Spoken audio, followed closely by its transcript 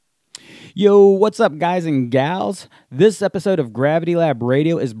Yo, what's up, guys and gals? This episode of Gravity Lab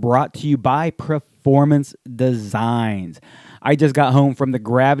Radio is brought to you by Performance Designs. I just got home from the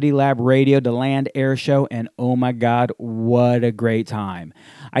Gravity Lab Radio DeLand Air Show, and oh my God, what a great time.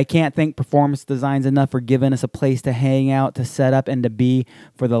 I can't thank Performance Designs enough for giving us a place to hang out, to set up, and to be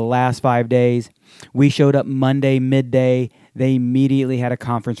for the last 5 days. We showed up Monday midday. They immediately had a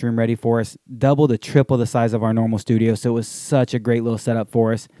conference room ready for us, double to triple the size of our normal studio, so it was such a great little setup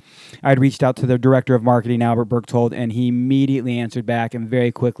for us. I'd reached out to their director of marketing, Albert Berchtold, and he immediately answered back and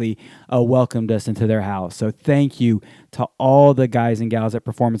very quickly welcomed us into their house. So thank you to all the guys and gals at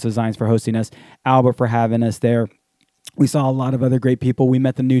Performance Designs for hosting us, Albert for having us there. We saw a lot of other great people. We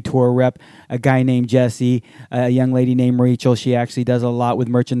met the new tour rep, a guy named Jesse, a young lady named Rachel. She actually does a lot with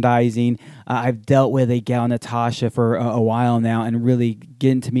merchandising. I've dealt with a gal, Natasha, for a while now, and really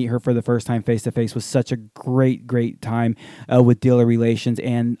getting to meet her for the first time face-to-face was such a great time with dealer relations.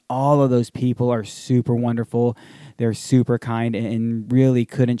 And all of those people are super wonderful. They're super kind and really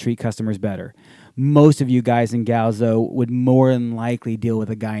couldn't treat customers better. Most of you guys and gals, though, would more than likely deal with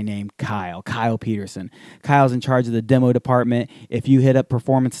a guy named Kyle Peterson. Kyle's in charge of the demo department. If you hit up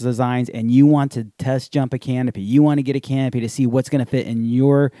Performance Designs and you want to test jump a canopy, you want to get a canopy to see what's going to fit in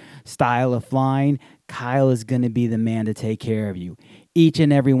your style of flying, Kyle is going to be the man to take care of you. Each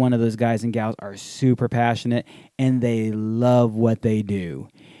and every one of those guys and gals are super passionate, and they love what they do.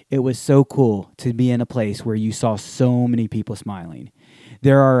 It was so cool to be in a place where you saw so many people smiling.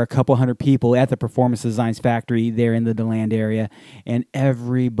 There are a couple hundred people at the Performance Designs factory there in the DeLand area, and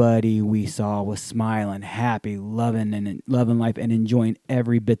everybody we saw was smiling, happy, loving life, and enjoying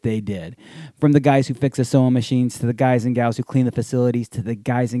every bit they did. From the guys who fix the sewing machines, to the guys and gals who clean the facilities, to the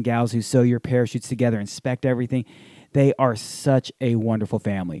guys and gals who sew your parachutes together, inspect everything, they are such a wonderful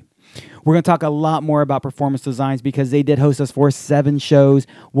family. We're going to talk a lot more about Performance Designs because they did host us for 7 shows.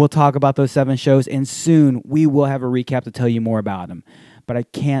 We'll talk about those 7 shows, and soon we will have a recap to tell you more about them. But I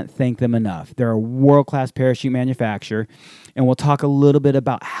can't thank them enough. They're a world-class parachute manufacturer, and we'll talk a little bit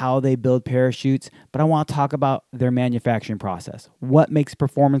about how they build parachutes, but I want to talk about their manufacturing process. What makes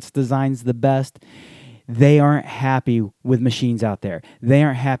Performance Designs the best? They aren't happy with machines out there. They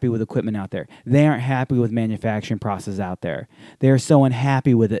aren't happy with equipment out there. They aren't happy with manufacturing process out there. They're so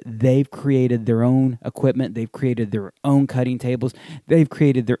unhappy with it. They've created their own equipment. They've created their own cutting tables. They've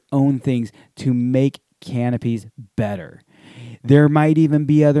created their own things to make canopies better. There might even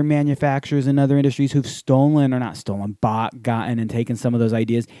be other manufacturers in other industries who've bought, gotten, and taken some of those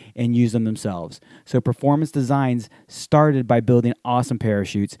ideas and used them themselves. So Performance Designs started by building awesome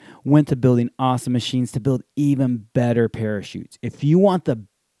parachutes, went to building awesome machines to build even better parachutes. If you want the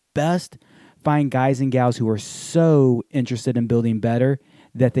best, find guys and gals who are so interested in building better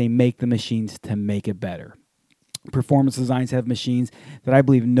that they make the machines to make it better. Performance Designs have machines that I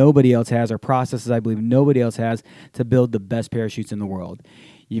believe nobody else has, or processes I believe nobody else has, to build the best parachutes in the world.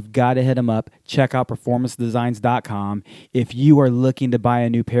 You've got to hit them up. Check out performancedesigns.com. If you are looking to buy a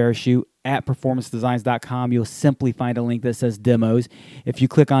new parachute, at performancedesigns.com, you'll simply find a link that says demos. If you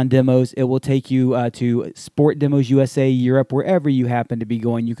click on demos, it will take you to Sport Demos USA, Europe, wherever you happen to be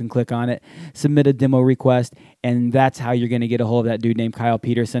going. You can click on it, submit a demo request, and that's how you're going to get a hold of that dude named Kyle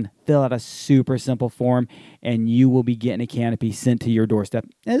Peterson. Fill out a super simple form, and you will be getting a canopy sent to your doorstep,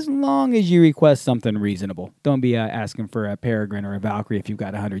 as long as you request something reasonable. Don't be asking for a Peregrine or a Valkyrie if you've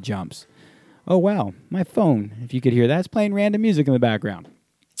got 100 jumps. Oh, wow, my phone, if you could hear that, it's playing random music in the background.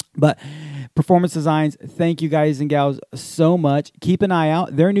 But Performance Designs, thank you guys and gals so much. Keep an eye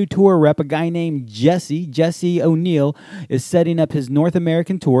out. Their new tour rep, a guy named Jesse O'Neill, is setting up his North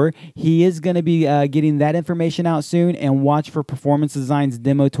American tour. He is going to be getting that information out soon, and watch for Performance Designs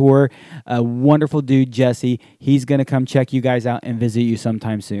demo tour. A wonderful dude, Jesse. He's going to come check you guys out and visit you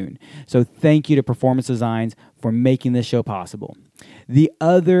sometime soon. So thank you to Performance Designs for making this show possible. The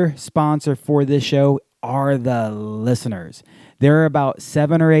other sponsor for this show are the listeners. There are about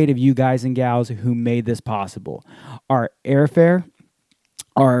 7 or 8 of you guys and gals who made this possible. Our airfare,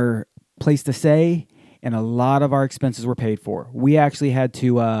 our place to stay, and a lot of our expenses were paid for. We actually had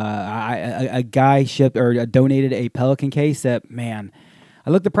to, a guy shipped or donated a Pelican case that, man,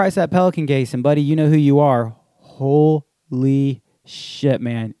 I looked the price of that Pelican case, and buddy, you know who you are. Holy shit,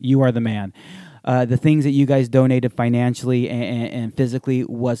 man. You are the man. The things that you guys donated financially and physically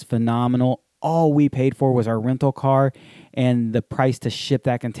was phenomenal. All we paid for was our rental car and the price to ship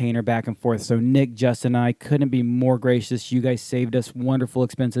that container back and forth. So Nick, Justin, and I couldn't be more gracious. You guys saved us wonderful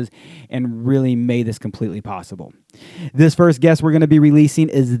expenses and really made this completely possible. This first guest we're going to be releasing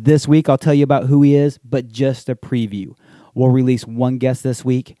is this week. I'll tell you about who he is, but just a preview. We'll release one guest this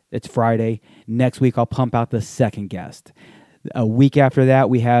week. It's Friday. Next week, I'll pump out the second guest. A week after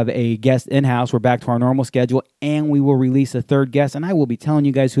that, we have a guest in-house. We're back to our normal schedule, and we will release a third guest, and I will be telling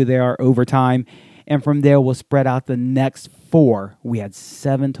you guys who they are over time. And from there, we'll spread out the next 4. We had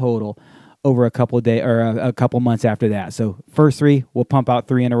 7 total over a couple of days or a couple months after that. So first 3, we'll pump out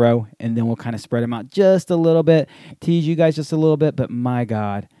 3 in a row, and then we'll kind of spread them out just a little bit, tease you guys just a little bit. But my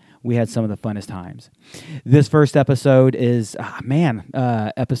God, we had some of the funnest times. This first episode is,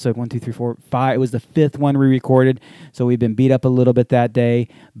 episode 1, 2, 3, 4, 5. It was the 5th one we recorded, so we've been beat up a little bit that day.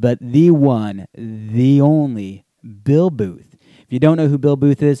 But the one, the only, Bill Booth. If you don't know who Bill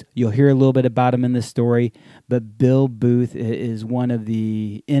Booth is, you'll hear a little bit about him in this story. But Bill Booth is one of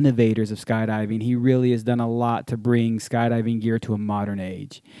the innovators of skydiving. He really has done a lot to bring skydiving gear to a modern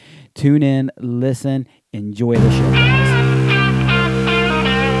age. Tune in, listen, enjoy the show, guys.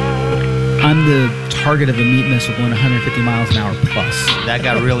 I'm the target of a meat missile going 150 miles an hour plus. That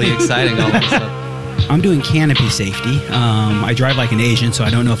got really exciting all of a sudden. I'm doing canopy safety. I drive like an Asian, so I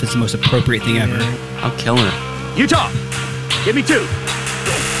don't know if it's the most appropriate thing ever. I'm killing it. Utah, give me 2.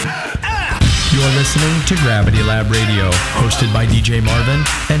 You're listening to Gravity Lab Radio, hosted by DJ Marvin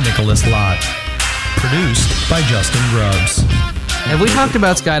and Nicholas Lott. Produced by Justin Grubbs. Have we talked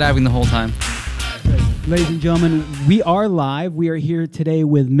about skydiving the whole time? Ladies and gentlemen, we are live. We are here today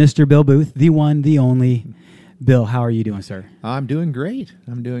with Mr. Bill Booth, the one, the only. Bill, how are you doing, sir? I'm doing great.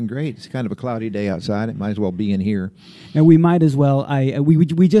 It's kind of a cloudy day outside. It might as well be in here. And we might as well.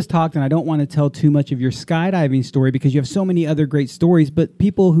 We just talked, and I don't want to tell too much of your skydiving story because you have so many other great stories, but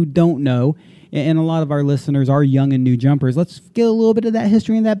people who don't know, and a lot of our listeners are young and new jumpers, let's get a little bit of that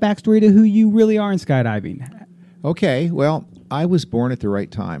history and that backstory to who you really are in skydiving. Okay, well, I was born at the right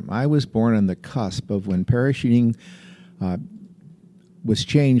time. I was born on the cusp of when parachuting was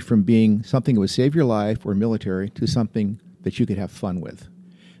changed from being something that would save your life or military to something that you could have fun with.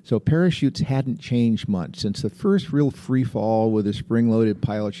 So parachutes hadn't changed much since the first real free fall with a spring-loaded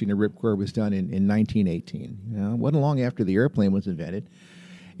pilot shooting a ripcord was done in 1918. It wasn't long after the airplane was invented.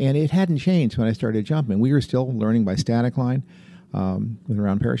 And it hadn't changed when I started jumping. We were still learning by static line with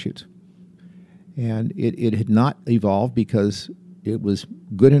around parachutes. And it had not evolved because it was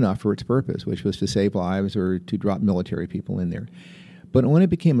good enough for its purpose, which was to save lives or to drop military people in there. But when it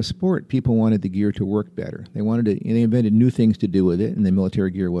became a sport, people wanted the gear to work better. They invented new things to do with it, and the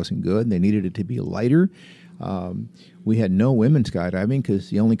military gear wasn't good. They needed it to be lighter. We had no women skydiving because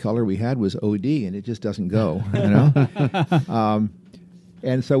the only color we had was OD, and it just doesn't go,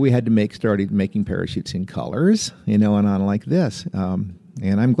 And so we had to started making parachutes in colors, and on like this.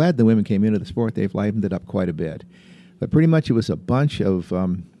 And I'm glad the women came into the sport. They've livened it up quite a bit. But pretty much it was a bunch of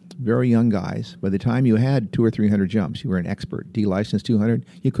very young guys. By the time you had 200 or 300 jumps, you were an expert. D-licensed 200,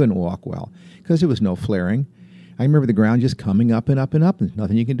 you couldn't walk well because there was no flaring. I remember the ground just coming up and up and up, and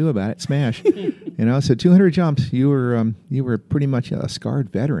nothing you can do about it. Smash. So 200 jumps, you were pretty much a scarred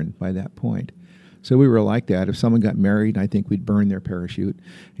veteran by that point. So we were like that. If someone got married, I think we'd burn their parachute,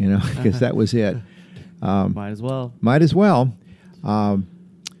 because that was it. Might as well.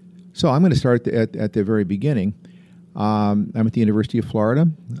 So I'm going to start at the very beginning. I'm at the University of Florida.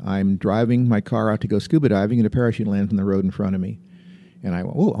 I'm driving my car out to go scuba diving, and a parachute lands on the road in front of me. And I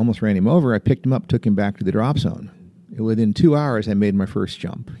almost ran him over. I picked him up, took him back to the drop zone. Within 2 hours, I made my first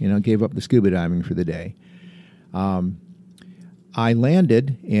jump. Gave up the scuba diving for the day. I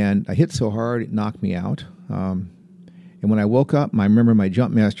landed, and I hit so hard it knocked me out. And when I woke up, I remember my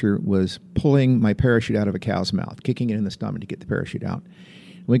jump master was pulling my parachute out of a cow's mouth, kicking it in the stomach to get the parachute out.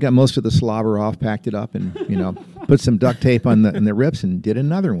 We got most of the slobber off, packed it up, and put some duct tape on the rips, and did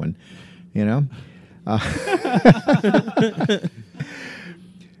another one. And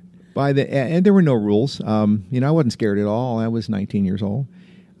there were no rules. I wasn't scared at all. I was 19 years old.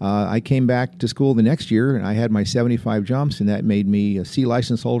 I came back to school the next year, and I had my 75 jumps, and that made me a C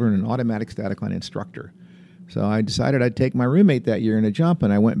license holder and an automatic static line instructor. So I decided I'd take my roommate that year in a jump,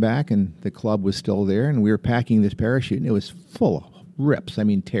 and I went back, and the club was still there, and we were packing this parachute, and it was full of rips,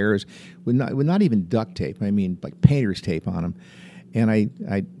 tears, with not even duct tape, like painter's tape on them. And I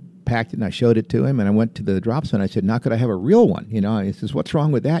packed it, and I showed it to him, and I went to the drop zone. I said, "Now could I have a real one?" And he says, "What's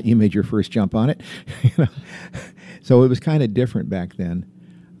wrong with that? You made your first jump on it." So it was kind of different back then.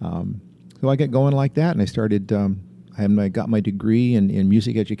 So I got going like that, and I started, I got my degree in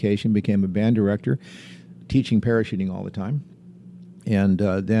music education, became a band director, teaching parachuting all the time. And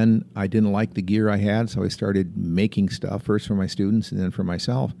then I didn't like the gear I had, so I started making stuff, first for my students and then for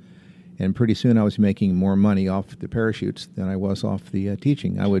myself. And pretty soon I was making more money off the parachutes than I was off the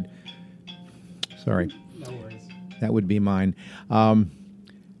teaching. No worries. That would be mine.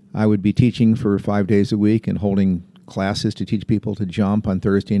 I would be teaching for 5 days a week and holding classes to teach people to jump on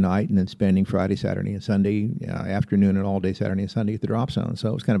Thursday night and then spending Friday, Saturday, and Sunday afternoon and all day Saturday and Sunday at the drop zone. So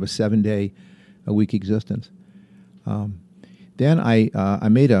it was kind of a 7-day-a-week existence. Then I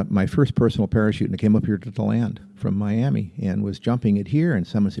made my first personal parachute, and I came up here to DeLand from Miami and was jumping it here, and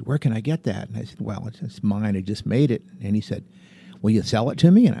someone said, "Where can I get that?" And I said, "Well, it's mine. I just made it." And he said, "Will you sell it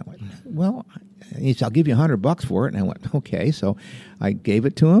to me?" And I went, "Well," he said, "I'll give you $100 for it." And I went, "Okay." So I gave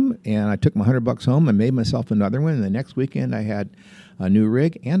it to him, and I took my $100 home. I made myself another one, and the next weekend I had a new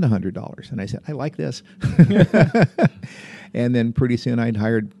rig and $100. And I said, "I like this." And then pretty soon I'd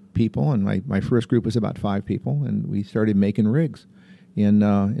hired people, and my first group was about 5 people, and we started making rigs in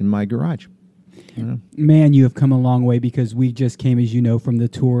my garage. You know? Man, you have come a long way, because we just came, as you know, from the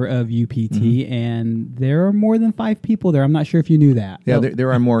tour of UPT, and there are more than 5 people there. I'm not sure if you knew that. Yeah,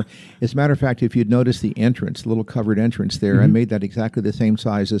 there are more. As a matter of fact, if you'd notice the entrance, the little covered entrance there, I made that exactly the same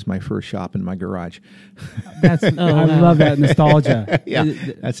size as my first shop in my garage. I love that nostalgia. Yeah,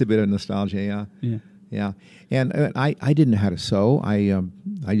 that's a bit of nostalgia, yeah. And I didn't know how to sew.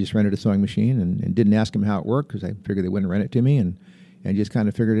 I just rented a sewing machine and didn't ask them how it worked, because I figured they wouldn't rent it to me, and just kind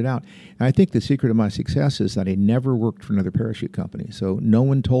of figured it out. And I think the secret of my success is that I never worked for another parachute company. So no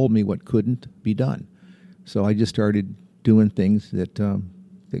one told me what couldn't be done. So I just started doing things that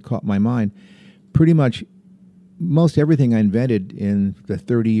caught my mind. Pretty much most everything I invented in the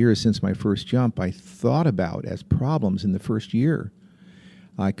 30 years since my first jump, I thought about as problems in the first year.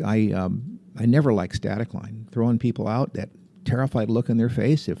 Like I never liked static line. Throwing people out, that terrified look on their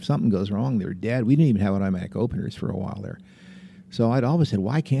face. If something goes wrong, they're dead. We didn't even have automatic openers for a while there. So I'd always said,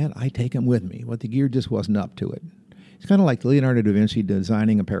 why can't I take them with me? But the gear just wasn't up to it. It's kind of like Leonardo da Vinci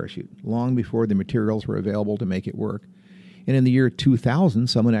designing a parachute, long before the materials were available to make it work. And in the year 2000,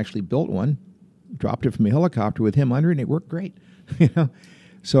 someone actually built one, dropped it from a helicopter with him under it, and it worked great.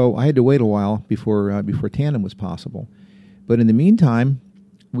 So I had to wait a while before tandem was possible. But in the meantime,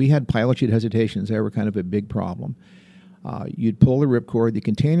 we had pilot chute hesitations. They were kind of a big problem. You'd pull the ripcord, the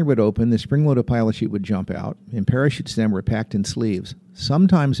container would open, the spring-loaded pilot chute would jump out, and parachutes then were packed in sleeves.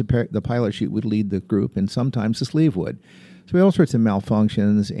 Sometimes the pilot chute would lead the group, and sometimes the sleeve would. So we had all sorts of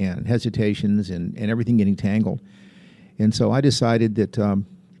malfunctions and hesitations and everything getting tangled. And so I decided that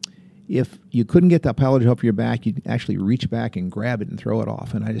if you couldn't get that pilot off your back, you'd actually reach back and grab it and throw it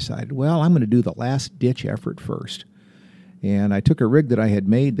off. And I decided, well, I'm going to do the last-ditch effort first. And I took a rig that I had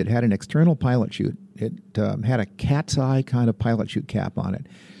made that had an external pilot chute. It had a cat's eye kind of pilot chute cap on it.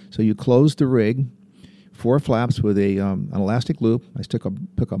 So you closed the rig, 4 flaps with an elastic loop. I took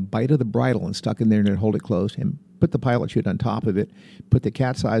a bite of the bridle and stuck in there and hold it closed, and put the pilot chute on top of it, put the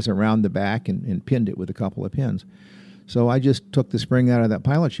cat's eyes around the back, and pinned it with a couple of pins. So I just took the spring out of that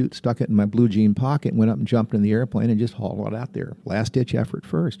pilot chute, stuck it in my blue jean pocket, went up and jumped in the airplane and just hauled it out there. Last-ditch effort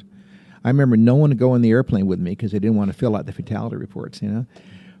first. I remember no one would go in the airplane with me because they didn't want to fill out the fatality reports,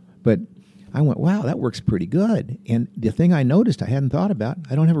 But I went, wow, that works pretty good. And the thing I noticed I hadn't thought about,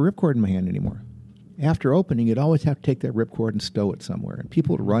 I don't have a ripcord in my hand anymore. After opening, you'd always have to take that ripcord and stow it somewhere. And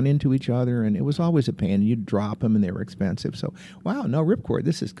people would run into each other, and it was always a pain. And you'd drop them, and they were expensive. So, wow, no ripcord,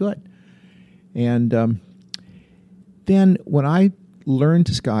 this is good. And then when I learned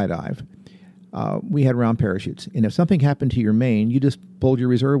to skydive, we had round parachutes. And if something happened to your main, you just pulled your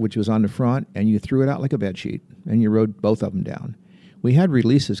reserve, which was on the front, and you threw it out like a bed sheet, and you rode both of them down. We had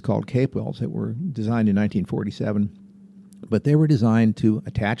releases called cape wells that were designed in 1947, but they were designed to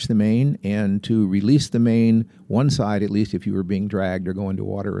attach the main and to release the main one side, at least if you were being dragged or going to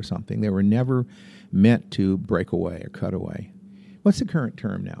water or something. They were never meant to break away or cut away. What's the current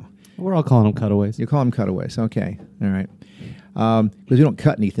term now? We're all calling them cutaways. You call them cutaways. Okay. All right. Because we don't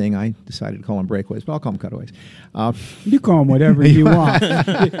cut anything, I decided to call them breakaways, but I'll call them cutaways. You call them whatever you want.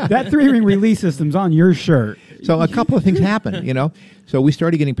 That 3-ring release system's on your shirt. So a couple of things happened, So we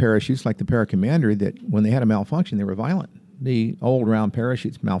started getting parachutes like the Paracommander that when they had a malfunction, they were violent. The old round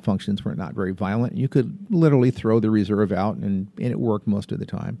parachutes malfunctions were not very violent. You could literally throw the reserve out, and it worked most of the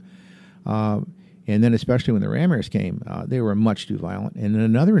time. And then especially when the ram airs came, they were much too violent. And then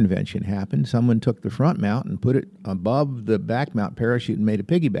another invention happened. Someone took the front mount and put it above the back mount parachute and made a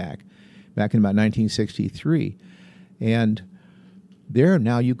piggyback back in about 1963. And there,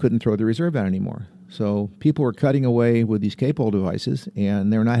 now you couldn't throw the reserve out anymore. So people were cutting away with these cape hole devices,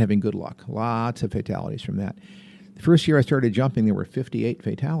 and they were not having good luck. Lots of fatalities from that. The first year I started jumping, there were 58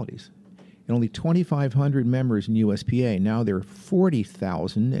 fatalities. And only 2,500 members in USPA. Now there are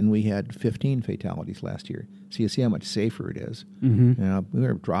 40,000, and we had 15 fatalities last year. So you see how much safer it is. Mm-hmm. We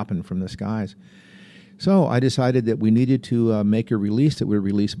were dropping from the skies. So I decided that we needed to make a release that would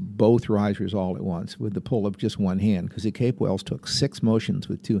release both risers all at once with the pull of just one hand, because the cape wells took 6 motions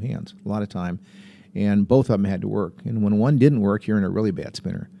with 2 hands, a lot of time. and both of them had to work. And when one didn't work, you're in a really bad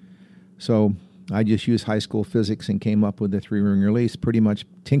spinner. So I just used high school physics and came up with the 3-ring release, pretty much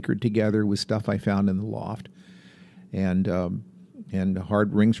tinkered together with stuff I found in the loft, and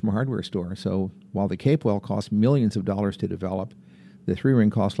hard rings from a hardware store. So while the Capewell cost millions of dollars to develop, the 3-ring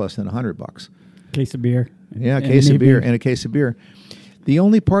cost less than $100. Case of beer. Yeah, a case of beer and a case of beer. The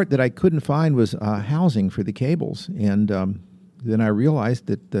only part that I couldn't find was housing for the cables, and then I realized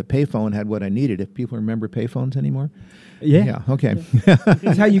that the payphone had what I needed. If people remember payphones anymore? Yeah. Okay.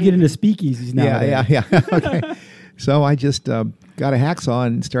 That's how you get into speakeasies nowadays. Yeah. Okay. So I just got a hacksaw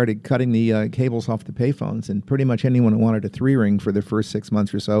and started cutting the cables off the payphones, and pretty much anyone who wanted a 3-ring for the first 6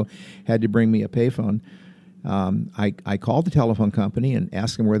 months or so had to bring me a payphone. I called the telephone company and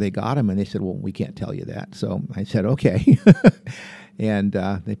asked them where they got them, and they said, well, we can't tell you that. So I said, okay. And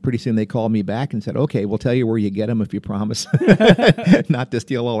pretty soon they called me back and said, okay, we'll tell you where you get them if you promise not to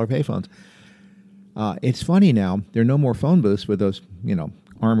steal all our payphones. It's funny now, there are no more phone booths with those,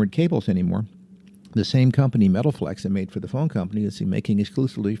 armored cables anymore. The same company, Metalflex, that made for the phone company, is making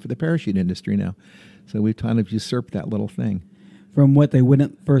exclusively for the parachute industry now. So we've kind of usurped that little thing. From what they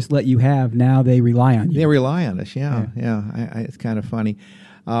wouldn't first let you have, now they rely on you. They rely on us, yeah. It's kind of funny.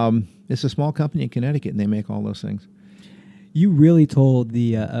 It's a small company in Connecticut, and they make all those things. You really told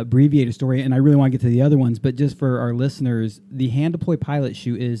the abbreviated story, and I really want to get to the other ones, but just for our listeners, the hand-deploy pilot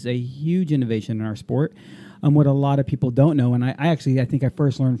chute is a huge innovation in our sport. What a lot of people don't know, and I think I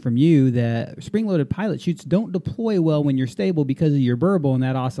first learned from you that spring-loaded pilot chutes don't deploy well when you're stable because of your burble and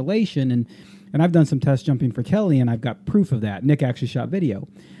that oscillation, and I've done some test jumping for Kelly, and I've got proof of that. Nick actually shot video.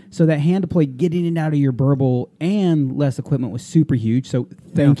 So that hand deploy, getting it out of your burble and less equipment was super huge, so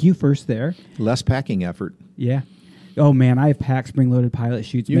thank you first there. Less packing effort. Yeah. Oh, man, I've packed spring-loaded pilot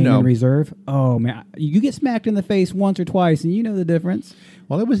chutes, main and reserve. Oh, man, you get smacked in the face once or twice, and you know the difference.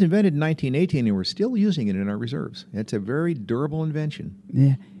 Well, it was invented in 1918, and we're still using it in our reserves. It's a very durable invention.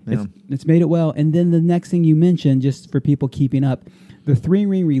 Yeah. It's made it well. And then the next thing you mentioned, just for people keeping up, the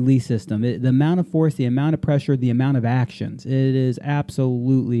 3-ring release system, the amount of force, the amount of pressure, the amount of actions, it has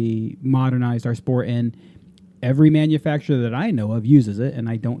absolutely modernized our sport, and every manufacturer that I know of uses it, and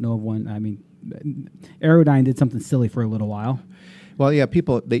I don't know of one. I mean, Aerodyne did something silly for a little while. Well, yeah,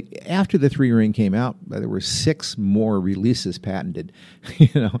 after the 3-ring came out, there were 6 more releases patented,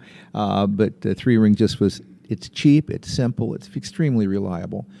 but the 3-ring it's cheap, it's simple, it's extremely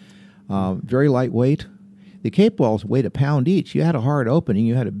reliable, very lightweight. The Capewells weighed a pound each. You had a hard opening,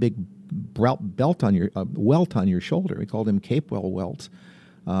 you had a big welt on your shoulder. We called them Capewell welts.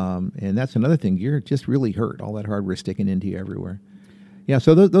 And that's another thing, you're just really hurt, all that hardware sticking into you everywhere. Yeah,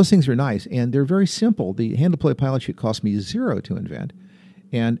 so those things are nice, and they're very simple. The hand-deploy pilot chute cost me $0 to invent,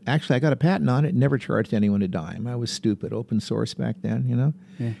 and actually I got a patent on it, never charged anyone a dime. I was stupid, open source back then,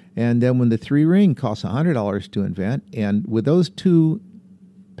 Yeah. And then when the 3-ring cost $100 to invent, and with those 2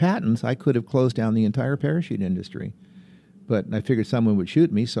 patents, I could have closed down the entire parachute industry. But I figured someone would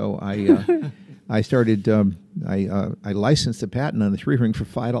shoot me, so I started. I licensed a patent on the 3-ring for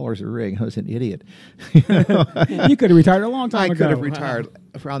 $5 a rig. I was an idiot. You could have retired a long time ago. I could have retired.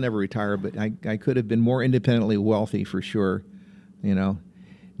 I'll never retire, but I could have been more independently wealthy for sure.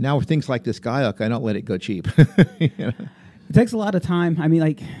 Now with things like this Skyhook, I don't let it go cheap. It takes a lot of time. I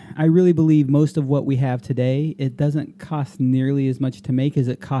mean, I really believe most of what we have today, it doesn't cost nearly as much to make as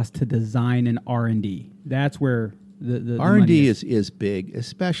it costs to design and R&D. That's where the R&D is big,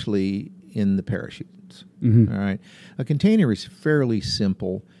 especially in the parachutes. Mm-hmm. All right, a container is fairly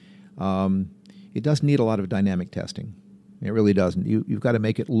simple. It doesn't need a lot of dynamic testing. It really doesn't. You've got to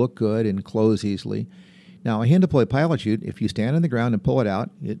make it look good and close easily. Now, a hand-deploy pilot chute, if you stand on the ground and pull it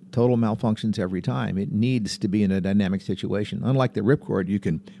out, it total malfunctions every time. It needs to be in a dynamic situation. Unlike the ripcord, you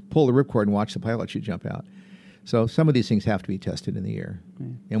can pull the ripcord and watch the pilot chute jump out. So some of these things have to be tested in the air. Yeah.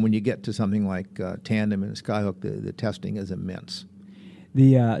 And when you get to something like Tandem and Skyhook, the testing is immense.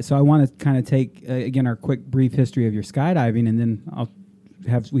 So I want to kind of take, again, our quick brief history of your skydiving, and then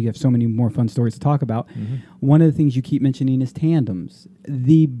we have so many more fun stories to talk about. Mm-hmm. One of the things you keep mentioning is tandems.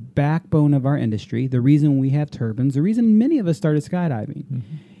 The backbone of our industry, the reason we have turbines, the reason many of us started skydiving.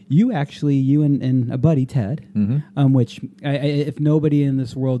 Mm-hmm. You and a buddy, Ted, mm-hmm. Which if nobody in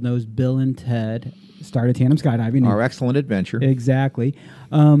this world knows, Bill and Ted started tandem skydiving. Our excellent adventure. Exactly.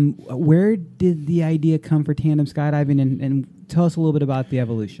 Where did the idea come for tandem skydiving, and tell us a little bit about the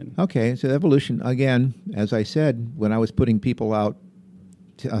evolution? Okay, so the evolution, again, as I said, when I was putting people out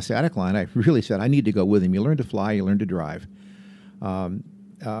to a static line, I really said, I need to go with him. You learn to fly, you learn to drive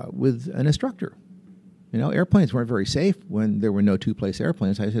with an instructor. Airplanes weren't very safe when there were no two-place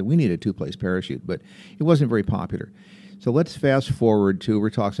airplanes. I said, we need a two-place parachute, but it wasn't very popular. So let's fast forward to,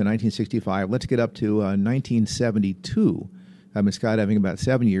 we're talking 1965. Let's get up to 1972. I've been skydiving about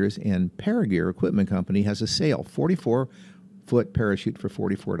 7 years, and Paragear Equipment Company has a sale, 44-foot parachute for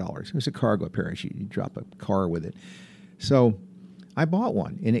 $44. It was a cargo parachute. You drop a car with it. So I bought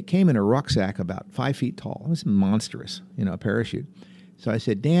one, and it came in a rucksack about 5 feet tall. It was monstrous, a parachute. So I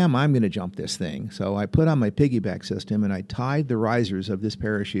said, damn, I'm going to jump this thing. So I put on my piggyback system, and I tied the risers of this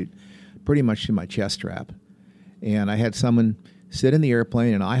parachute pretty much to my chest strap. And I had someone sit in the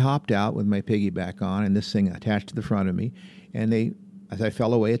airplane, and I hopped out with my piggyback on, and this thing attached to the front of me. And as I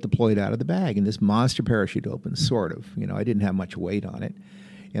fell away, it deployed out of the bag, and this monster parachute opened, sort of. I didn't have much weight on it.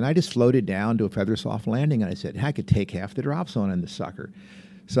 And I just floated down to a feather soft landing, and I said, I could take half the drop zone on this sucker.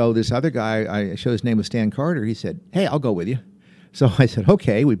 So this other guy, I showed his name was Stan Carter, he said, hey, I'll go with you. So I said,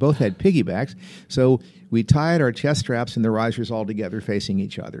 okay. We both had piggybacks. So we tied our chest straps and the risers all together facing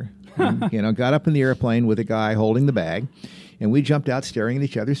each other. And, got up in the airplane with a guy holding the bag, and we jumped out staring at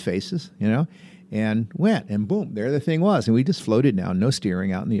each other's faces, and went, and boom, there the thing was. And we just floated down, no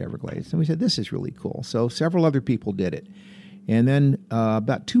steering, out in the Everglades. And we said, this is really cool. So several other people did it. And then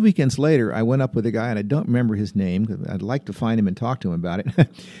about 2 weekends later, I went up with a guy, and I don't remember his name, because I'd like to find him and talk to him about it.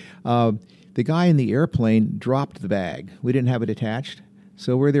 The guy in the airplane dropped the bag. We didn't have it attached.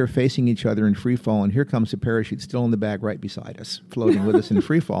 So we're there facing each other in free fall, and here comes the parachute still in the bag right beside us, floating with us in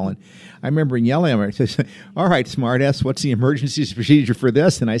free fall. And I remember yelling at him. I said, all right, smartass, what's the emergency procedure for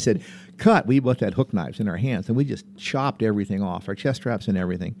this? And I said, cut. We both had hook knives in our hands, and we just chopped everything off, our chest straps and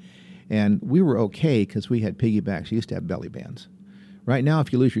everything. And we were okay because we had piggybacks. We used to have belly bands. Right now,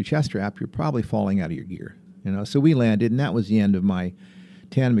 if you lose your chest strap, you're probably falling out of your gear. So we landed, and that was the end of my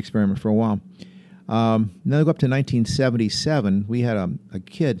tandem experiment for a while. Then I go up to 1977. We had a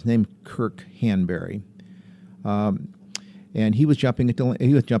kid named Kirk Hanberry, and he was jumping at the.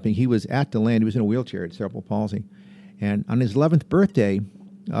 He was at the land. He was in a wheelchair, had cerebral palsy, and on his 11th birthday,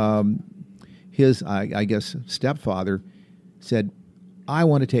 his I guess stepfather said, "I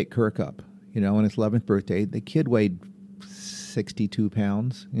want to take Kirk up." On his 11th birthday, the kid weighed 62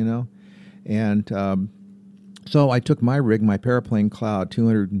 pounds. And so I took my rig, my Paraplane Cloud,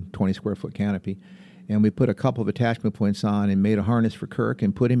 220 square foot canopy, and we put a couple of attachment points on and made a harness for Kirk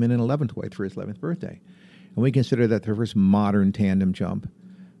and put him in an 11th weight for his 11th birthday. And we consider that the first modern tandem jump,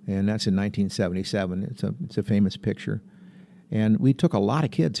 and that's in 1977. It's a famous picture. And we took a lot of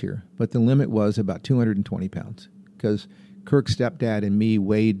kids here, but the limit was about 220 pounds because Kirk's stepdad and me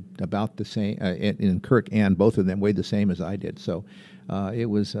weighed about the same, and Kirk and both of them weighed the same as I did. So it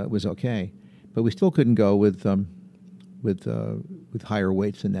was okay. But we still couldn't go with higher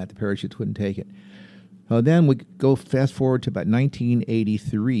weights than that. The parachutes wouldn't take it. Then we go fast forward to about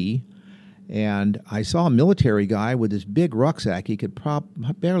 1983, and I saw a military guy with this big rucksack. He could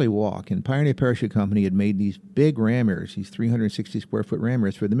barely walk, and Pioneer Parachute Company had made these big ram airs, these 360 square foot ram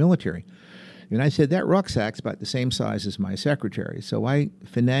airs for the military. And I said, that rucksack's about the same size as my secretary. So I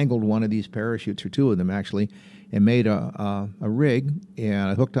finagled one of these parachutes, or two of them actually, and made a rig, and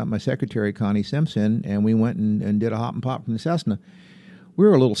I hooked up my secretary, Connie Simpson, and we went and did a hop and pop from the Cessna. We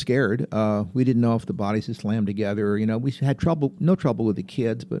were a little scared. We didn't know if the bodies had slammed together. We had no trouble with the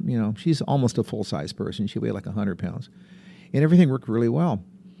kids, but, she's almost a full-size person. She weighed like 100 pounds. And everything worked really well.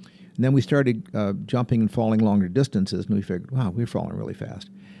 And then we started jumping and falling longer distances, and we figured, wow, we're falling really fast.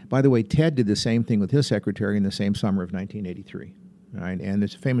 By the way, Ted did the same thing with his secretary in the same summer of 1983. Right? And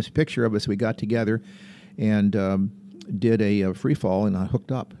there's a famous picture of us. We got together and did a free fall, and I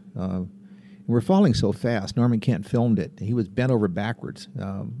hooked up. We're falling so fast. Norman Kent filmed it. He was bent over backwards.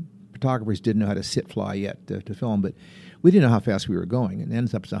 Photographers didn't know how to sit fly yet to film, but we didn't know how fast we were going. It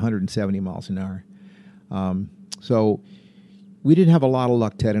ends up to 170 miles an hour. So we didn't have a lot of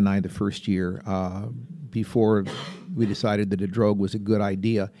luck, Ted and I, the first year before we decided that a drogue was a good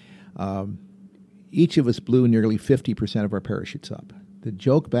idea. Each of us blew nearly 50% of our parachutes up. The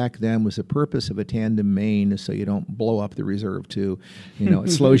joke back then was the purpose of a tandem main is so you don't blow up the reserve too. It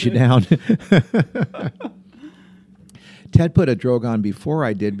slows you down. Ted put a drogue on before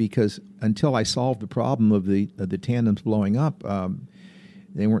I did because until I solved the problem of the tandems blowing up,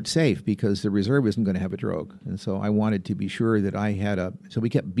 they weren't safe because the reserve isn't going to have a drogue. And so I wanted to be sure that I had so we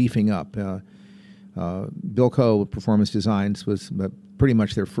kept beefing up. Bill Coe Performance Designs was pretty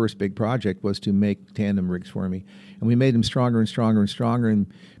much their first big project was to make tandem rigs for me. And we made them stronger and stronger and stronger,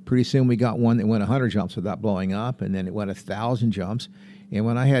 and pretty soon we got one that went 100 jumps without blowing up, and then it went 1,000 jumps. And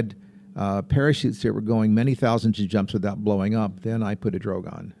when I had parachutes that were going many thousands of jumps without blowing up, then I put a drogue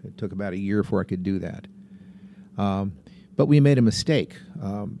on. It took about a year before I could do that. But we made a mistake.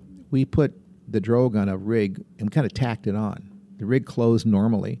 We put the drogue on a rig and kind of tacked it on. The rig closed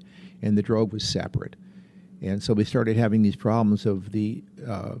normally, and the drogue was separate. And so we started having these problems of the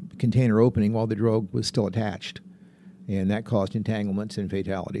container opening while the drogue was still attached. And that caused entanglements and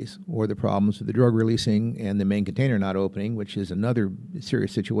fatalities, or the problems with the drogue releasing and the main container not opening, which is another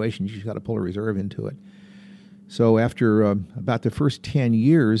serious situation. You've got to pull a reserve into it. So after about the first 10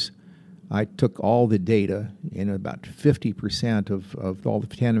 years, I took all the data, and about 50% of all the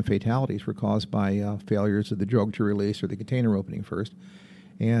tandem fatalities were caused by failures of the drogue to release or the container opening first,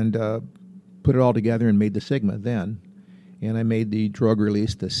 and put it all together and made the Sigma then. And I made the drogue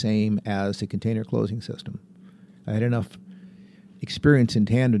release the same as the container closing system. I had enough experience in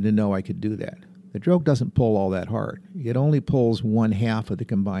tandem to know I could do that. The drogue doesn't pull all that hard. It only pulls 1/2 of the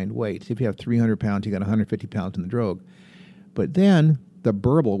combined weights. If you have 300 pounds, you got 150 pounds in the drogue. But then the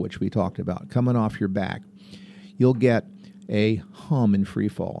burble, which we talked about, coming off your back, you'll get a hum in free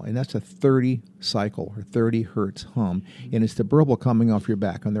fall, and that's a 30 cycle or 30 hertz hum, and it's the burble coming off your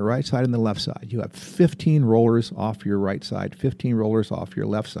back on the right side and the left side. You have 15 rollers off your right side, 15 rollers off your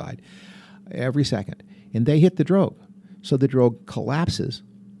left side every second, and they hit the drogue. So the drogue collapses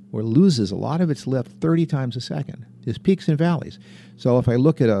or loses a lot of its lift 30 times a second. There's peaks and valleys. So if I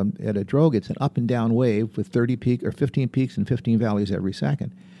look at a drogue, it's an up and down wave with 30 peak or 15 peaks and 15 valleys every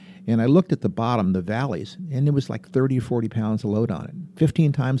second. And I looked at the bottom, the valleys, and it was like 30 or 40 pounds of load on it.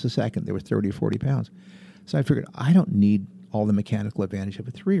 15 times a second, there was 30 or 40 pounds. So I figured I don't need all the mechanical advantage of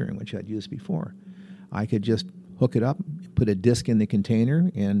a 3-ring, which I'd used before. I could just hook it up, put a disc in the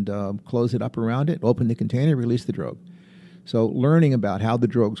container, and close it up around it, open the container, release the drogue. So learning about how the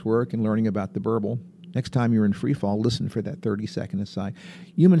drogues work and learning about the burble, next time you're in free fall, listen for that 30-second aside.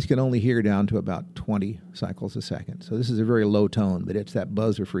 Humans can only hear down to about 20 cycles a second. So this is a very low tone, but it's that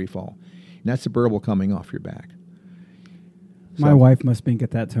buzz of free fall. And that's the burble coming off your back. My wife must think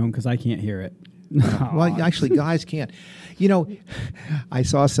at that tone because I can't hear it. Well, actually, guys can't. You know, I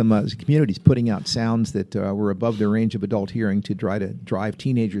saw some communities putting out sounds that were above the range of adult hearing to try to drive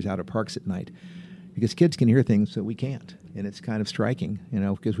teenagers out of parks at night, because kids can hear things that we can't. And it's kind of striking, you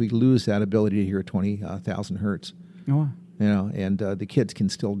know, because we lose that ability to hear 20,000 hertz. Oh, wow. You know, and the kids can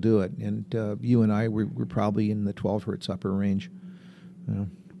still do it. And you and I, we're probably in the 12 hertz upper range. You know.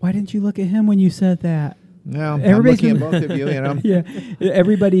 Why didn't you look at him when you said that? No, I'm looking at both of you, you know. Yeah,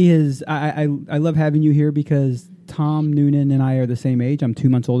 everybody is. I love having you here because Tom Noonan and I are the same age. I'm 2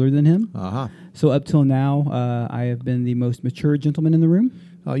 months older than him. Uh-huh. So up till now, I have been the most mature gentleman in the room.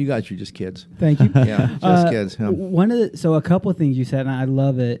 Oh, you guys are just kids. Thank you. Yeah, just kids. Yeah. So a couple of things you said, and I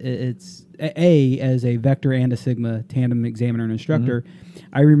love it. It's as a Vector and a Sigma tandem examiner and instructor. Mm-hmm.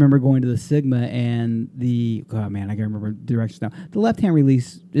 I remember going to the Sigma and I can't remember directions now. The left-hand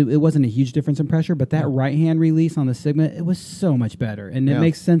release, it wasn't a huge difference in pressure, but that right-hand release on the Sigma, it was so much better. And it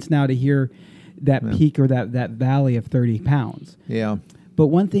makes sense now to hear that peak or that valley of 30 pounds. Yeah. But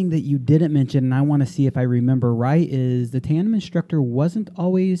one thing that you didn't mention, and I want to see if I remember right, is the tandem instructor wasn't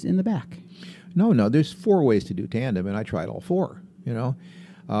always in the back. No. There's 4 ways to do tandem, and I tried all 4, you know.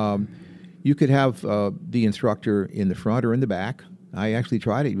 You could have the instructor in the front or in the back. I actually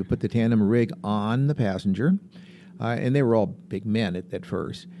tried it. You would put the tandem rig on the passenger, and they were all big men at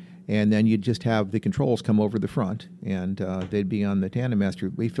first. And then you'd just have the controls come over the front, and they'd be on the tandem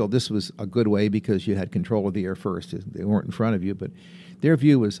master. We felt this was a good way because you had control of the air first. They weren't in front of you, but their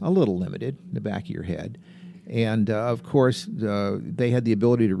view was a little limited in the back of your head. And, of course, they had the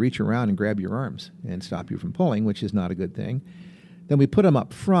ability to reach around and grab your arms and stop you from pulling, which is not a good thing. Then we put them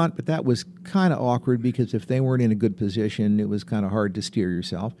up front, but that was kind of awkward because if they weren't in a good position, it was kind of hard to steer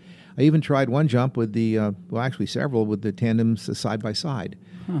yourself. I even tried one jump with several with the tandems side by side.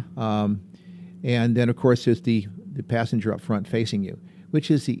 Huh. And then, of course, there's the passenger up front facing you,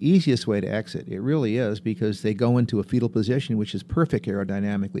 which is the easiest way to exit. It really is, because they go into a fetal position, which is perfect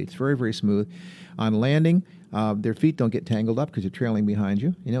aerodynamically. It's very, very smooth. On landing, their feet don't get tangled up because they're trailing behind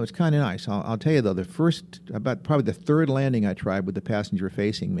you. You know, it's kind of nice. I'll tell you, though, probably the third landing I tried with the passenger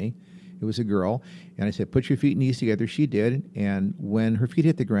facing me, it was a girl, and I said, put your feet and knees together. She did, and when her feet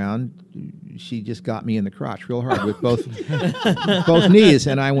hit the ground, she just got me in the crotch real hard with both knees,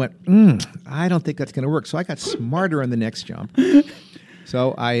 and I went, I don't think that's going to work. So I got smarter on the next jump.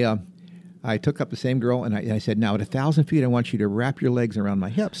 So I took up the same girl, and I said, now at 1,000 feet, I want you to wrap your legs around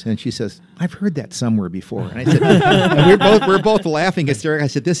my hips. And she says, I've heard that somewhere before. And I said, and we're both laughing hysterically. I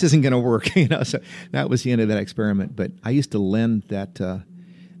said, this isn't going to work. You know, so that was the end of that experiment. But I used to lend that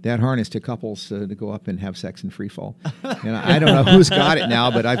harness to couples to go up and have sex in free fall. And I don't know who's got it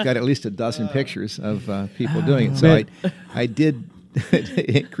now, but I've got at least a dozen pictures of people doing it. So I did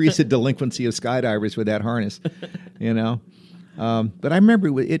increase the delinquency of skydivers with that harness, you know. But I remember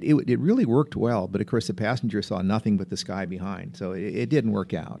it really worked well. But of course, the passenger saw nothing but the sky behind, so it didn't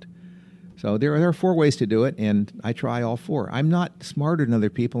work out. So there are 4 ways to do it, and I try all 4. I'm not smarter than other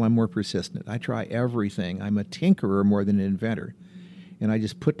people. I'm more persistent. I try everything. I'm a tinkerer more than an inventor, and I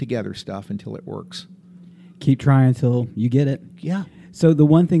just put together stuff until it works. Keep trying until you get it. Yeah. So the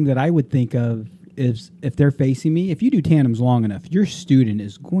one thing that I would think of is if they're facing me, if you do tandems long enough, your student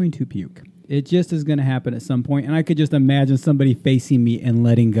is going to puke. It just is going to happen at some point, and I could just imagine somebody facing me and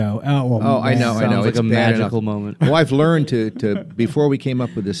letting go. I know. Sounds like It's a bad magical enough. moment. Well, I've learned to before we came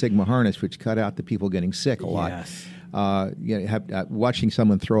up with the Sigma harness, which cut out the people getting sick a lot. Yes. Watching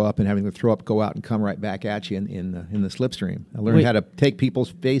someone throw up and having the throw up go out and come right back at you in the slipstream. I learned how to take people's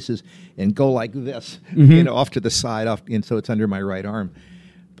faces and go like this, off to the side, and so it's under my right arm.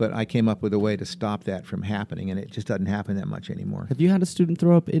 But I came up with a way to stop that from happening, and it just doesn't happen that much anymore. Have you had a student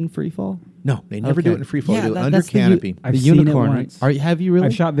throw up in free fall? No, they never do it in free fall. Yeah, They do it that- under that's the canopy. I've the seen it unicorn, once. right? Have you really?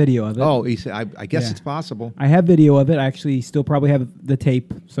 I've shot video of it. Oh, he said, I guess Yeah. it's possible. I have video of it. I actually still probably have the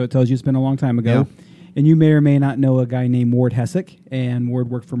tape, so it tells you it's been a long time ago. Yeah. And you may or may not know a guy named Ward Hessick, and Ward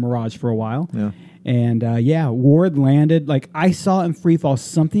worked for Mirage for a while. Yeah. And Ward landed, like I saw in free fall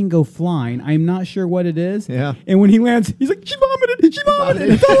something go flying. I'm not sure what it is. Yeah. And when he lands, he's like, she vomited. It's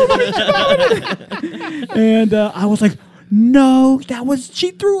all over me, she vomited. And I was like, no, she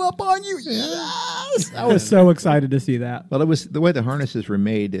threw up on you. Yes. I was so excited to see that. Well, it was the way the harnesses were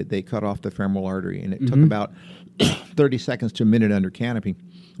made. They cut off the femoral artery, and it took about 30 seconds to a minute under canopy,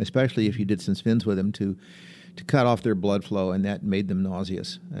 especially if you did some spins with them to cut off their blood flow, and that made them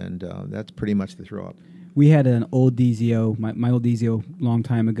nauseous. And that's pretty much the throw up. We had an old DZO, my old DZO, long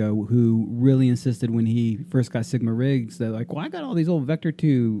time ago, who really insisted when he first got Sigma rigs that like, well, I got all these old Vector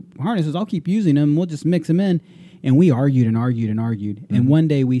 2 harnesses. I'll keep using them. We'll just mix them in. And we argued and argued and argued. Mm-hmm. And one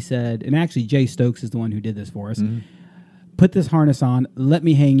day we said, and actually Jay Stokes is the one who did this for us, put this harness on, let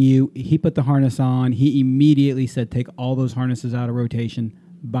me hang you. He put the harness on. He immediately said, take all those harnesses out of rotation,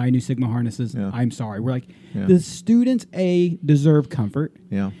 buy new Sigma harnesses. Yeah. I'm sorry. We're like, Yeah. the students, deserve comfort.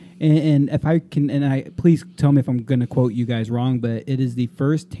 Yeah. And if I can, please tell me if I'm going to quote you guys wrong, but it is the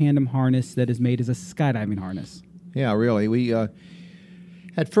first tandem harness that is made as a skydiving harness. Yeah, really. We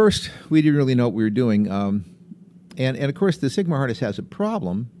at first we didn't really know what we were doing, and of course the Sigma harness has a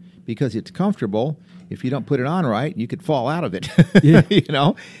problem because it's comfortable. If you don't put it on right, you could fall out of it. Yeah.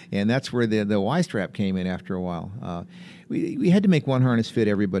 And that's where the Y strap came in after a while. We had to make one harness fit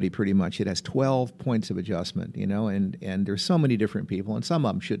everybody pretty much. It has 12 points of adjustment, and there's so many different people, and some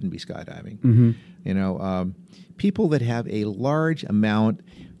of them shouldn't be skydiving. Mm-hmm. People that have a large amount,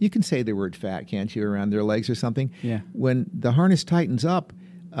 you can say the word fat, can't you, around their legs or something? Yeah. When the harness tightens up,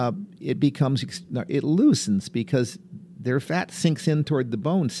 it loosens because their fat sinks in toward the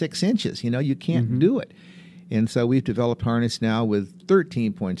bone 6 inches. You can't do it. And so we've developed harness now with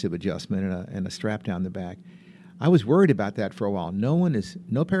 13 points of adjustment and a strap down the back. I was worried about that for a while.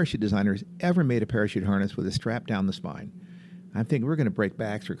 No parachute designer has ever made a parachute harness with a strap down the spine. I'm thinking we're going to break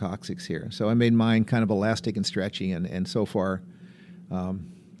backs or coccyx here. So I made mine kind of elastic and stretchy, and so far,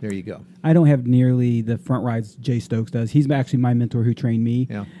 there you go. I don't have nearly the front rides Jay Stokes does. He's actually my mentor who trained me.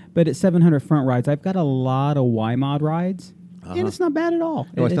 Yeah. But at 700 front rides, I've got a lot of Y-mod rides, and it's not bad at all.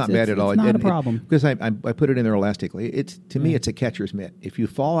 No, it's not bad at all. It's not a problem. Because I put it in there elastically. To me, it's a catcher's mitt. If you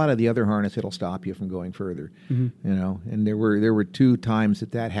fall out of the other harness, it'll stop you from going further. And there were 2 times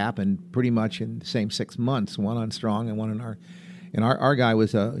that happened pretty much in the same 6 months. One on Strong and one on our. And our guy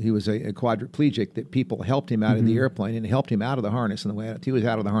was a quadriplegic that people helped him out of the airplane and helped him out of the harness. And the way he was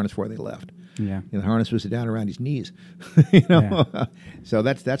out of the harness before they left. Yeah. And the harness was down around his knees. Yeah. So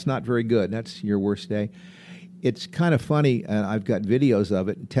that's not very good. That's your worst day. It's kind of funny. I've got videos of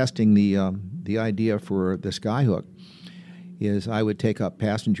it. Testing the idea for the Skyhook is I would take up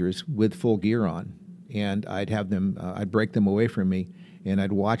passengers with full gear on, and I'd have them. I'd break them away from me, and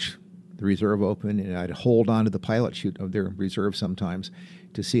I'd watch the reserve open, and I'd hold on to the pilot chute of their reserve sometimes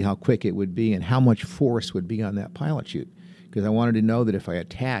to see how quick it would be and how much force would be on that pilot chute. Because I wanted to know that if I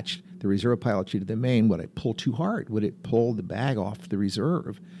attached the reserve pilot chute to the main, would I pull too hard? Would it pull the bag off the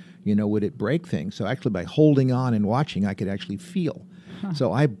reserve? Would it break things? So actually by holding on and watching, I could actually feel.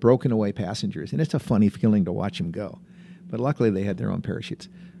 So I've broken away passengers, and it's a funny feeling to watch them go. But luckily they had their own parachutes.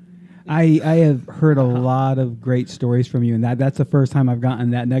 I have heard a lot of great stories from you, and that's the first time I've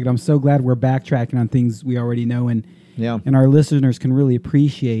gotten that negative. I'm so glad we're backtracking on things we already know, and our listeners can really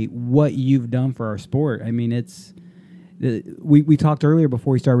appreciate what you've done for our sport. I mean, we talked earlier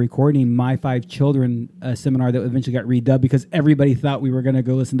before we started recording My 5 Children seminar that eventually got redubbed because everybody thought we were going to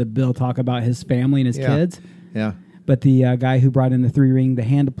go listen to Bill talk about his family and his kids. Yeah. But the guy who brought in the 3-ring, the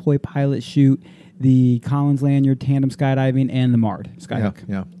hand deploy pilot chute, the Collins lanyard, tandem skydiving, and the MARD skyhook.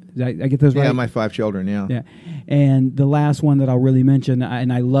 Yeah. Did I get those right? Yeah, my 5 children, yeah. Yeah. And the last one that I'll really mention,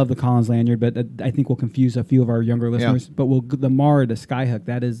 and I love the Collins lanyard, but I think will confuse a few of our younger listeners, but the MARD, the skyhook,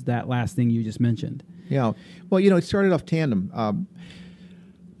 that is that last thing you just mentioned. Yeah. Well, it started off tandem.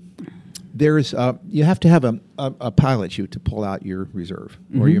 There's you have to have a pilot chute to pull out your reserve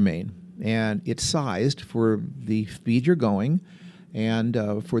or your main. And it's sized for the speed you're going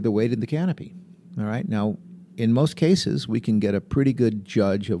and for the weight of the canopy. All right? Now, in most cases, we can get a pretty good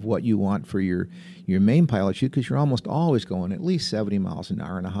judge of what you want for your main pilot chute because you're almost always going at least 70 miles an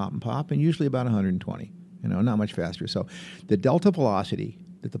hour in a hop and pop and usually about 120, not much faster. So the delta velocity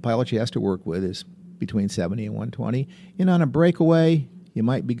that the pilot chute has to work with is between 70 and 120. And on a breakaway, you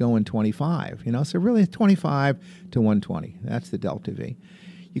might be going 25, so really 25 to 120. That's the delta V.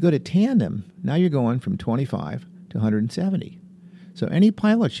 You go to tandem, now you're going from 25 to 170. So any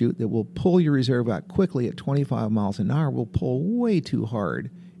pilot chute that will pull your reserve out quickly at 25 miles an hour will pull way too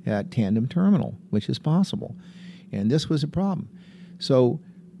hard at tandem terminal, which is possible. And this was a problem. So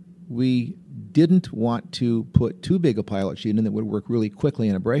we didn't want to put too big a pilot chute in that would work really quickly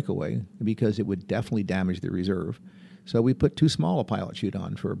in a breakaway because it would definitely damage the reserve. So we put too small a pilot chute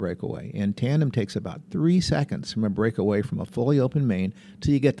on for a breakaway. And tandem takes about 3 seconds from a breakaway from a fully open main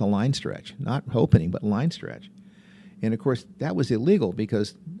till you get to line stretch. Not opening, but line stretch. And, of course, that was illegal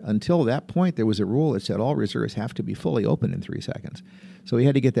because until that point there was a rule that said all reserves have to be fully open in 3 seconds. So we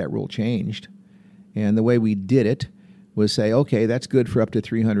had to get that rule changed. And the way we did it was say, okay, that's good for up to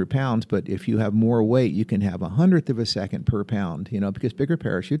 300 pounds, but if you have more weight, you can have 1/100th of a second per pound, because bigger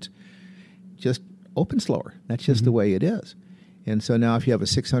parachutes just open slower. That's just the way it is. And so now if you have a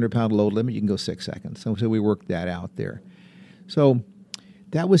 600-pound load limit, you can go 6 seconds. So we worked that out there. So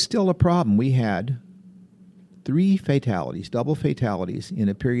that was still a problem. We had 3 fatalities, double fatalities, in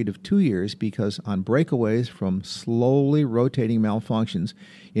a period of 2 years because on breakaways from slowly rotating malfunctions,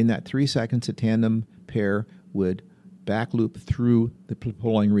 in that 3 seconds, a tandem pair would back loop through the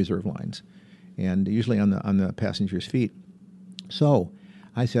pulling reserve lines, and usually on the passenger's feet. So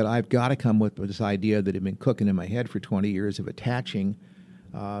I said, I've got to come with this idea that had been cooking in my head for 20 years of attaching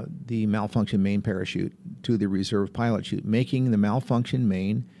the malfunction main parachute to the reserve pilot chute, making the malfunction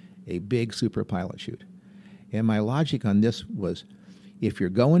main a big super pilot chute. And my logic on this was, if you're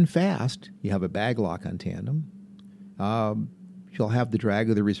going fast, you have a bag lock on tandem, you'll have the drag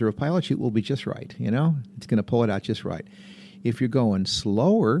of the reserve pilot chute will be just right, It's going to pull it out just right. If you're going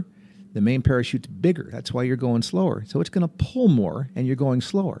slower, the main parachute's bigger. That's why you're going slower. So it's going to pull more, and you're going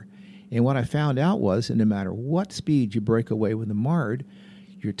slower. And what I found out was that no matter what speed you break away with the MARD,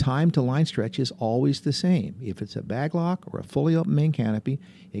 your time to line stretch is always the same. If it's a bag lock or a fully open main canopy,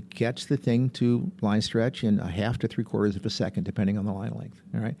 it gets the thing to line stretch in 1/2 to 3/4 of a second, depending on the line length.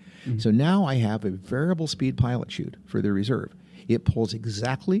 All right. So now I have a variable speed pilot chute for the reserve. It pulls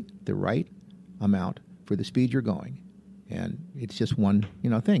exactly the right amount for the speed you're going. And it's just one,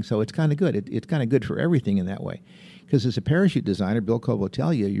 thing. So it's kind of good. It's kind of good for everything in that way. Because as a parachute designer, Bill Cove will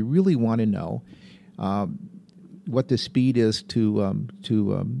tell you, you really want to know what the speed is to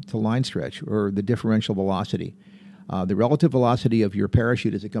line stretch, or the differential velocity. The relative velocity of your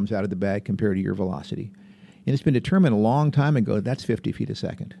parachute as it comes out of the bag compared to your velocity. And it's been determined a long time ago that's 50 feet a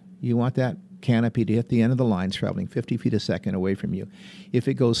second. You want that canopy to hit the end of the lines traveling 50 feet a second away from you. If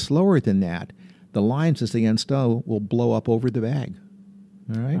it goes slower than that, the lines as they unstow will blow up over the bag.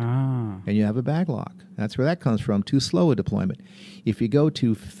 All right? And you have a bag lock. That's where that comes from, too slow a deployment. If you go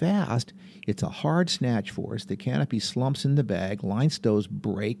too fast, it's a hard snatch force. The canopy slumps in the bag, line stows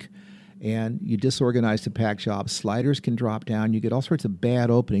break, and you disorganize the pack job. Sliders can drop down. You get all sorts of bad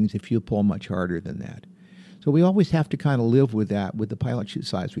openings if you pull much harder than that. So we always have to kind of live with that with the pilot chute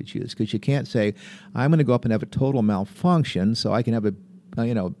size we choose, because you can't say, I'm going to go up and have a total malfunction so I can have a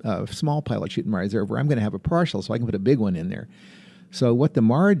small pilot chute in my reserve, or I'm going to have a partial so I can put a big one in there. So what the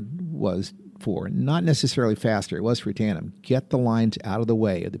MARD was for, not necessarily faster, it was for tandem. Get the lines out of the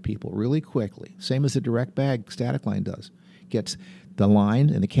way of the people really quickly, same as the direct bag static line does. Gets the line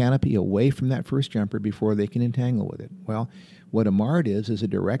and the canopy away from that first jumper before they can entangle with it. Well, what a MARD is a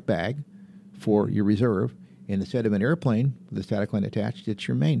direct bag for your reserve, and instead of an airplane with a static line attached, it's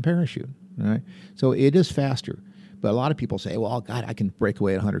your main parachute. All right? So it is faster. But a lot of people say, well, God, I can break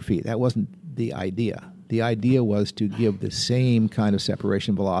away at 100 feet. That wasn't the idea. The idea was to give the same kind of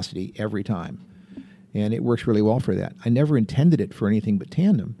separation velocity every time. And it works really well for that. I never intended it for anything but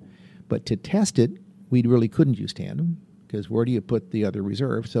tandem. But to test it, we really couldn't use tandem, because where do you put the other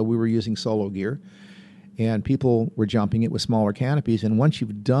reserve? So we were using solo gear, and people were jumping it with smaller canopies. And once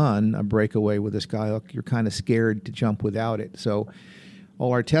you've done a breakaway with a skyhook, you're kind of scared to jump without it. So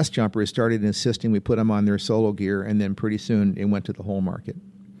all our test jumpers started insisting we put them on their solo gear, and then pretty soon it went to the whole market.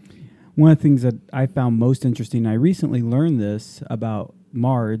 One of the things that I found most interesting, I recently learned this about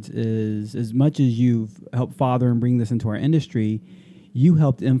MARDS, is as much as you've helped father and bring this into our industry, you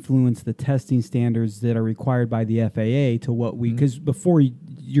helped influence the testing standards that are required by the FAA to what we, because before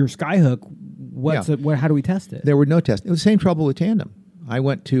your Skyhook, how do we test it? There were no tests. It was the same trouble with tandem. I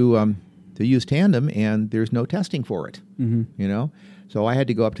went to use tandem, and there's no testing for it. You know, so I had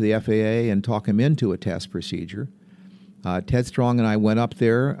to go up to the FAA and talk him into a test procedure. Ted Strong and I went up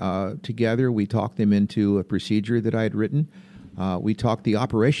there together. We talked them into a procedure that I had written. We talked the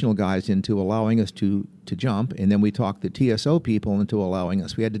operational guys into allowing us to jump, and then we talked the TSO people into allowing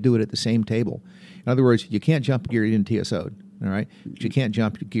us. We had to do it at the same table. In other words, you can't jump gear in TSO'd, all right? But you can't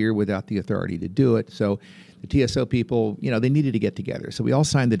jump gear without the authority to do it. So the TSO people, you know, they needed to get together. So we all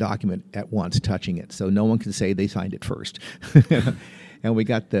signed the document at once, touching it, so no one can say they signed it first. And we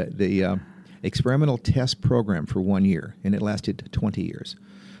got the experimental test program for 1 year, and it lasted 20 years.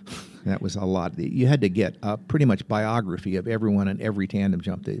 That was a lot. You had to get pretty much biography of everyone and every tandem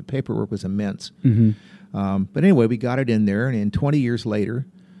jump. The paperwork was immense. But anyway, we got it in there, and 20 years later,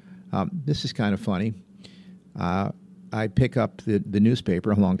 this is kind of funny. I pick up the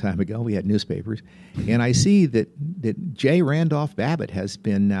newspaper a long time ago. We had newspapers, and I see that J. Randolph Babbitt has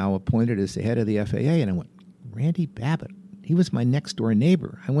been now appointed as the head of the FAA, and I went, Randy Babbitt? He was my next-door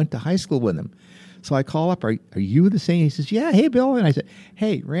neighbor. I went to high school with him. So I call up, are you the same? He says, yeah, hey, Bill. And I said,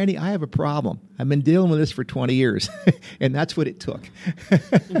 hey, Randy, I have a problem. I've been dealing with this for 20 years. And that's what it took.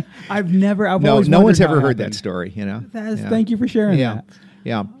 No one's ever heard that story, you know. Thank you for sharing that.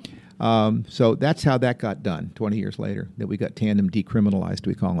 Yeah. So that's how that got done 20 years later, that we got tandem decriminalized,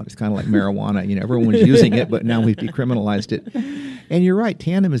 we call it. It's kind of like marijuana. You know, everyone's using it, but now we've decriminalized it. And you're right,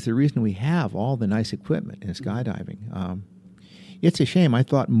 tandem is the reason we have all the nice equipment in skydiving. It's a shame. I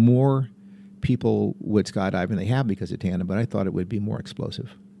thought more people would skydive than they have because of tandem, but I thought it would be more explosive.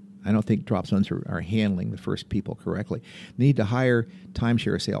 I don't think drop zones are handling the first people correctly. They need to hire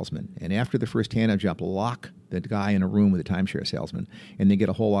timeshare salesmen, and after the first tandem jump, lock the guy in a room with a timeshare salesman, and they get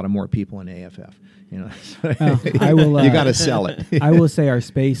a whole lot of more people in AFF. You know, I will. You got to sell it. I will say our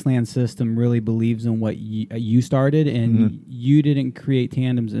Spaceland system really believes in what you started, and you didn't create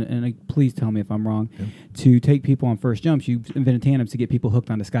tandems. And please tell me if I'm wrong. Yeah. To take people on first jumps, you invented tandems to get people hooked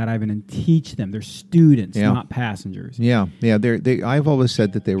onto skydiving and teach them. They're students, not passengers. Yeah. I've always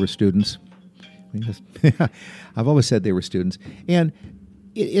said that they were students. I've always said they were students, and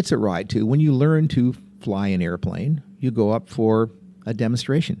it's a ride too. When you learn to fly an airplane, you go up for a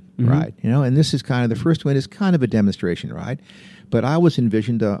demonstration ride, you know, and this is kind of, the first one is kind of a demonstration ride, but I always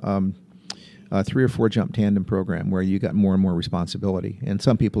envisioned a 3 or 4 jump tandem program where you got more and more responsibility, and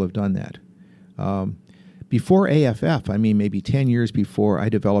some people have done that. Before AFF, I mean maybe 10 years before, I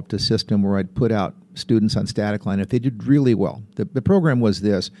developed a system where I'd put out students on static line if they did really well. The program was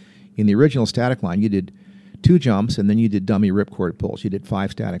this: in the original static line, you did 2 jumps, and then you did dummy ripcord pulls. You did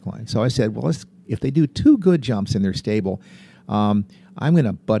 5 static lines. So I said, well, if they do 2 good jumps and they're stable, I'm going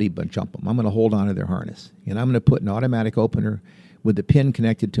to buddy jump them. I'm going to hold on to their harness, and I'm going to put an automatic opener with the pin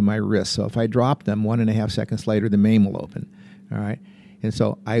connected to my wrist. So if I drop them 1.5 seconds later, the main will open. All right. And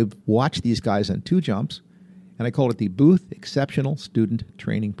so I watched these guys on 2 jumps, and I called it the Booth Exceptional Student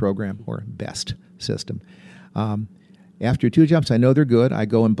Training Program, or BEST system. After 2 jumps, I know they're good. I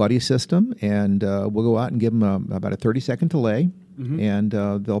go and buddy system, and we'll go out and give them about a 30-second delay, and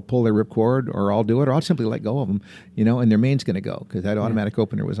they'll pull their ripcord, or I'll do it, or I'll simply let go of them, you know, and their main's going to go because that automatic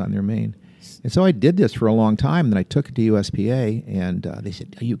opener was on their main. And so I did this for a long time, and then I took it to USPA, and they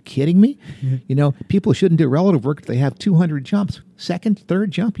said, are you kidding me? You know, people shouldn't do relative work if they have 200 jumps. Second, third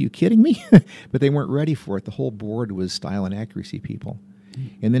jump, are you kidding me? But they weren't ready for it. The whole board was style and accuracy people.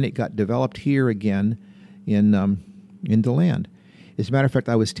 And then it got developed here again in DeLand. As a matter of fact,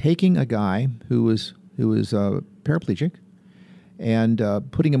 I was taking a guy who was paraplegic and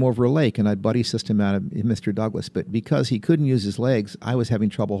putting him over a lake, and I'd buddy system out of Mr. Douglas. But because he couldn't use his legs, I was having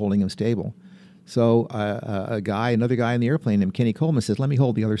trouble holding him stable. So another guy in the airplane named Kenny Coleman says, let me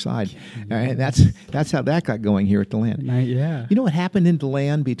hold the other side. And that's how that got going here at DeLand. Yeah. You know what happened in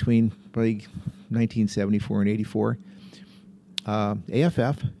DeLand between probably 1974 and 84?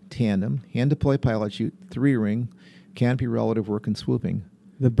 AFF, tandem, hand-deploy pilot chute, 3-ring, canopy relative work, and swooping.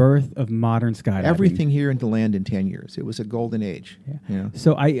 The birth of modern skydiving. Everything here in DeLand in 10 years. It was a golden age. Yeah. You know?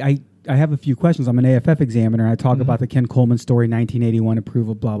 So I have a few questions. I'm an AFF examiner. I talk about the Ken Coleman story, 1981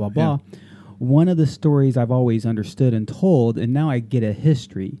 approval, blah, blah, blah. one of the stories I've always understood and told, and now I get a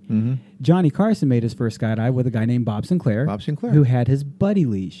history. Johnny Carson made his first skydive with a guy named Bob Sinclair. Bob Sinclair. Who had his buddy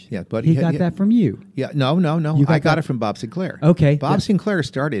leash. Yeah, buddy. He got that from you. Yeah, no. You I got that- it from Bob Sinclair. Okay. Bob Sinclair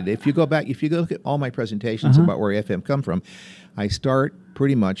started. If you go look at all my presentations about where FM come from, I start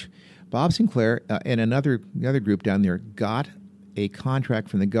pretty much. Bob Sinclair and the other group down there got a contract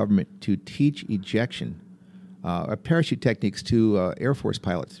from the government to teach ejection, parachute techniques to Air Force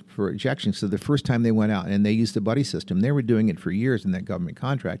pilots for ejection. So the first time they went out and they used the buddy system, they were doing it for years in that government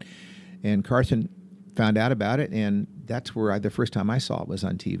contract. And Carson found out about it, and that's where the first time I saw it was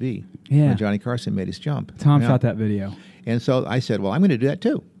on TV. Yeah. When Johnny Carson made his jump. Tom Yeah. shot that video. And so I said, well, I'm going to do that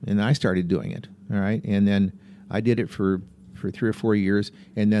too. And I started doing it. All right. And then I did it for 3 or 4 years.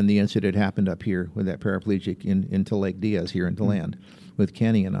 And then the incident happened up here with that paraplegic into Lake Diaz here in DeLand with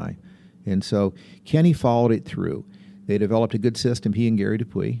Kenny and I. And so Kenny followed it through. They developed a good system, he and Gary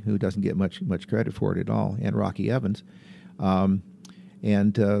Dupuy, who doesn't get much credit for it at all, and Rocky Evans.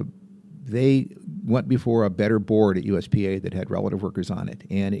 They went before a better board at USPA that had relative workers on it,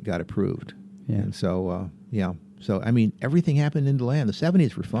 and it got approved. Yeah. And so, So, I mean, everything happened in DeLand. The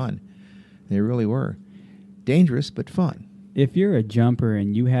 70s were fun. They really were. Dangerous, but fun. If you're a jumper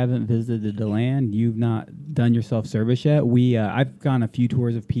and you haven't visited DeLand, you've not done yourself service yet. I've gone a few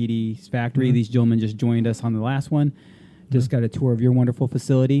tours of PD's factory. These gentlemen just joined us on the last one. Just got a tour of your wonderful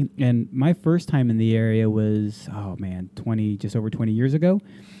facility. And my first time in the area was, just over 20 years ago.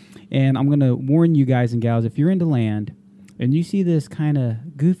 And I'm going to warn you guys and gals, if you're in DeLand and you see this kind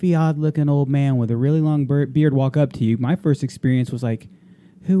of goofy, odd-looking old man with a really long beard walk up to you, my first experience was like,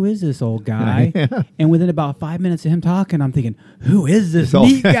 who is this old guy? And within about 5 minutes of him talking, I'm thinking, who is this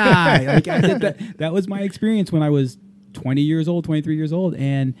neat guy? Like that was my experience when I was 20 years old, 23 years old.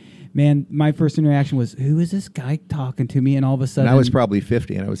 And man, my first interaction was, who is this guy talking to me? And all of a sudden, And I was probably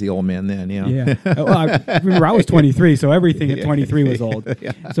 50, and I was the old man then. Yeah. Well, I remember I was 23, so everything at 23 was old.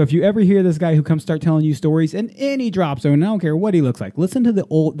 So if you ever hear this guy who comes start telling you stories in any drop zone, and I don't care what he looks like, listen to the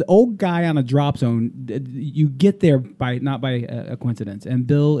old guy on a drop zone. You get there not by a coincidence. And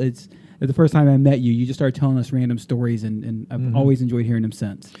Bill, it's the first time I met you. You just started telling us random stories, and I've always enjoyed hearing them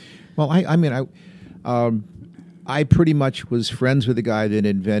since. Well, I pretty much was friends with the guy that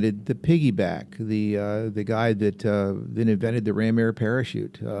invented the piggyback, the guy that invented the Ram Air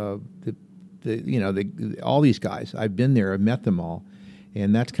parachute. All these guys. I've been there. I've met them all,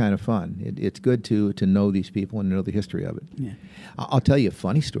 and that's kind of fun. It's good to know these people and know the history of it. Yeah. I'll tell you a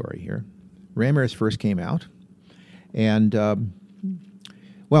funny story here. Ram Airs first came out, and the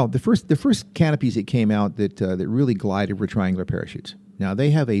first canopies that came out that really glided were triangular parachutes. Now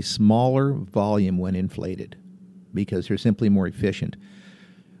they have a smaller volume when inflated, because they're simply more efficient.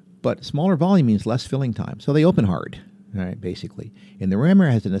 But smaller volume means less filling time, so they open hard, all right, basically. And the Ram Air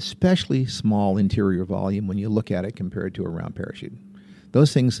has an especially small interior volume when you look at it compared to a round parachute.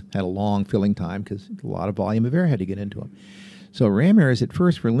 Those things had a long filling time because a lot of volume of air had to get into them. So Ram Airs at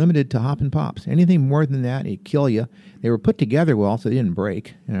first were limited to hop and pops. Anything more than that, it'd kill you. They were put together well, so they didn't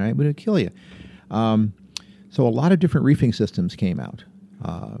break, all right, but it'd kill you. So a lot of different reefing systems came out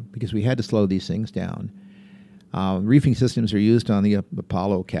because we had to slow these things down. Reefing systems are used on the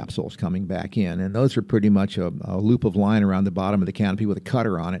Apollo capsules coming back in, and those are pretty much a loop of line around the bottom of the canopy with a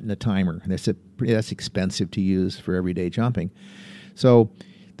cutter on it and a timer. And that's expensive to use for everyday jumping. So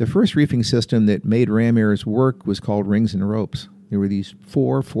the first reefing system that made Ram Airs work was called rings and ropes. There were these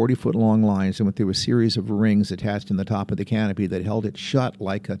 4 40-foot long lines, and there was a series of rings attached in the top of the canopy that held it shut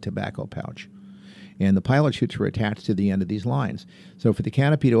like a tobacco pouch. And the pilot chutes were attached to the end of these lines. So for the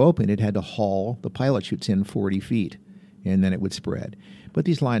canopy to open, it had to haul the pilot chutes in 40 feet, and then it would spread. But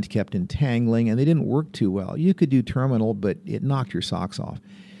these lines kept entangling, and they didn't work too well. You could do terminal, but it knocked your socks off.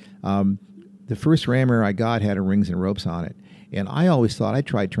 The first Ram Air I got had a rings and ropes on it. And I always thought, I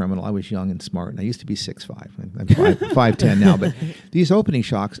tried terminal. I was young and smart, and I used to be 6'5". I'm 5'10" now. But these opening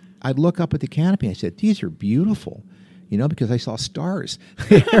shocks, I'd look up at the canopy, and I said, these are beautiful. Because I saw stars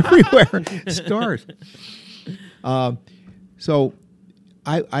everywhere, stars. So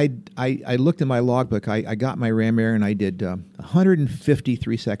I looked in my logbook. I got my Ram Air, and I did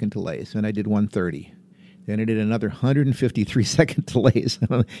 153 second delays, and I did 130. Then I did another 153 second delays.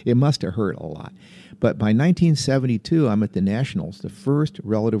 It must have hurt a lot. But by 1972, I'm at the Nationals, the first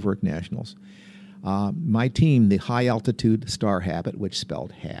relative work Nationals. My team, the High Altitude Star Habit, which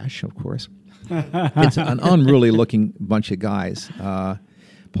spelled hash, of course. It's an unruly-looking bunch of guys.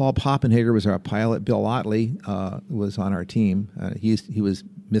 Paul Poppenhager was our pilot. Bill Otley was on our team. He was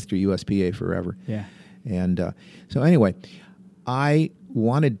Mr. USPA forever. Yeah. And so anyway, I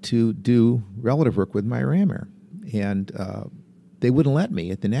wanted to do relative work with my Ram Air. And they wouldn't let me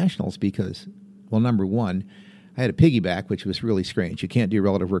at the Nationals because, well, number one, I had a piggyback, which was really strange. You can't do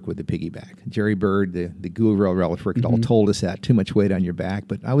relative work with the piggyback. Jerry Bird, the guru of relative work, had all told us that. Too much weight on your back.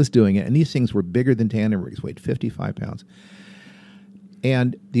 But I was doing it, and these things were bigger than tandem rigs, weighed 55 pounds.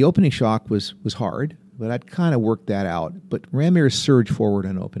 And the opening shock was hard, but I'd kind of worked that out. But ram mirrors surge forward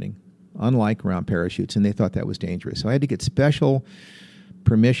on opening, unlike round parachutes, and they thought that was dangerous. So I had to get special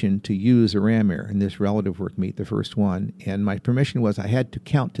permission to use a ram mirror in this relative work meet, the first one. And my permission was I had to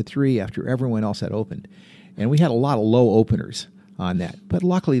count to 3 after everyone else had opened. And we had a lot of low openers on that. But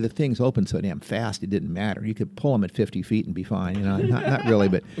luckily, the things opened so damn fast, it didn't matter. You could pull them at 50 feet and be fine. You know, not really,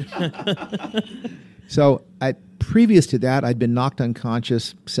 but... So previous to that, I'd been knocked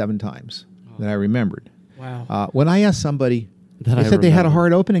unconscious 7 times that I remembered. Wow. When I asked somebody, That they I said they had a remember.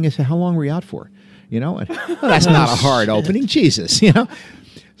 hard opening. I said, how long were you out for? You know, and, well, that's not a hard opening. Jesus, you know.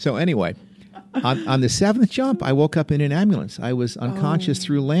 So anyway... On the 7th jump, I woke up in an ambulance. I was unconscious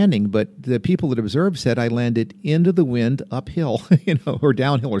through landing, but the people that observed said I landed into the wind uphill, you know, or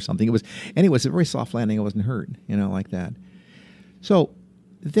downhill or something. It was a very soft landing. I wasn't hurt, you know, like that. So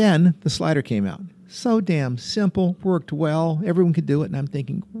then the slider came out. So damn simple, worked well. Everyone could do it, and I'm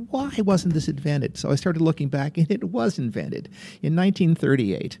thinking, why wasn't this invented? So I started looking back, and it was invented in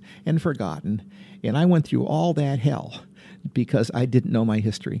 1938 and forgotten. And I went through all that hell because I didn't know my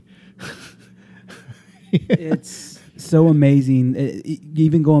history. It's so amazing.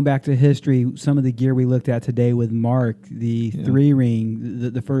 Even going back to history, some of the gear we looked at today with Mark, the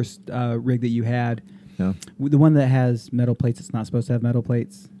 3-ring, the first rig that you had, the one that has metal plates, it's not supposed to have metal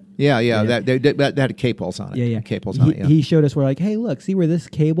plates. Yeah. That had K-poles on it. Yeah. K-poles on it, yeah. He showed us, we're like, hey, look, see where this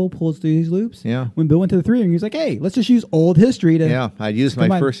cable pulls through these loops? Yeah. When Bill went to the 3-ring, he was like, hey, let's just use old history to... Yeah, I used my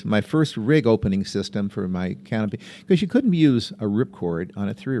combine. first rig opening system for my canopy because you couldn't use a ripcord on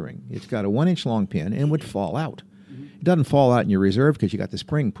a 3-ring. It's got a 1-inch long pin and it would fall out. It doesn't fall out in your reserve because you got the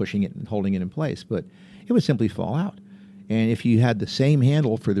spring pushing it and holding it in place, but it would simply fall out. And if you had the same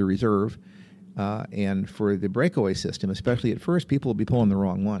handle for the reserve and for the breakaway system, especially at first, people would be pulling the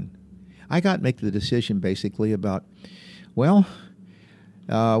wrong one. I got to make the decision basically about, well,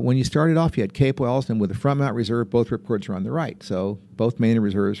 when you started off, you had Cape Wells, and with the front mount reserve, both ripcords were on the right. So both main and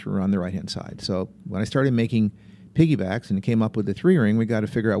reserves were on the right-hand side. So when I started making piggybacks and came up with the 3-ring, we got to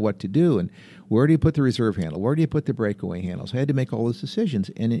figure out what to do. And where do you put the reserve handle? Where do you put the breakaway handle? So I had to make all those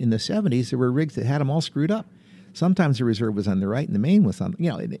decisions. And in the 70s, there were rigs that had them all screwed up. Sometimes the reserve was on the right and the main was on, you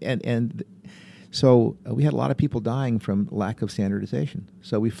know, and so we had a lot of people dying from lack of standardization.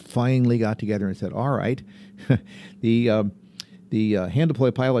 So we finally got together and said, all right, the hand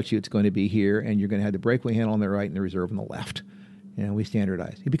deploy pilot chute's going to be here, and you're going to have the breakaway handle on the right and the reserve on the left. And we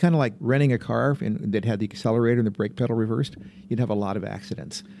standardized. It'd be kind of like renting a car that had the accelerator and the brake pedal reversed. You'd have a lot of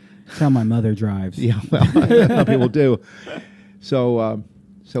accidents. That's how my mother drives. Yeah, well, how people do. So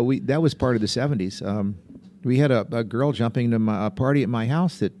that was part of the 70s. We had a girl jumping to a party at my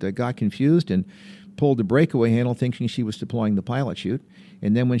house that got confused and pulled the breakaway handle thinking she was deploying the pilot chute.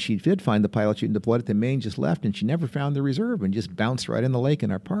 And then when she did find the pilot chute and deployed it, the main just left, and she never found the reserve and just bounced right in the lake in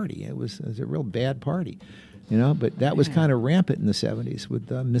our party. It was a real bad party, you know. But that was kind of rampant in the 70s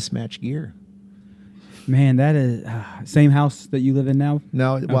with mismatched gear. Man, that is same house that you live in now?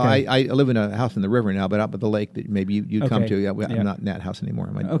 No, well, Okay. I live in a house in the river now, but up at the lake that maybe you'd come Okay. to. Yeah, Yeah. I'm not in that house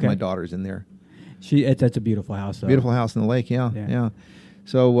anymore. My daughter's in there. That's a beautiful house, though. Beautiful house in the lake, yeah.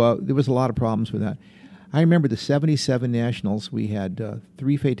 So there was a lot of problems with that. I remember the 77 Nationals, we had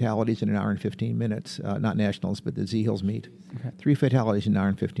 3 fatalities in an hour and 15 minutes. Not Nationals, but the Z Hills meet. Okay. 3 fatalities in an hour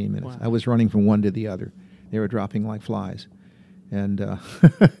and 15 minutes. Wow. I was running from one to the other. They were dropping like flies. And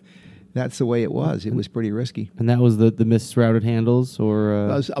that's the way it was. It was pretty risky. And that was the misrouted handles, or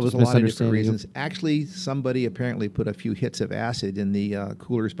I was just a lot of different misunderstanding reasons. Actually, somebody apparently put a few hits of acid in the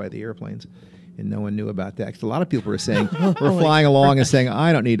coolers by the airplanes, and no one knew about that. 'Cause a lot of people were saying, we're flying along and saying,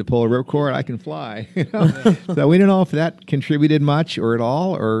 I don't need to pull a ripcord, I can fly. You know? So we don't know if that contributed much or at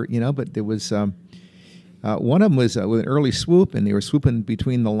all, or, you know, but there was... one of them was with an early swoop, and they were swooping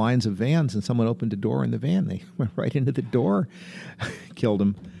between the lines of vans, and someone opened a door in the van. They went right into the door, killed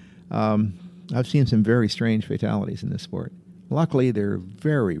them. I've seen some very strange fatalities in this sport. Luckily, they're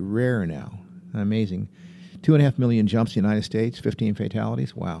very rare now. Amazing. 2.5 million jumps in the United States, 15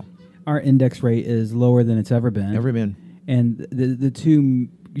 fatalities. Wow. Our index rate is lower than it's ever been. Never been. And the two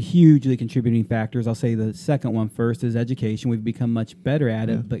hugely contributing factors, I'll say the second one first, is education. We've become much better at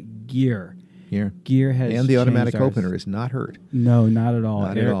it, but gear. Gear has And the automatic changed ours. opener is not hurt. No, not at all.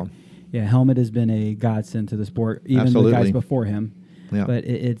 Not at all. Yeah, helmet has been a godsend to the sport, even Absolutely. the guys before him. Yeah. But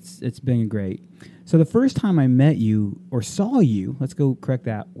it's been great. So the first time I met you or saw you, let's go correct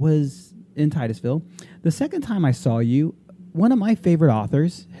that, was in Titusville. The second time I saw you, one of my favorite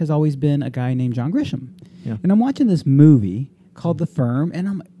authors has always been a guy named John Grisham. Yeah. And I'm watching this movie called The Firm, and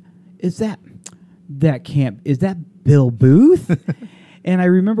I'm, is that Bill Booth? And I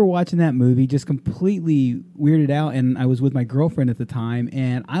remember watching that movie, just completely weirded out. And I was with my girlfriend at the time,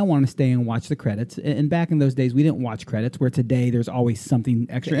 and I wanted to stay and watch the credits. And back in those days, we didn't watch credits. Where today, there's always something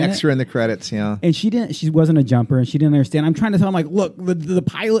extra. In the credits, yeah. And she didn't. She wasn't a jumper, and she didn't understand. I'm trying to tell him, like, look, the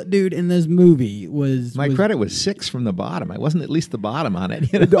pilot dude in this movie was My credit was 6 from the bottom. I wasn't at least the bottom on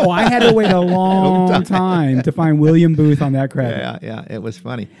it. You know? Oh, I had to wait a long time to find William Booth on that credit. Yeah, it was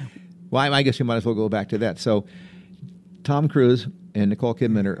funny. Well, I guess you might as well go back to that. So, Tom Cruise and Nicole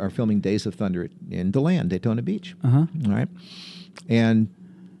Kidman are filming Days of Thunder in DeLand, Daytona Beach. Uh-huh. All right. And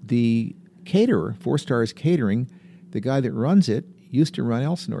the caterer, 4 Stars Catering, the guy that runs it, used to run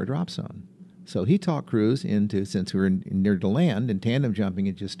Elsinore Drop Zone. So he talked Cruise into, since we were near DeLand and tandem jumping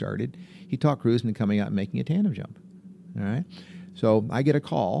had just started, he talked Cruise into coming out and making a tandem jump. All right. So I get a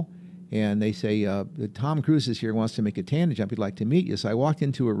call, and they say, Tom Cruise is here, wants to make a tandem jump. He'd like to meet you. So I walked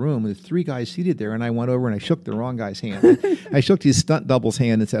into a room with 3 guys seated there, and I went over and I shook the wrong guy's hand. I shook his stunt double's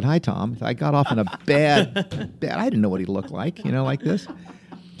hand and said, "Hi, Tom." So I got off in a bad, I didn't know what he looked like, like this.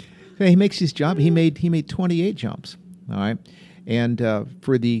 So he makes his jump. He made 28 jumps. All right. And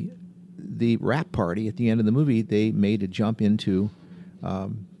for the wrap party at the end of the movie, they made a jump into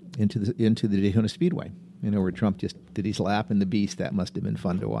the Daytona Speedway. Where Trump just did his lap in the Beast. That must have been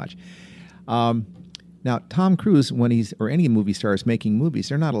fun to watch. Now, Tom Cruise, when or any movie star is making movies,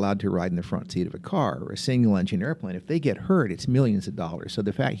 they're not allowed to ride in the front seat of a car or a single-engine airplane. If they get hurt, it's millions of dollars. So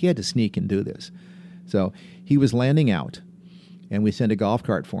the fact he had to sneak and do this. So he was landing out, and we sent a golf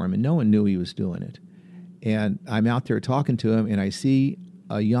cart for him, and no one knew he was doing it. And I'm out there talking to him, and I see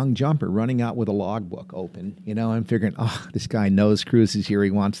a young jumper running out with a logbook open. I'm figuring, this guy knows Cruise is here. He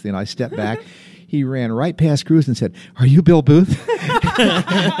wants to. I step back. He ran right past Cruise and said, "Are you Bill Booth?"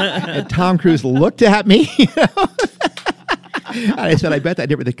 And Tom Cruise looked at me. And I said, "I bet that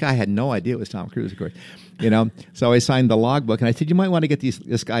different." The guy had no idea it was Tom Cruise, of course. So I signed the logbook, and I said, "You might want to get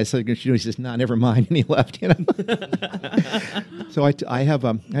this guy's signature." He says, "No, never mind," and he left. So I have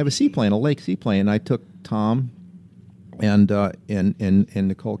a seaplane, a lake seaplane. I took Tom and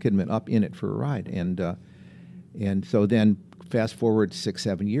Nicole Kidman up in it for a ride, and so then. Fast forward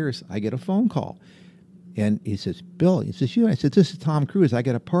 6-7 years, I get a phone call. And he says, "Bill," he says, "you?" I said, "This is Tom Cruise. I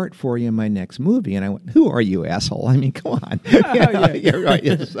got a part for you in my next movie." And I went, "Who are you, asshole? I mean, come on." Yeah, right.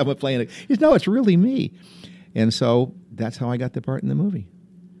 It's someone playing it. He says, "No, it's really me." And so that's how I got the part in the movie.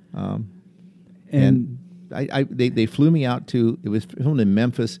 And they flew me out to, it was filmed in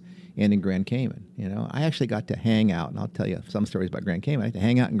Memphis and in Grand Cayman. I actually got to hang out, and I'll tell you some stories about Grand Cayman. I had to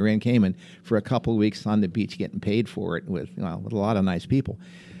hang out in Grand Cayman for a couple of weeks on the beach, getting paid for it with a lot of nice people.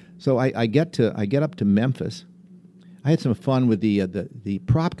 So I get up to Memphis. I had some fun with the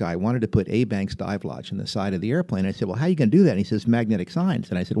prop guy. Wanted to put A Banks Dive Lodge on the side of the airplane. I said, "Well, how are you going to do that?" And he says, "Magnetic signs."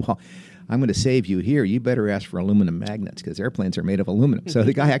 And I said, "Well, I'm going to save you here. You better ask for aluminum magnets because airplanes are made of aluminum." So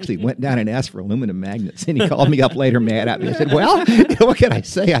the guy actually went down and asked for aluminum magnets, and he called me up later mad at me. I said, "Well, what can I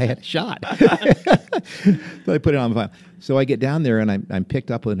say? I had a shot." So I put it on the file. So I get down there, and I'm picked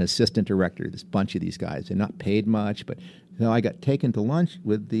up with an assistant director, this bunch of these guys. They're not paid much, but I got taken to lunch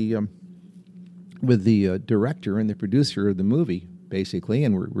with the director and the producer of the movie, basically,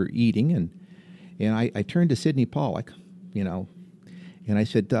 and we're eating, and I turned to Sidney Pollack, and I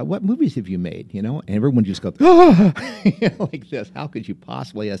said, "What movies have you made?" And everyone just goes, "Oh," like this. How could you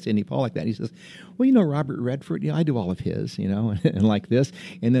possibly ask Sidney Pollack that? And he says, "Well, Robert Redford, I do all of his, and like this."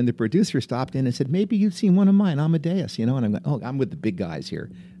 And then the producer stopped in and said, "Maybe you've seen one of mine, Amadeus, And I'm like, "Oh, I'm with the big guys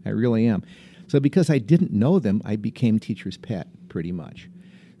here. I really am." So because I didn't know them, I became teacher's pet pretty much.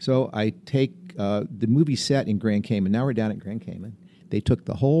 So I take the movie set in Grand Cayman. Now we're down at Grand Cayman. They took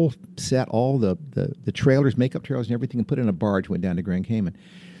the whole set, all the trailers, makeup trailers and everything, and put it in a barge, went down to Grand Cayman.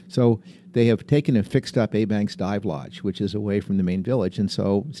 So they have taken and fixed up A Banks Dive Lodge, which is away from the main village. And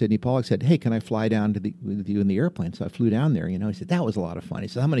so Sidney Pollack said, "Hey, can I fly down with you in the airplane?" So I flew down there. He said, "That was a lot of fun." He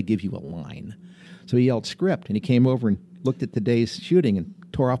said, "I'm going to give you a line." So he yelled script, and he came over and looked at the day's shooting and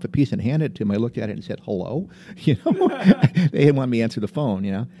tore off a piece and handed it to him. I looked at it and said, "Hello?" They didn't want me to answer the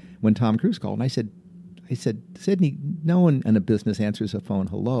phone, when Tom Cruise called. And I said, "Sidney, no one in a business answers a phone,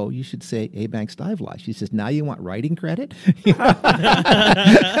 hello. You should say A Banks Dive Lodge." She says, "Now you want writing credit?"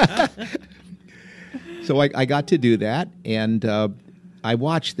 So I got to do that, and I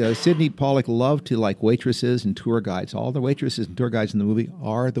watched. Sidney Pollack loved to like waitresses and tour guides. All the waitresses and tour guides in the movie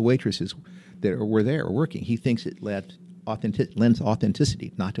are the waitresses that were there working. He thinks it lends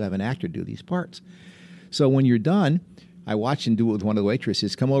authenticity not to have an actor do these parts. So when you're done, I watched him do it with one of the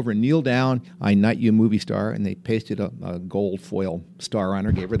waitresses. Come over and kneel down. I knight you, movie star. And they pasted a gold foil star on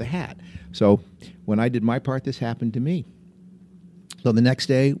her, gave her the hat. So when I did my part, this happened to me. So the next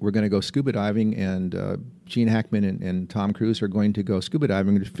day, we're going to go scuba diving, and Gene Hackman and Tom Cruise are going to go scuba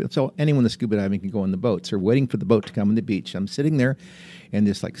diving. So anyone that's scuba diving can go on the boats. They're waiting for the boat to come on the beach. I'm sitting there, and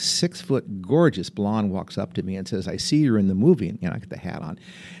this like 6-foot gorgeous blonde walks up to me and says, "I see you're in the movie." And I got the hat on.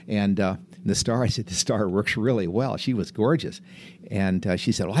 And the star, I said, "The star works really well." She was gorgeous. And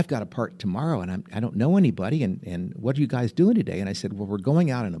she said, "Well, I've got a part tomorrow, and I don't know anybody. And what are you guys doing today?" And I said, "Well, we're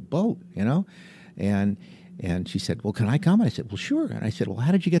going out in a boat, And she said, "Well, can I come?" And I said, "Well, sure." And I said, "Well,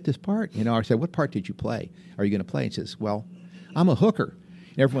 how did you get this part?" I said, "What part did you play? Are you going to play?" And she says, "Well, I'm a hooker."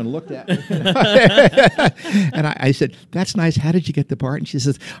 And everyone looked at me. And I said, "That's nice. How did you get the part?" And she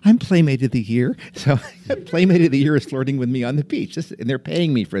says, "I'm Playmate of the Year." So Playmate of the Year is flirting with me on the beach. And they're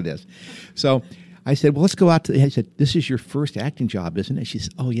paying me for this. So I said, "Well, let's go out I said, "This is your first acting job, isn't it?" She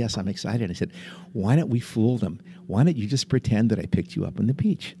said, "Oh, yes, I'm excited." I said, "Why don't we fool them? Why don't you just pretend that I picked you up on the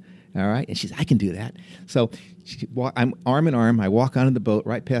beach?" All right. And she said, "I can do that." So I'm arm in arm. I walk onto the boat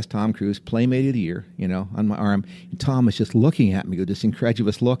right past Tom Cruise, Playmate of the Year, on my arm. And Tom was just looking at me with this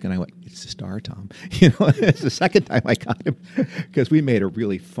incredulous look. And I went, "It's the star, Tom." It's the second time I got him because we made a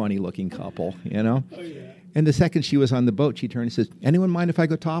really funny looking couple, Oh, yeah. And the second she was on the boat, she turned and says, "Anyone mind if I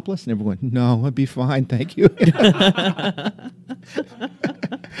go topless?" And everyone went, "No, I'd be fine. Thank you."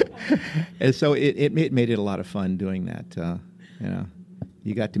 And so it made it a lot of fun doing that,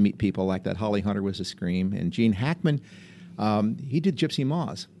 You got to meet people like that. Holly Hunter was a scream, and Gene Hackman, he did Gypsy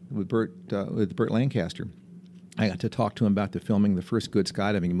Moths with Burt Lancaster. I got to talk to him about the filming the first good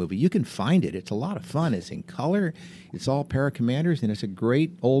skydiving movie. You can find it; it's a lot of fun. It's in color. It's all paracommanders, and it's a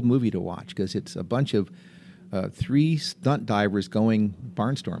great old movie to watch because it's a bunch of 3 stunt divers going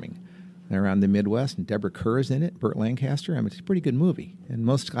barnstorming around the Midwest, and Deborah Kerr is in it. Burt Lancaster. It's a pretty good movie, and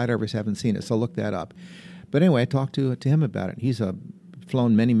most skydivers haven't seen it, so look that up. But anyway, I talked to him about it. He's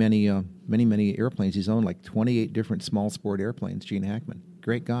flown many airplanes. He's owned like 28 different small sport airplanes. Gene Hackman,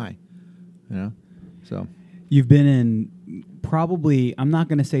 great guy, So You've been in probably, I'm not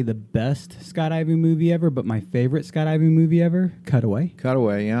going to say the best skydiving movie ever, but my favorite skydiving movie ever, Cutaway.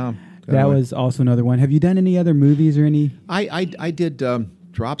 Cutaway, yeah. That was also another one. Have you done any other movies or any? I did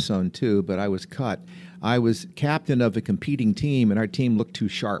Drop Zone too, but I was cut. I was captain of a competing team, and our team looked too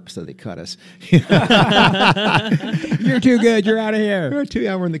sharp, so they cut us. You're too good. You're out of here.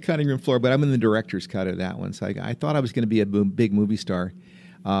 We're in the cutting room floor, but I'm in the director's cut of that one. So I thought I was going to be a big movie star.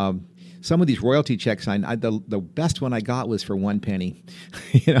 Some of these royalty checks, the best one I got was for 1 penny.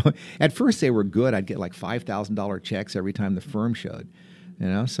 At first they were good. I'd get like $5,000 checks every time the firm showed.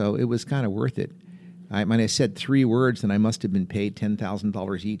 So it was kind of worth it. I said 3 words, and I must have been paid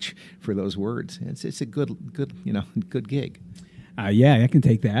 $10,000 each for those words. It's a good gig. Yeah, I can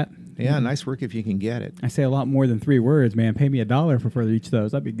take that. Yeah, nice work if you can get it. I say a lot more than 3 words, man. Pay me $1 for each of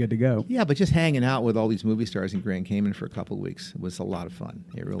those. I'd be good to go. Yeah, but just hanging out with all these movie stars in Grand Cayman for a couple of weeks was a lot of fun.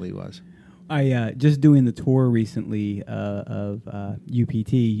 It really was. I just doing the tour recently of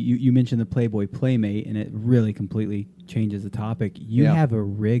UPT. You mentioned the Playboy Playmate, and it really completely changes the topic. You have a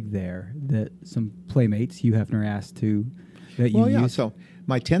rig there that some Playmates Hugh Hefner asked to that you use. So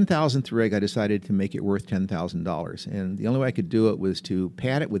my 10,000th rig, I decided to make it worth $10,000, and the only way I could do it was to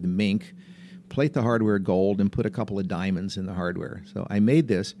pad it with mink, plate the hardware gold, and put a couple of diamonds in the hardware. So I made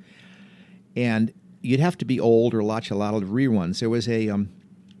this, and you'd have to be old or watch a lot of reruns. There was a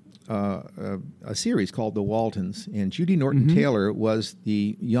series called The Waltons, and Judy Norton-Taylor was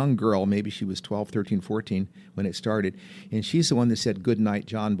the young girl. Maybe she was 12, 13, 14 when it started, and she's the one that said "Good night,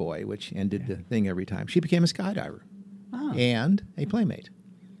 John Boy," which ended the thing every time. She became a skydiver and a playmate.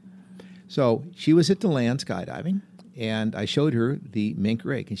 So she was at the land skydiving, and I showed her the mink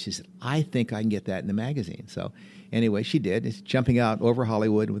rig, and she said, "I think I can get that in the magazine." So anyway, she did. It's jumping out over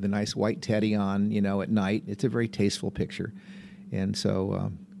Hollywood with a nice white teddy on, at night. It's a very tasteful picture. And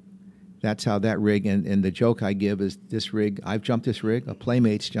so that's how that rig, and the joke I give is this rig, I've jumped this rig, a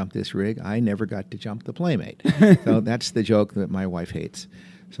Playmate's jumped this rig, I never got to jump the Playmate. So that's the joke that my wife hates.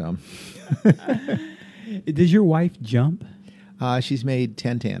 So, Does your wife jump? She's made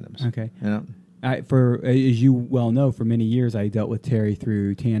 10 tandems. Okay. As you well know, for many years I dealt with Terry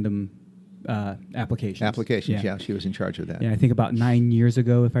through tandem applications. Yeah, she was in charge of that. Yeah, I think about 9 years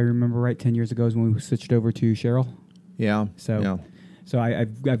ago, if I remember right, 10 years ago is when we switched over to Cheryl. Yeah. So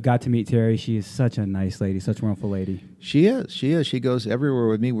I've got to meet Terry. She is such a nice lady, such a wonderful lady. She is. She goes everywhere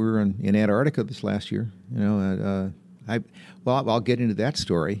with me. We were in Antarctica this last year. I'll get into that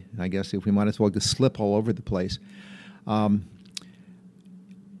story. I guess if we might as well just slip all over the place. In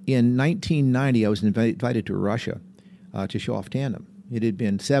 1990, I was invited to Russia to show off tandem. It had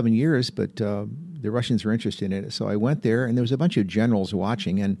been 7 years, but the Russians were interested in it. So I went there, and there was a bunch of generals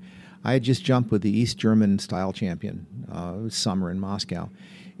watching, and I had just jumped with the East German style champion. It was summer in Moscow.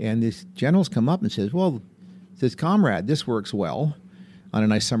 And these generals come up and says, comrade, this works well on a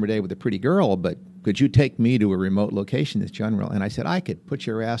nice summer day with a pretty girl, but could you take me to a remote location, this general? And I said, I could put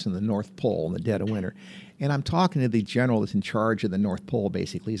your ass in the North Pole in the dead of winter. And I'm talking to the general that's in charge of the North Pole,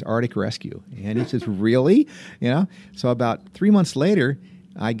 basically. He's Arctic Rescue. And he says, really? So about 3 months later,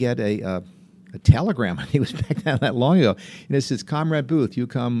 I get a telegram. I think it was back that long ago. And it says, Comrade Booth, you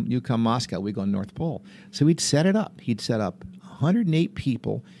come Moscow, we go North Pole. So he'd set it up. He'd set up 108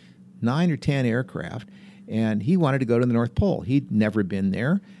 people, 9 or 10 aircraft, and he wanted to go to the North Pole. He'd never been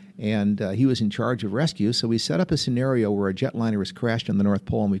there. And he was in charge of rescue, so we set up a scenario where a jetliner was crashed on the North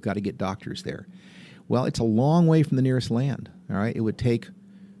Pole, and we've got to get doctors there. Well, it's a long way from the nearest land, all right? It would take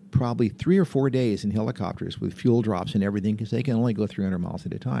probably 3 or 4 days in helicopters with fuel drops and everything because they can only go 300 miles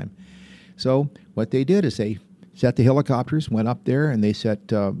at a time. So what they did is they set the helicopters, went up there, and they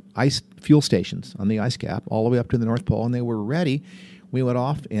set ice fuel stations on the ice cap all the way up to the North Pole, and they were ready. We went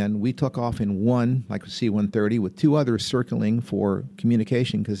off, and we took off in one, like a C-130, with 2 others circling for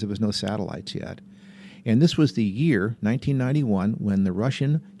communication because there was no satellites yet. And this was the year, 1991, when the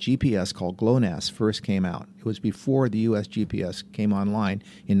Russian GPS called GLONASS first came out. It was before the U.S. GPS came online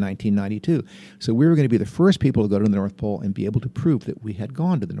in 1992. So we were going to be the first people to go to the North Pole and be able to prove that we had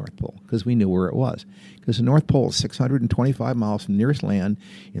gone to the North Pole because we knew where it was. Because the North Pole is 625 miles from the nearest land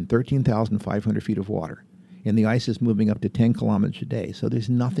in 13,500 feet of water. And the ice is moving up to 10 kilometers a day. So there's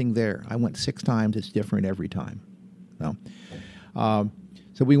nothing there. I went 6 times. It's different every time.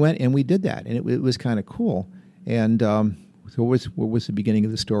 So we went and we did that, and it was kind of cool. And so what was the beginning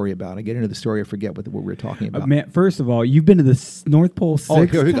of the story about? I get into the story, I forget what we were talking about. Man, first of all, you've been to the North Pole 6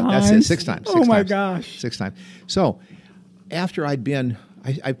 times? Here we go. That's it, 6 times. Oh, my gosh. 6 times. So after I've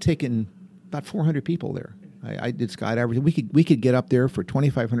taken about 400 people there. I did skydiving. We could get up there for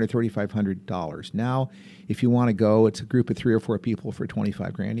 $2,500, $3,500. Now, if you want to go, it's a group of 3 or 4 people for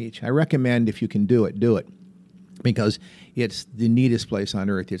 $25,000 each. I recommend if you can do it, because it's the neatest place on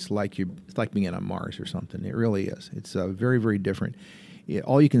Earth. It's like being on Mars or something. It really is. It's very, very different.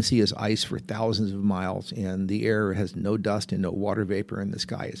 All you can see is ice for thousands of miles, and the air has no dust and no water vapor, and the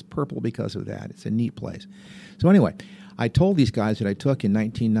sky is purple because of that. It's a neat place. So anyway, I told these guys that I took in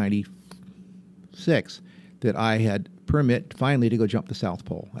 1996 that I had permit finally to go jump the South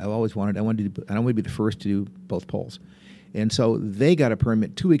Pole. I wanted to be the first to do both poles. And so they got a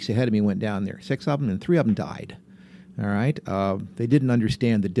permit 2 weeks ahead of me, went down there. 6 of them, and 3 of them died. All right? They didn't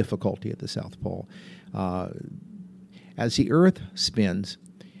understand the difficulty at the South Pole. As the Earth spins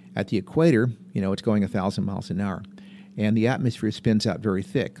at the equator, it's going 1,000 miles an hour. And the atmosphere spins out very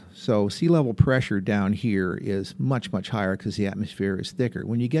thick. So sea level pressure down here is much, much higher because the atmosphere is thicker.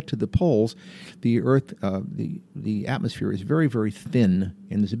 When you get to the poles, the Earth, the atmosphere is very, very thin,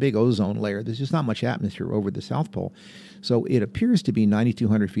 and there's a big ozone layer. There's just not much atmosphere over the South Pole. So it appears to be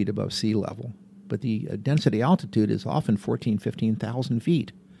 9,200 feet above sea level. But the density altitude is often 14,000, 15,000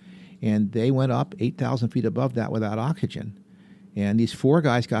 feet. And they went up 8,000 feet above that without oxygen. And these 4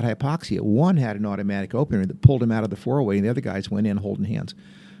 guys got hypoxia. One had an automatic opener that pulled him out of the 4-way, and the other guys went in holding hands.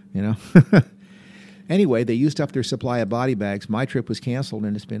 Anyway, they used up their supply of body bags. My trip was canceled,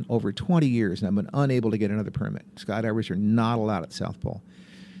 and it's been over 20 years, and I've been unable to get another permit. Skydivers are not allowed at the South Pole.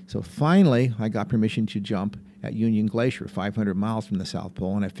 So finally, I got permission to jump at Union Glacier, 500 miles from the South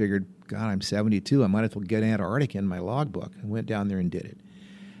Pole, and I figured, God, I'm 72. I might as well get Antarctica in my logbook. I went down there and did it.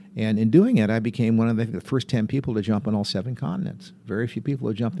 And in doing it, I became one of the first 10 people to jump on all 7 continents. Very few people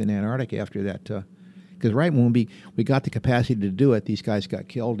have jumped in Antarctica after that. Because right when we got the capacity to do it, these guys got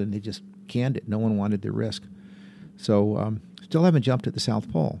killed, and they just canned it. No one wanted the risk. So still haven't jumped at the South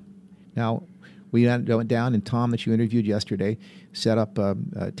Pole. Now, we went down, and Tom, that you interviewed yesterday, set up a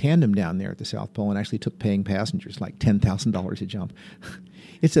tandem down there at the South Pole and actually took paying passengers, like $10,000 a jump.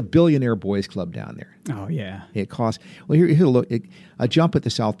 It's a billionaire boys club down there. Oh, yeah. It costs, well, here look, a jump at the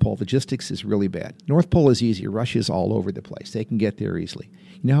South Pole, logistics is really bad. North Pole is easy. Russia's all over the place. They can get there easily.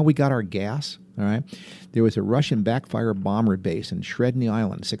 You know how we got our gas? All right. There was a Russian backfire bomber base in Sredny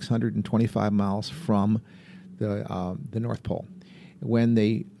Island, 625 miles from the North Pole. When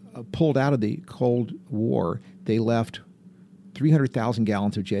they pulled out of the Cold War, they left 300,000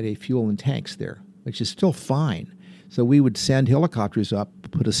 gallons of Jet A fuel in tanks there, which is still fine. So we would send helicopters up,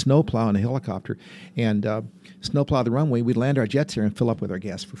 put a snowplow in a helicopter, and snowplow the runway. We'd land our jets there and fill up with our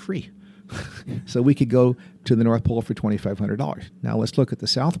gas for free. So we could go to the North Pole for $2,500. Now let's look at the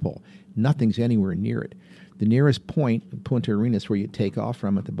South Pole. Nothing's anywhere near it. The nearest point, Punta Arenas, where you take off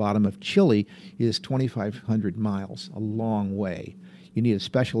from at the bottom of Chile, is 2,500 miles, a long way. You need a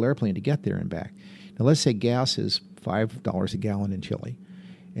special airplane to get there and back. Now let's say gas is $5 a gallon in Chile.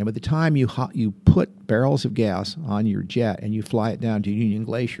 And by the time you put barrels of gas on your jet and you fly it down to Union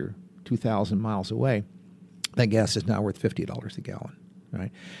Glacier, 2,000 miles away, that gas is now worth $50 a gallon,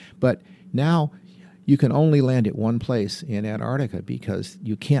 right? But now you can only land at one place in Antarctica because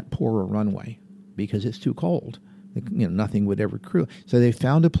you can't pour a runway because it's too cold. Nothing would ever crew. So they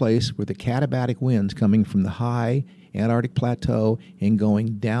found a place where the katabatic winds coming from the high Antarctic plateau and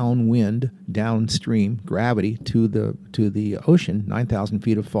going downwind, downstream, gravity to the ocean, 9,000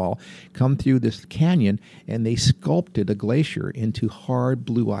 feet of fall, come through this canyon, and they sculpted a glacier into hard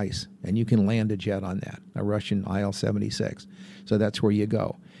blue ice, and you can land a jet on that, a Russian IL-76. So that's where you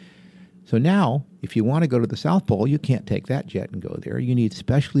go. So now, if you want to go to the South Pole, you can't take that jet and go there. You need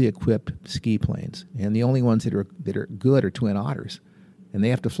specially equipped ski planes, and the only ones that are good are Twin Otters, and they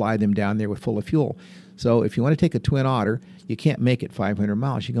have to fly them down there with full of fuel. So if you want to take a Twin Otter, you can't make it 500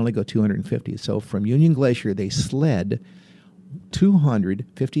 miles. You can only go 250. So from Union Glacier, they sled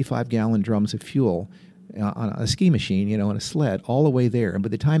 255-gallon drums of fuel on a ski machine, on a sled, all the way there. And by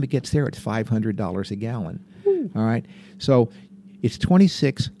the time it gets there, it's $500 a gallon. All right? So it's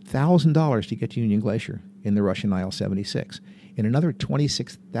 $26,000 to get to Union Glacier in the Russian IL-76, and another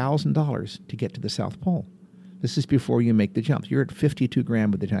 $26,000 to get to the South Pole. This is before you make the jumps. You're at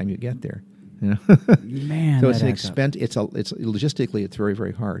 $52,000 by the time you get there. Man, so it's an expense. It's logistically, it's very,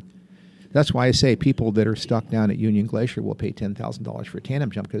 very hard. That's why I say people that are stuck down at Union Glacier will pay $10,000 for a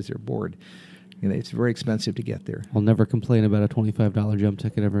tandem jump because they're bored. It's very expensive to get there. I'll never complain about a $25 jump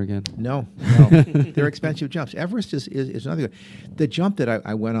ticket ever again. No. They're expensive jumps. Everest is another good. The jump that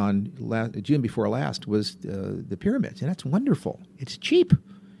I went on June before last was the pyramids, and that's wonderful. It's cheap,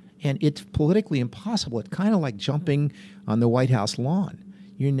 and it's politically impossible. It's kind of like jumping on the White House lawn.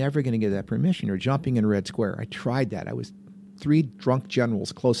 You're never going to get that permission, or jumping in Red Square. I tried that. I was 3 drunk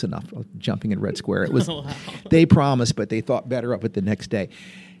generals close enough of jumping in Red Square. It was They promised, but they thought better of it the next day.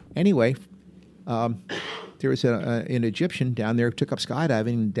 Anyway, there was an Egyptian down there who took up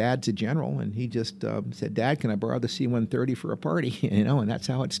skydiving, and Dad's a general, and he just said, "Dad, can I borrow the C-130 for a party?" And that's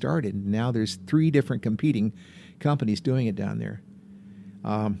how it started. And now there's 3 different competing companies doing it down there.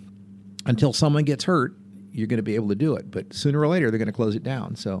 Until someone gets hurt, you're going to be able to do it. But sooner or later, they're going to close it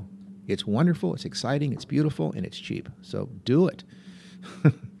down. So it's wonderful, it's exciting, it's beautiful, and it's cheap. So do it.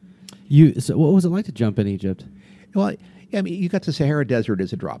 So what was it like to jump in Egypt? Well, you got the Sahara Desert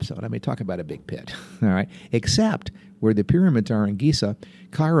as a drop zone. Talk about a big pit, all right? Except where the pyramids are in Giza,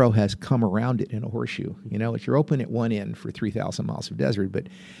 Cairo has come around it in a horseshoe. You're open at one end for 3,000 miles of desert,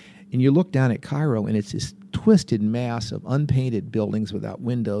 and you look down at Cairo, and it's this twisted mass of unpainted buildings without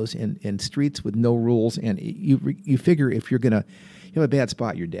windows and streets with no rules. And you figure if you're going to have a bad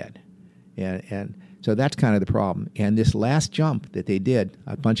spot, you're dead. And so that's kind of the problem. And this last jump that they did,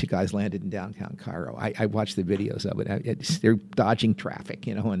 a bunch of guys landed in downtown Cairo. I watched the videos of it. They're dodging traffic,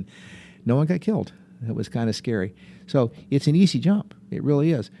 and no one got killed. It was kind of scary. So it's an easy jump. It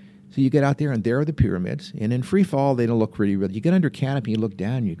really is. So you get out there, and there are the pyramids. And in free fall, they don't look really real. You get under canopy, you look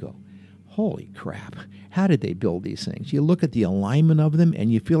down, and you go, holy crap, how did they build these things? You look at the alignment of them,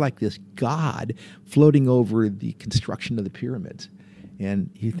 and you feel like this god floating over the construction of the pyramids. And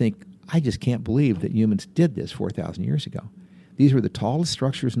you think, I just can't believe that humans did this 4,000 years ago. These were the tallest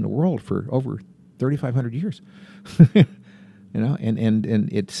structures in the world for over 3,500 years. And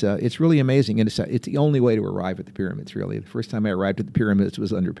it's really amazing, and it's the only way to arrive at the pyramids. Really, the first time I arrived at the pyramids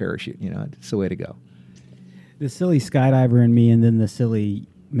was under parachute. It's the way to go. The silly skydiver in me, and then the silly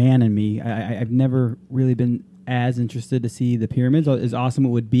man in me. I've never really been as interested to see the pyramids. As awesome it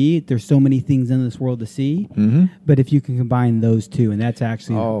would be, there's so many things in this world to see. Mm-hmm. But if you can combine those two, and that's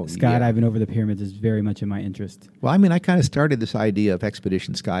actually skydiving over the pyramids is very much in my interest. Well, I kind of started this idea of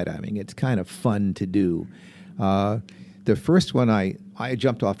expedition skydiving. It's kind of fun to do. The first one, I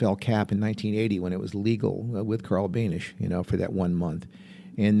jumped off El Cap in 1980 when it was legal with Carl Banish, for that 1 month.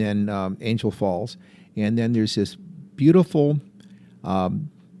 And then Angel Falls. And then there's this beautiful,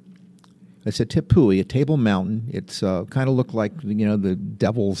 it's a Tepui, a table mountain. It's kind of looked like, the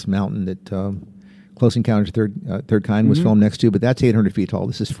Devil's Mountain that Close Encounters of the Third Kind was filmed next to, but that's 800 feet tall.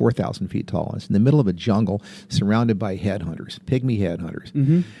 This is 4,000 feet tall. It's in the middle of a jungle surrounded by headhunters, pygmy headhunters.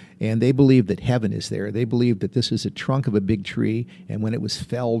 Mm-hmm. And they believe that heaven is there. They believe that this is a trunk of a big tree, and when it was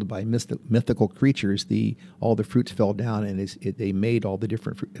felled by mythical creatures, all the fruits fell down, and they made all the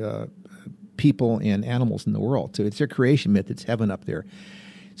different people and animals in the world. So it's their creation myth. It's heaven up there.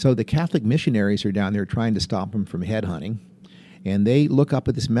 So the Catholic missionaries are down there trying to stop them from headhunting, and they look up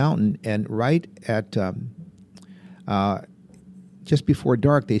at this mountain, and right at just before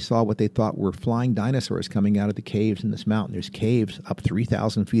dark, they saw what they thought were flying dinosaurs coming out of the caves in this mountain. There's caves up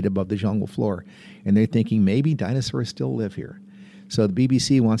 3,000 feet above the jungle floor, and they're thinking maybe dinosaurs still live here. So the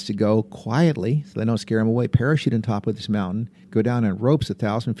BBC wants to go quietly, so they don't scare them away, parachute on top of this mountain, go down on ropes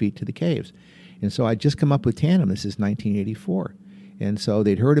 1,000 feet to the caves. And so I'd just come up with Tandem. This is 1984. And so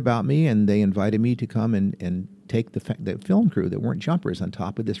they'd heard about me, and they invited me to come and take the film crew that weren't jumpers on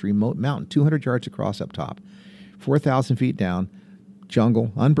top of this remote mountain, 200 yards across up top, 4,000 feet down,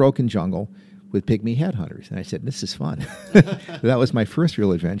 jungle, unbroken jungle, with pygmy headhunters. And I said, this is fun. That was my first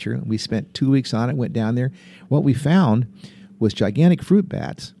real adventure. We spent 2 weeks on it, went down there. What we found was gigantic fruit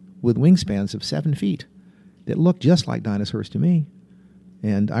bats with wingspans of 7 feet that looked just like dinosaurs to me.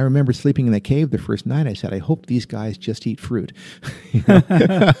 And I remember sleeping in the cave the first night. I said, I hope these guys just eat fruit.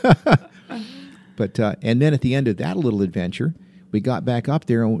 But and then at the end of that little adventure, we got back up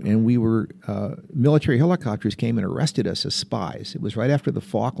there, and we were military helicopters came and arrested us as spies. It was right after the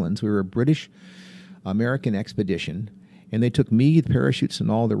Falklands. We were a British-American expedition, and they took me, the parachutes, and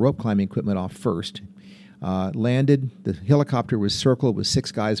all the rope climbing equipment off first. Landed. The helicopter was circled with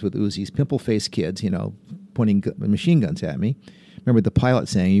 6 guys with Uzis, pimple-faced kids, pointing machine guns at me. Remember the pilot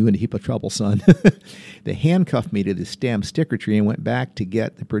saying, "You in a heap of trouble, son." They handcuffed me to this damn sticker tree and went back to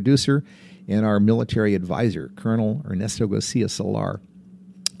get the producer and our military advisor, Colonel Ernesto Garcia Solar.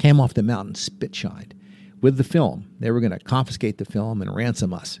 Came off the mountain spit-shined with the film. They were going to confiscate the film and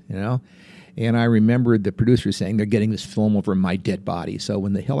ransom us, And I remembered the producer saying, they're getting this film over my dead body. So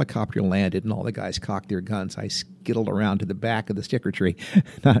when the helicopter landed and all the guys cocked their guns, I skittled around to the back of the sticker tree,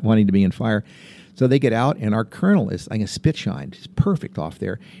 not wanting to be in fire. So they get out, and our colonel is like a spit-shined. He's perfect off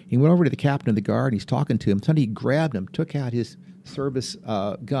there. He went over to the captain of the guard, and he's talking to him. Suddenly he grabbed him, took out his service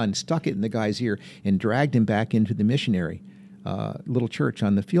gun, stuck it in the guy's ear, and dragged him back into the missionary little church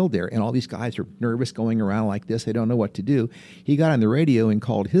on the field there. And all these guys are nervous going around like this. They don't know what to do. He got on the radio and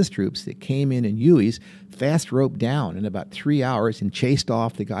called his troops that came in Hueys, fast roped down in about 3 hours and chased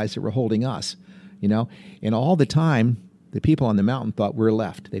off the guys that were holding us, And all the time, the people on the mountain thought we're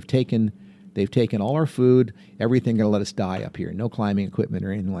left. They've taken all our food, everything, going to let us die up here. No climbing equipment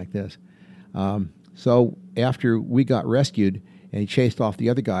or anything like this. So after we got rescued and he chased off the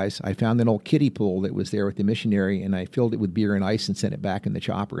other guys, I found an old kiddie pool that was there with the missionary, and I filled it with beer and ice and sent it back in the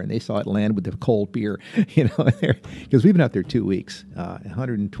chopper. And they saw it land with the cold beer, because we've been out there 2 weeks,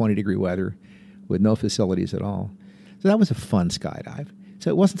 120-degree weather with no facilities at all. So that was a fun skydive. So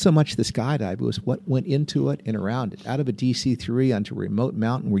it wasn't so much the skydive, it was what went into it and around it. Out of a DC-3 onto a remote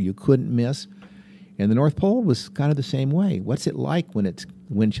mountain where you couldn't miss. And the North Pole was kind of the same way. What's it like when it's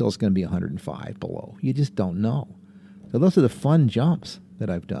wind chill's going to be 105 below? You just don't know. So those are the fun jumps that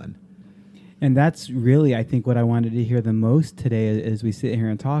I've done. And that's really, I think, what I wanted to hear the most today as we sit here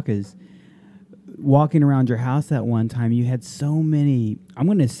and talk is walking around your house at one time, you had so many, I'm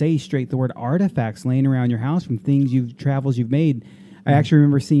going to say straight the word artifacts laying around your house from travels you've made. I actually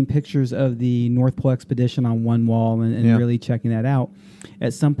remember seeing pictures of the North Pole expedition on one wall and really checking that out.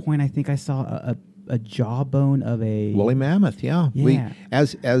 At some point, I think I saw a jawbone of a woolly mammoth. Yeah.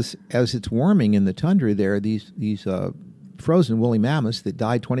 As it's warming in the tundra, there these frozen woolly mammoths that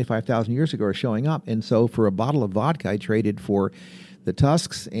died 25,000 years ago are showing up, and so for a bottle of vodka, I traded for the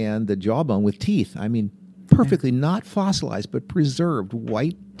tusks and the jawbone with teeth. I mean, perfectly not fossilized but preserved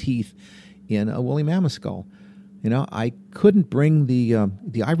white teeth in a woolly mammoth skull. I couldn't bring the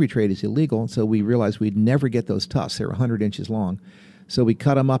ivory trade is illegal, so we realized we'd never get those tusks. They were 100 inches long. So we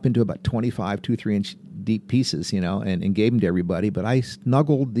cut them up into about 25, 2-3 inch deep pieces, and gave them to everybody. But I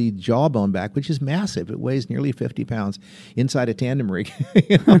snuggled the jawbone back, which is massive. It weighs nearly 50 pounds inside a tandem rig.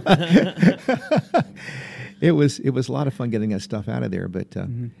 It was a lot of fun getting that stuff out of there. But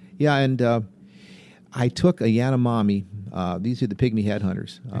I took a Yanomami. These are the pygmy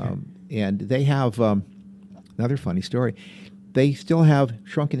headhunters, and they have another funny story. They still have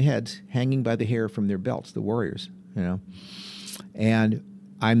shrunken heads hanging by the hair from their belts. The warriors, And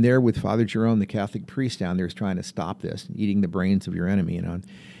I'm there with Father Jerome, the Catholic priest down there, is trying to stop this, eating the brains of your enemy,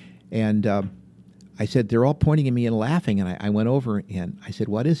 And I said, they're all pointing at me and laughing. And I went over and I said,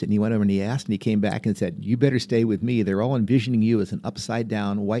 what is it? And he went over and he asked, and he came back and said, you better stay with me. They're all envisioning you as an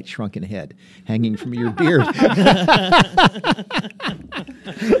upside-down, white, shrunken head hanging from your beard.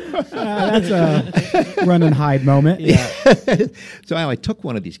 That's a run and hide moment. Yeah. So I took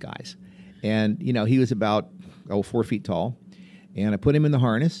one of these guys, and he was about 4 feet tall, and I put him in the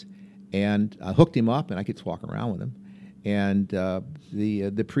harness, and I hooked him up, and I could just walk around with him. And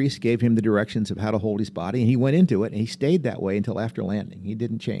the priest gave him the directions of how to hold his body, and he went into it, and he stayed that way until after landing. He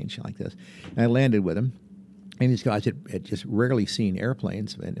didn't change like this. And I landed with him, and these guys had just rarely seen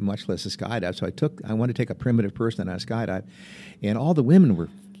airplanes, and much less a skydive. So I wanted to take a primitive person on a skydive, and all the women were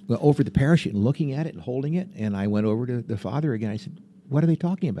over the parachute and looking at it and holding it. And I went over to the father again. I said, "What are they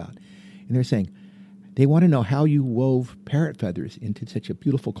talking about?" And they're saying, they want to know how you wove parrot feathers into such a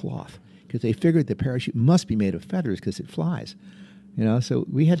beautiful cloth, because they figured the parachute must be made of feathers because it flies. So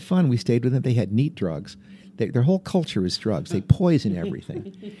we had fun. We stayed with them. They had neat drugs. Their whole culture is drugs. They poison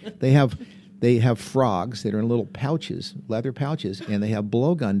everything. They have frogs that are in little pouches, leather pouches, and they have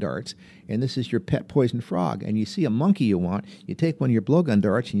blowgun darts, and this is your pet poison frog. And you see a monkey you want, you take one of your blowgun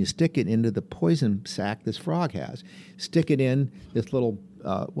darts and you stick it into the poison sac this frog has. Stick it in this little,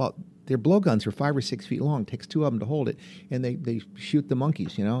 their blowguns are 5 or 6 feet long. It takes 2 of them to hold it, and they shoot the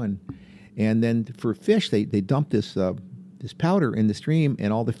monkeys, and then for fish, they dump this powder in the stream,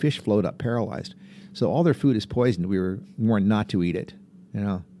 and all the fish float up paralyzed. So all their food is poisoned. We were warned not to eat it,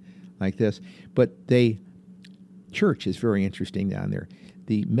 like this. But church is very interesting down there.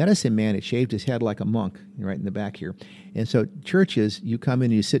 The medicine man had shaved his head like a monk, right in the back here. And so churches, you come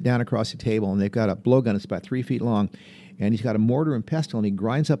in and you sit down across the table, and they've got a blowgun that's about 3 feet long, and he's got a mortar and pestle, and he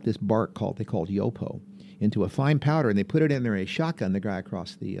grinds up this bark they call yopo into a fine powder, and they put it in there in a shotgun the guy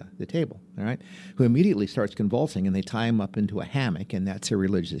across the table, all right, who immediately starts convulsing, and they tie him up into a hammock, and that's a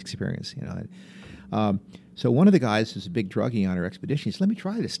religious experience, So one of the guys who's a big druggie on our expedition, he said, "Let me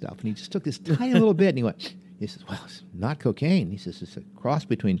try this stuff." And he just took this tiny little bit, and he says, "Well, it's not cocaine." He says, "It's a cross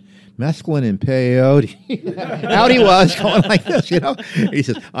between mescaline and peyote." Out he was, going like this, He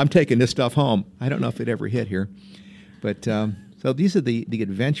says, "I'm taking this stuff home." I don't know if it ever hit here. But so these are the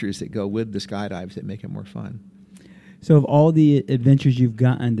adventures that go with the skydives that make it more fun. So of all the adventures you've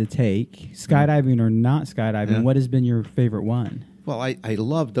gotten to take, skydiving or not skydiving, what has been your favorite one? Well, I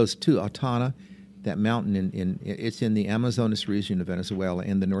love those two, Altana, that mountain it's in the Amazonas region of Venezuela,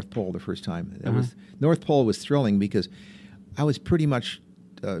 and the North Pole the first time. North Pole was thrilling because I was pretty much,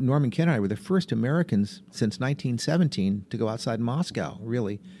 Norman Ken and I were the first Americans since 1917 to go outside Moscow,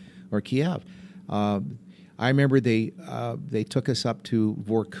 really, or Kiev. I remember they took us up to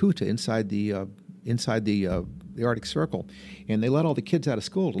Vorkuta inside the Arctic Circle, and they let all the kids out of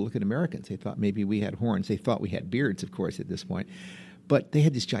school to look at Americans. They thought maybe we had horns. They thought we had beards, of course, at this point. But they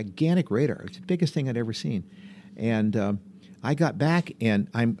had this gigantic radar. It's the biggest thing I'd ever seen. And I got back, and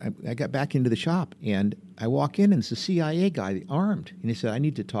I got back into the shop, and I walk in, and it's a CIA guy, armed, and he said, "I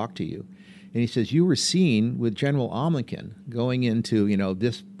need to talk to you." And he says, "You were seen with General Omlinkin going into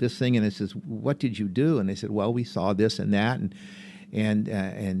this thing," and he says, "What did you do?" And they said, "Well, we saw this and that," and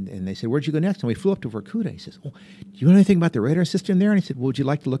they said, "Where'd you go next?" And we flew up to Vorkuta. He says, "Oh, do you know anything about the radar system there?" And he said, "Well, would you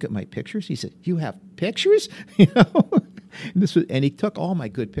like to look at my pictures?" He said, "You have pictures?" And he took all my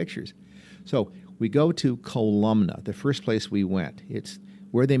good pictures. So we go to Kolumna, the first place we went. It's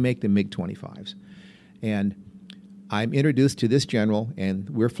where they make the MiG-25s. And I'm introduced to this general, and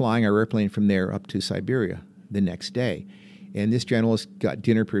we're flying our airplane from there up to Siberia the next day. And this general has got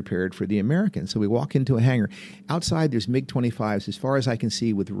dinner prepared for the Americans. So we walk into a hangar. Outside, there's MiG-25s, as far as I can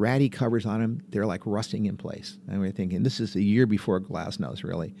see, with ratty covers on them. They're like rusting in place. And we're thinking, this is a year before Glasnost,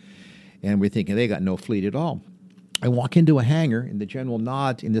 really. And we're thinking, they got no fleet at all. I walk into a hangar, and the general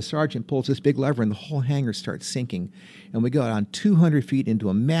nods, and the sergeant pulls this big lever, and the whole hangar starts sinking. And we go down 200 feet into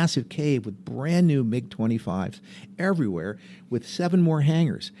a massive cave with brand new MiG-25s everywhere, with 7 more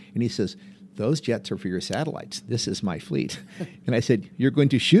hangars. And he says, "Those jets are for your satellites. This is my fleet." And I said, "You're going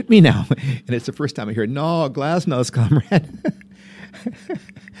to shoot me now?" And it's the first time I hear, "No, Glasnost, comrade."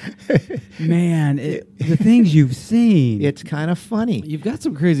 Man, the things you've seen. It's kind of funny. You've got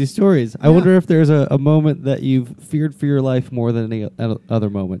some crazy stories. I wonder if there's a moment that you've feared for your life more than any other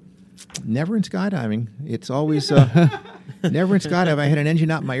moment. Never in skydiving. It's always never in skydiving. I had an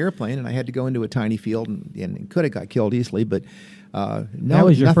engine out in my airplane, and I had to go into a tiny field, and could have got killed easily. But no, that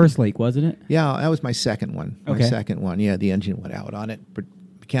was your nothing. first lake, wasn't it? Yeah, that was my second one. Okay. My second one. Yeah, the engine went out on it. But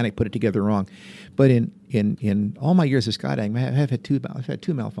mechanic put it together wrong. But in all my years of skydiving, I've had two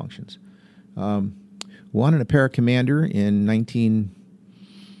malfunctions. One in a Paracommander in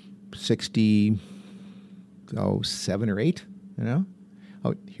 1967 or 8.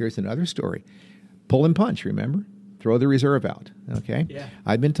 Oh, here's another story. Pull and punch. Remember, throw the reserve out. Okay. Yeah.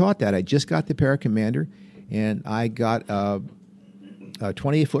 I've been taught that. I just got the Paracommander, and I got a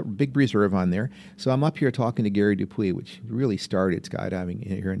 28-foot big reserve on there. So I'm up here talking to Gary Dupuis, which really started skydiving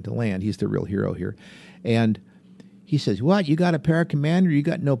here in DeLand. He's the real hero here. And he says, "What? You got a paracommander? You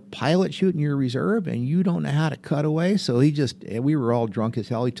got no pilot chute in your reserve, and you don't know how to cut away?" So we were all drunk as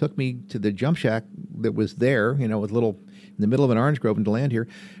hell. He took me to the jump shack that was there, with little in the middle of an orange grove in DeLand here,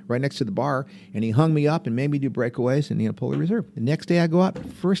 right next to the bar, and he hung me up and made me do breakaways and pull the reserve. The next day I go out,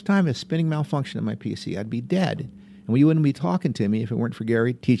 first time a spinning malfunction in my PC, I'd be dead, and you wouldn't be talking to me if it weren't for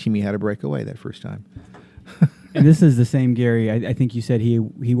Gary teaching me how to break away that first time. And this is the same Gary. I think you said he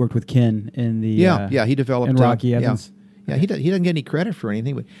worked with Ken in the he developed and Rocky Evans. Yeah, he doesn't get any credit for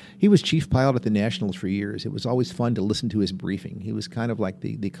anything, but he was chief pilot at the Nationals for years. It was always fun to listen to his briefing. He was kind of like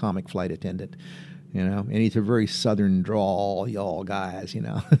the comic flight attendant, and he's a very southern drawl, y'all guys,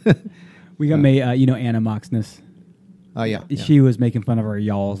 We got Anna Moxness. Oh, yeah. She was making fun of our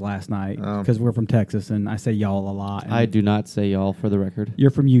y'alls last night because we're from Texas, and I say y'all a lot. I do not say y'all for the record.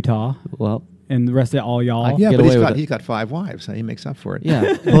 You're from Utah. Well, and the rest of all y'all. Yeah, get but away with he's got 5 wives, so he makes up for it.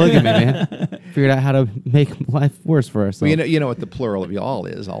 Yeah, polygamy, man. Figured out how to make life worse for ourselves. Well, you know what the plural of y'all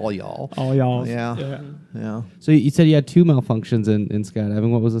is? All y'all. All y'all. Yeah. So you said you had 2 malfunctions in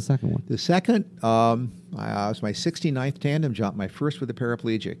skydiving. What was the second one? The second was my 69th tandem jump, my first with a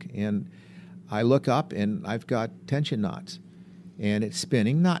paraplegic, and I look up and I've got tension knots, and it's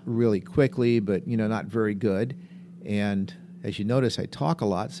spinning, not really quickly, but not very good, and as you notice, I talk a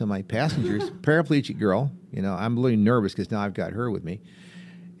lot, so my passenger's paraplegic girl, I'm a little nervous because now I've got her with me.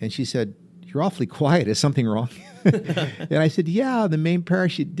 And she said, "You're awfully quiet. Is something wrong?" And I said, "Yeah, the main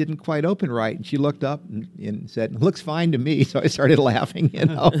parachute didn't quite open right." And she looked up and said, "Looks fine to me." So I started laughing,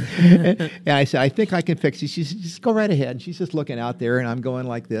 and I said, "I think I can fix it." She said, "Just go right ahead." And she's just looking out there, and I'm going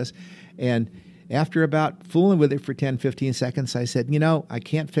like this. And after about fooling with it for 10, 15 seconds, I said, "I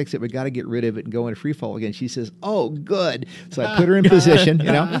can't fix it. We got to get rid of it and go into free fall again." She says, "Oh, good." So I put her in position,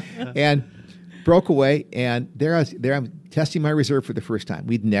 and broke away. And there I'm testing my reserve for the first time.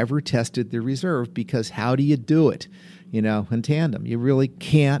 We'd never tested the reserve because how do you do it, in tandem? You really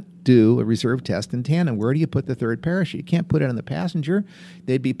can't do a reserve test in tandem. Where do you put the third parachute? You can't put it on the passenger.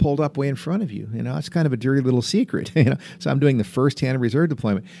 They'd be pulled up way in front of you. It's kind of a dirty little secret. So I'm doing the first tandem reserve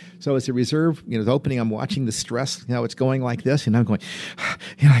deployment. So it's a reserve, the opening. I'm watching the stress. It's going like this, and I'm going,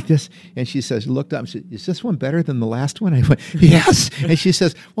 like this. And she says, looked up and said, "Is this one better than the last one?" I went, "Yes." And she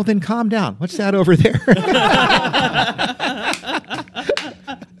says, "Well, then calm down. What's that over there?"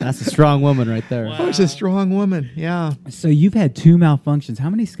 That's a strong woman right there. Wow. Oh, it's a strong woman. Yeah. So you've had 2 malfunctions.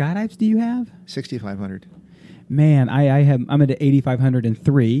 How many skydives do you have? 6,500. Man, I'm at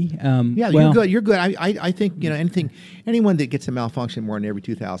 8,503. You're good. You're good. I think anyone that gets a malfunction more than every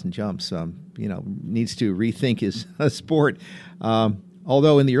 2,000 jumps, needs to rethink his sport.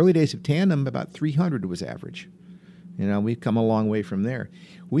 Although in the early days of tandem, about 300 was average. We've come a long way from there.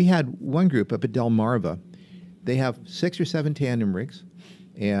 We had one group up at Delmarva. They have 6 or 7 tandem rigs,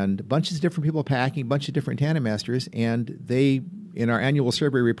 and bunches of different people packing, a bunch of different tandem masters, and they, in our annual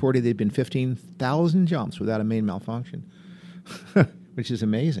survey, reported they'd been 15,000 jumps without a main malfunction, which is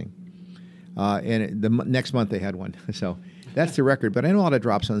amazing. And the next month they had one. So that's the record. But I know a lot of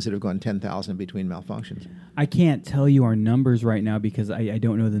drop zones that have gone 10,000 between malfunctions. I can't tell you our numbers right now because I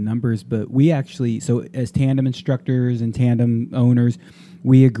don't know the numbers, but we actually, so as tandem instructors and tandem owners,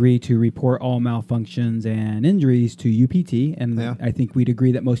 we agree to report all malfunctions and injuries to UPT, and I think we'd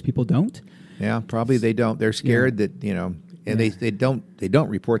agree that most people don't. Yeah, probably they don't. They're scared that, and they don't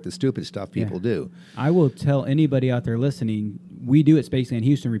report the stupid stuff people do. I will tell anybody out there listening, we do at Spaceland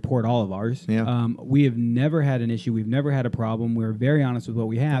Houston report all of ours. Yeah. We have never had an issue. We've never had a problem. We're very honest with what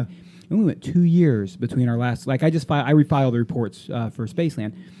we have. And we went 2 years between our last, I refiled the reports for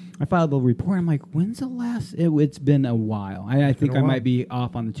Spaceland. I filed the report. I'm like, when's the last? It's been a while. I think I might be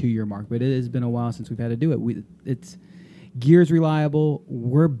off on the 2-year mark, but it has been a while since we've had to do it. Gear's reliable.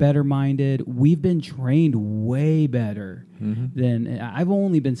 We're better minded. We've been trained way better than I've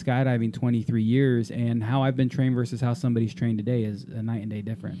only been skydiving 23 years, and how I've been trained versus how somebody's trained today is a night and day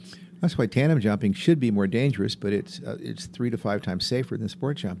difference. That's why tandem jumping should be more dangerous, but it's 3 to 5 times safer than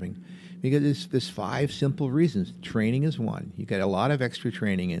sport jumping, because there's 5 simple reasons. Training is one. You got a lot of extra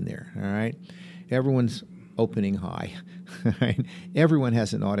training in there. All right, everyone's opening high. Right? Everyone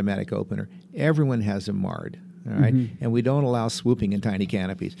has an automatic opener. Everyone has a MARD. All right, and we don't allow swooping in tiny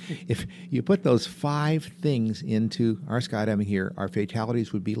canopies. If you put those 5 things into our skydiving here, our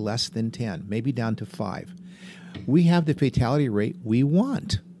fatalities would be less than 10, maybe down to 5. We have the fatality rate we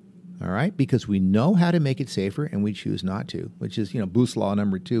want. All right, because we know how to make it safer, and we choose not to, which is, Booth's Law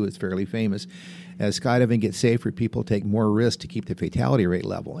number 2 is fairly famous. As skydiving gets safer, people take more risk to keep the fatality rate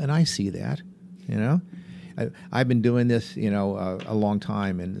level, and I see that, I've been doing this, a long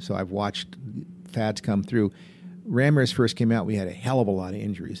time, and so I've watched fads come through. Ramirez first came out, we had a hell of a lot of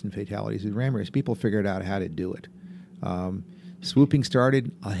injuries and fatalities with Ramirez. People figured out how to do it. Swooping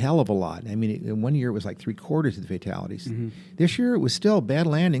started a hell of a lot. I mean, in 1 year it was like 3/4 of the fatalities. This year it was still bad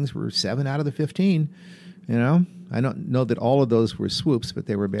landings were 7 out of the 15. You know, I don't know that all of those were swoops, but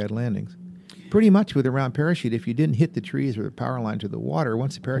they were bad landings. Pretty much with a round parachute, if you didn't hit the trees or the power line to the water,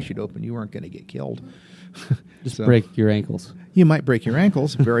 once the parachute opened, you weren't going to get killed. Just break your ankles. You might break your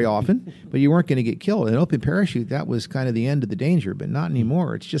ankles very often, but you weren't going to get killed. An open parachute, that was kind of the end of the danger, but not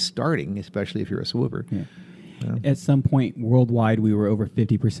anymore. It's just starting, especially if you're a swooper. Yeah. At some point worldwide, we were over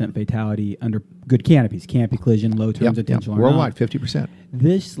 50% fatality under good canopies, canopy collision, low turns, intentional. or Worldwide, not. 50%.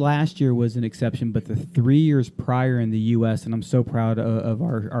 This last year was an exception, but the 3 years prior in the U.S., and I'm so proud of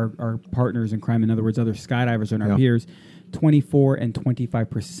our partners in crime, in other words, other skydivers and our peers, 24 and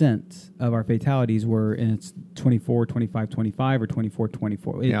 25% of our fatalities were, and it's 24, 25, 25, or 24,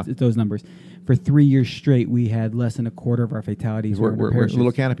 24. It's those numbers. For 3 years straight, we had less than a quarter of our fatalities We're under parachutes.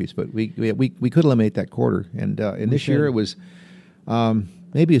 little canopies, but we could eliminate that quarter. And this year it was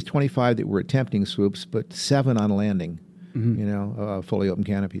maybe it's 25 that were attempting swoops, but 7 on landing. You know, fully open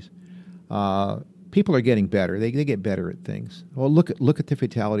canopies. People are getting better. They get better at things. Well, look at the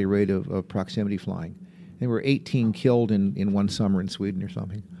fatality rate of proximity flying. There were 18 killed in one summer in Sweden or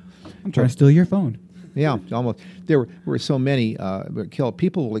something. I'm trying to steal your phone. Yeah, almost. There were so many killed.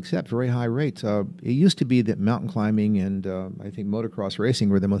 People will accept very high rates. It used to be that mountain climbing and I think motocross racing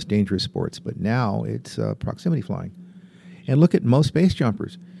were the most dangerous sports, but now it's proximity flying. And look at most base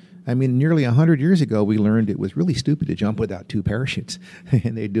jumpers. I mean, nearly 100 years ago, we learned it was really stupid to jump without 2 parachutes,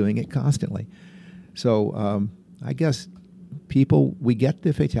 and they're doing it constantly. So I guess we get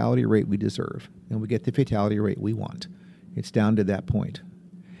the fatality rate we deserve, and we get the fatality rate we want. It's down to that point.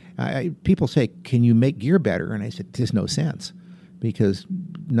 People say, can you make gear better? And I said, there's no sense, because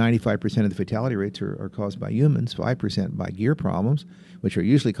 95% of the fatality rates are caused by humans, 5% by gear problems, which are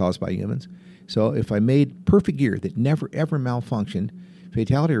usually caused by humans. So if I made perfect gear that never, ever malfunctioned,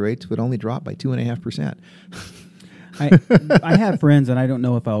 fatality rates would only drop by 2.5%. I have friends, and I don't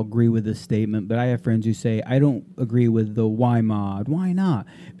know if I'll agree with this statement, but I have friends who say, I don't agree with the why mod. Why not?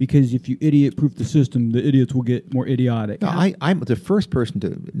 Because if you idiot-proof the system, the idiots will get more idiotic. No, I'm the first person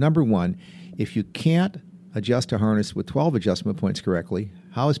to, number one, if you can't adjust a harness with 12 adjustment points correctly,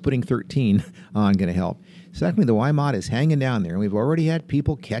 how is putting 13 on going to help? Secondly, the Y mod is hanging down there, and we've already had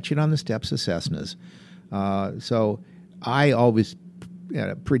people catch it on the steps of Cessnas. So I always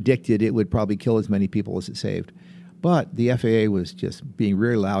predicted it would probably kill as many people as it saved. But the FAA was just being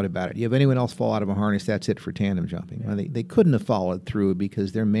really loud about it. You have anyone else fall out of a harness, that's it for tandem jumping. Well, they couldn't have followed through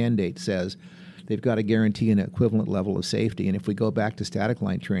because their mandate says they've got to guarantee an equivalent level of safety. And if we go back to static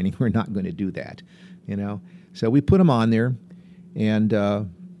line training, we're not going to do that. You know, so we put them on there. And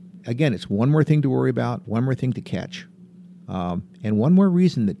again, it's one more thing to worry about, one more thing to catch. And one more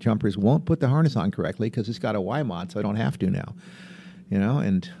reason that jumpers won't put the harness on correctly, because it's got a Y mod, so I don't have to now. You know,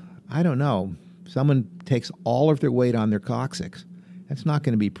 and I don't know. Someone takes all of their weight on their coccyx. That's not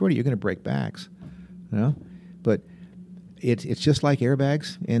going to be pretty. You're going to break backs, you know. But it's just like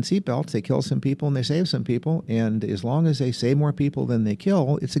airbags and seatbelts. They kill some people and they save some people. And as long as they save more people than they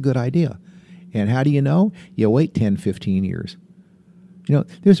kill, it's a good idea. And how do you know? You wait 10, 15 years. You know,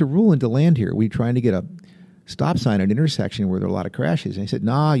 there's a rule in DeLand here. We're trying to get a stop sign at an intersection where there are a lot of crashes. And he said,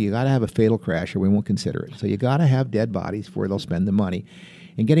 no, you got to have a fatal crash or we won't consider it. So you got to have dead bodies before they'll spend the money.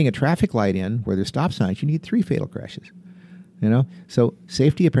 And getting a traffic light in where there's stop signs, you need 3 fatal crashes. You know, so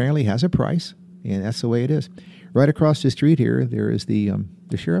safety apparently has a price, and that's the way it is. Right across the street here, there is the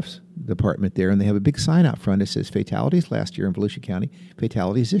sheriff's department there, and they have a big sign out front that says fatalities last year in Volusia County,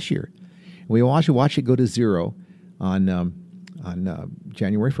 fatalities this year. And we watch it go to 0 on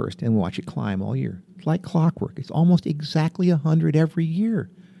January 1st, and watch it climb all year. It's like clockwork. It's almost exactly 100 every year.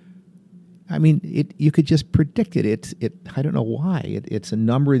 I mean, you could just predict it. I don't know why. It's a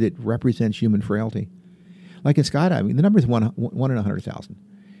number that represents human frailty. Like in skydiving, the number is 1 in 100,000.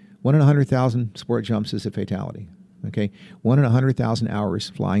 1 in 100,000 sport jumps is a fatality. Okay, 1 in 100,000 hours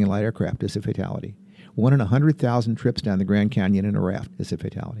flying a light aircraft is a fatality. 1 in 100,000 trips down the Grand Canyon in a raft is a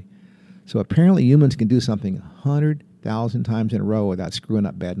fatality. So apparently humans can do something 100,000 times in a row without screwing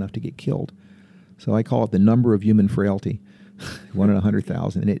up bad enough to get killed. So I call it the number of human frailty. 1 in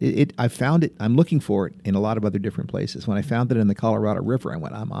 100,000. And I found it, I'm looking for it in a lot of other different places. When I found it in the Colorado River, I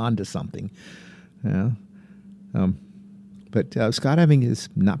went, I'm on to something. Yeah. But skydiving is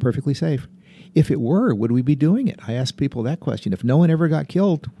not perfectly safe. If it were, would we be doing it? I ask people that question. If no one ever got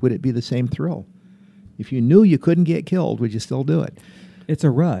killed, would it be the same thrill? If you knew you couldn't get killed, would you still do it? It's a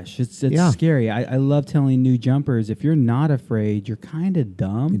rush. It's scary. I love telling new jumpers, if you're not afraid, you're kind of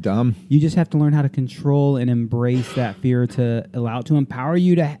dumb. You're dumb. You just have to learn how to control and embrace that fear to allow it to empower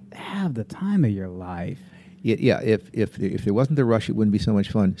you to have the time of your life. If there wasn't the rush, it wouldn't be so much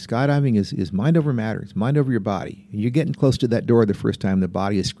fun. Skydiving is mind over matter. It's mind over your body. You're getting close to that door the first time. The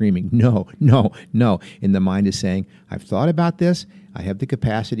body is screaming, no, no, no. And the mind is saying, I've thought about this. I have the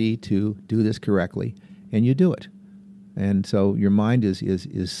capacity to do this correctly. And you do it. And so your mind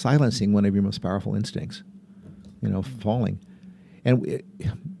is silencing one of your most powerful instincts, falling. And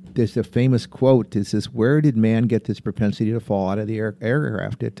there's a famous quote. It says, where did man get this propensity to fall out of the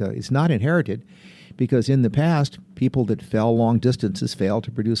aircraft? It's not inherited. Because in the past, people that fell long distances failed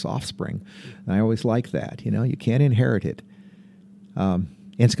to produce offspring. And I always like that. You can't inherit it. And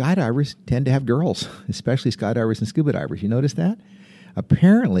skydivers tend to have girls, especially skydivers and scuba divers. You notice that?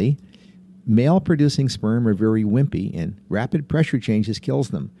 Apparently, male-producing sperm are very wimpy, and rapid pressure changes kills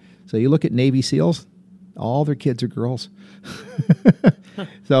them. So you look at Navy SEALs, all their kids are girls.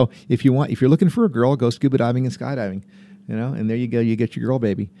 So if you're looking for a girl, go scuba diving and skydiving. And there you go. You get your girl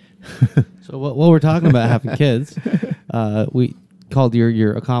baby. So while we're talking about having kids, we called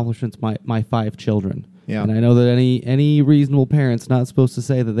your accomplishments my 5 children. Yeah. And I know that any reasonable parent's not supposed to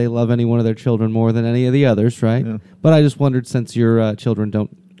say that they love any one of their children more than any of the others, right? Yeah. But I just wondered, since your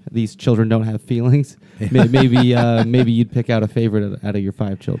these children don't have feelings, maybe you'd pick out a favorite out of your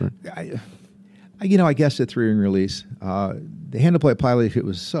 5 children. I guess the 3-ring release, the hand-to-play pilot, it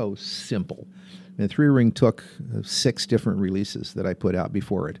was so simple. And the 3-ring took 6 different releases that I put out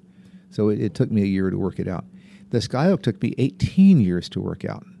before it. So it took me a year to work it out. The Skyhook took me 18 years to work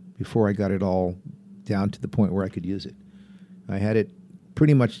out before I got it all down to the point where I could use it. I had it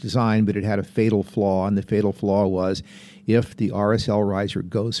pretty much designed, but it had a fatal flaw, and the fatal flaw was if the RSL riser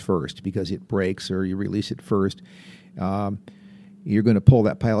goes first because it breaks or you release it first, you're going to pull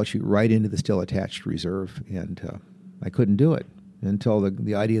that pilot chute right into the still attached reserve, and I couldn't do it until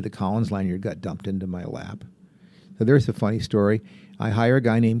the idea of the Collins lanyard got dumped into my lap. So there's a funny story. I hire a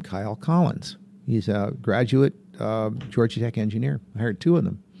guy named Kyle Collins. He's a graduate Georgia Tech engineer. I hired 2 of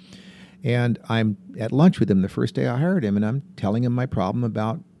them. And I'm at lunch with him the first day I hired him, and I'm telling him my problem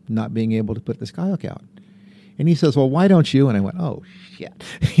about not being able to put the Skyhook out. And he says, well, why don't you? And I went, oh, shit.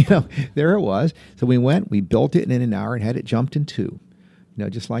 There it was. So we went, we built it in an hour and had it jumped in 2,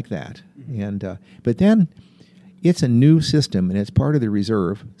 just like that. And but then it's a new system, and it's part of the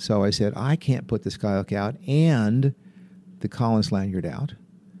reserve. So I said, I can't put the Skyhook out and the Collins lanyard out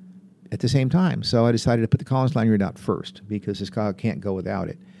at the same time. So I decided to put the Collins lanyard out first because the Skyhook can't go without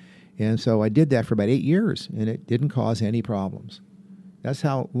it. And so I did that for about 8 years, and it didn't cause any problems. That's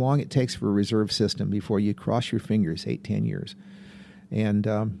how long it takes for a reserve system before you cross your fingers, 8-10 years. And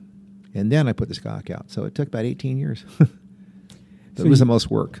then I put the Skyhook out. So it took about 18 years. So it was the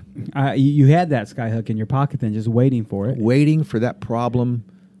most work. You had that Skyhook in your pocket then, just waiting for it. Waiting for that problem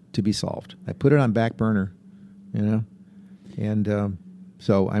to be solved. I put it on back burner, And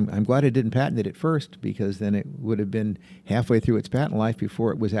so I'm glad I didn't patent it at first, because then it would have been halfway through its patent life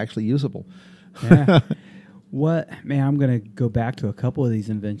before it was actually usable. Yeah. I'm going to go back to a couple of these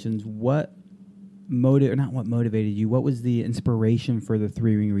inventions. What motivated you? What was the inspiration for the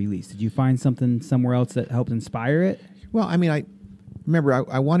 3-ring release? Did you find something somewhere else that helped inspire it? Well, I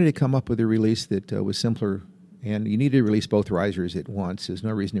wanted to come up with a release that was simpler, and you need to release both risers at once. There's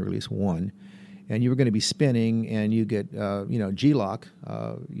no reason to release one. And you were going to be spinning, and you get, G-lock.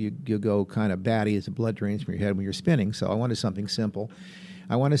 You go kind of batty as the blood drains from your head when you're spinning. So I wanted something simple.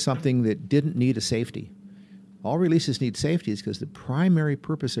 I wanted something that didn't need a safety. All releases need safeties because the primary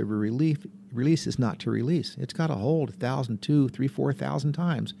purpose of a release is not to release. It's got to hold 1,000, 2,000, 3,000, 4,000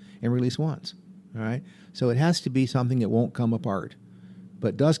 times and release once. All right? So it has to be something that won't come apart,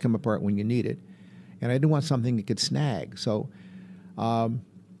 but does come apart when you need it. And I didn't want something that could snag. So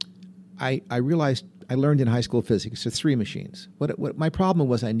I realized, I learned in high school physics, it's 3 machines. What my problem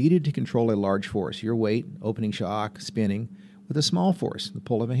was, I needed to control a large force, your weight, opening shock, spinning, with a small force, the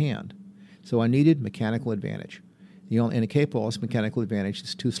pull of a hand. So I needed mechanical advantage. In a K-pull, it's mechanical advantage.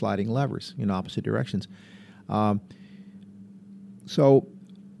 It's 2 sliding levers in opposite directions. So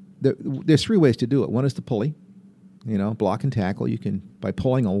there's 3 ways to do it. One is the pulley, block and tackle. You can, by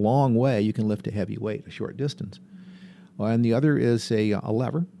pulling a long way, you can lift a heavy weight a short distance. And the other is a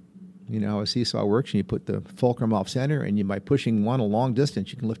lever. How a seesaw works, and you put the fulcrum off center, and by pushing one a long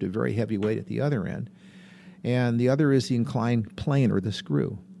distance, you can lift a very heavy weight at the other end. And the other is the inclined plane, or the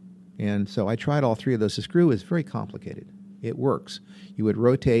screw. And so I tried all 3 of those. The screw is very complicated. It works. You would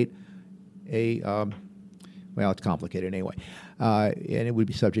rotate it's complicated anyway, and it would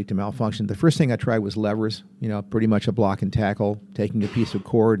be subject to malfunction. The first thing I tried was levers, pretty much a block and tackle, taking a piece of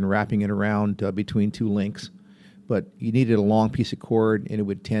cord and wrapping it around between 2 links. But you needed a long piece of cord, and it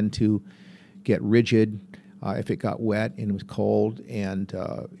would tend to get rigid. if it got wet and it was cold, and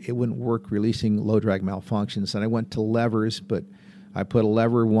it wouldn't work releasing low drag malfunctions. And I went to levers, but I put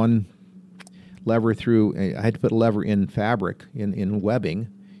one lever through. I had to put a lever in fabric, in webbing.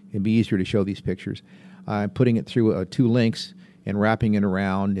 It'd be easier to show these pictures. Putting it through 2 links and wrapping it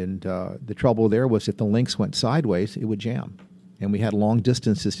around. And the trouble there was if the links went sideways, it would jam. And we had long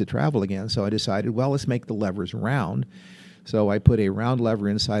distances to travel again. So I decided, well, let's make the levers round. So I put a round lever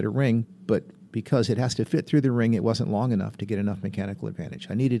inside a ring, but because it has to fit through the ring, it wasn't long enough to get enough mechanical advantage.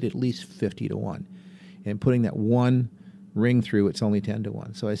 I needed at least 50 to 1. And putting that one ring through, it's only 10 to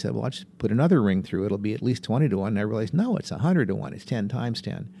 1. So I said, well, I'll just put another ring through. It'll be at least 20 to 1. And I realized, no, it's 100 to 1. It's 10 times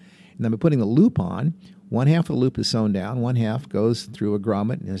 10. And then by putting the loop on, one half of the loop is sewn down, one half goes through a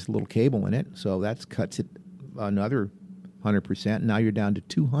grommet, and there's a little cable in it. So that cuts it another 100%. Now you're down to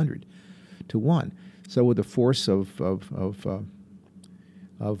 200 to 1. So with a force of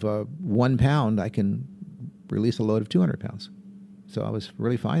 1 pound, I can release a load of 200 pounds. So I was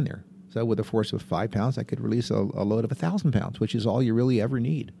really fine there. So with a force of 5 pounds, I could release a load of 1,000 pounds, which is all you really ever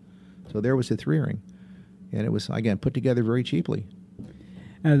need. So there was the 3-ring. And it was, again, put together very cheaply.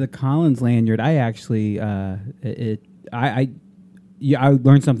 The Collins lanyard, I actually, I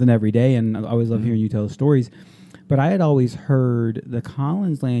learn something every day, and I always love hearing you tell the stories. But I had always heard the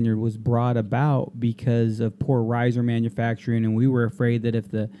Collins lanyard was brought about because of poor riser manufacturing, and we were afraid that if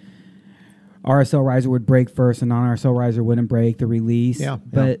the RSL riser would break first and non-RSL riser wouldn't break, the release. Yeah,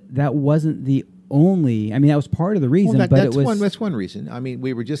 but that wasn't the only. I mean, that was part of the reason. Well, that's one reason. I mean,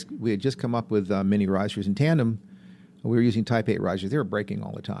 we had just come up with mini risers in tandem. We were using Type 8 risers. They were breaking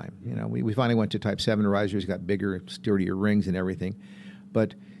all the time. You know, we finally went to Type 7 risers, got bigger, sturdier rings and everything.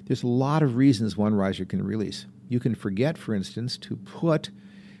 But there's a lot of reasons one riser can release. You can forget, for instance, to put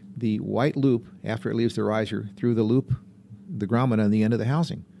the white loop after it leaves the riser through the loop, the grommet on the end of the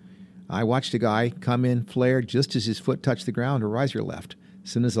housing. I watched a guy come in, flare, just as his foot touched the ground, a riser left. As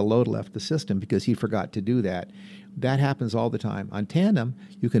soon as the load left the system, because he forgot to do that. That happens all the time. On tandem,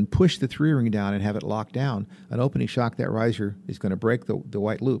 you can push the 3-ring down and have it locked down. An opening shock, that riser is going to break the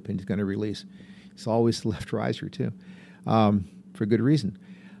white loop and it's going to release. It's always the left riser, too, for good reason.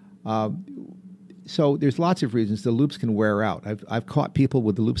 So there's lots of reasons. The loops can wear out. I've caught people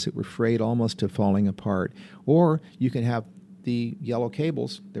with the loops that were frayed almost to falling apart. Or you can have the yellow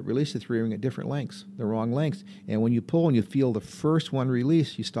cables that release the 3-ring at different lengths, the wrong lengths. And when you pull and you feel the first one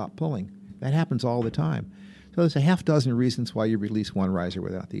release, you stop pulling. That happens all the time. So there's a half dozen reasons why you release one riser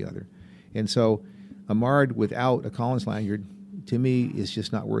without the other. And so a Mard without a Collins lanyard, to me, is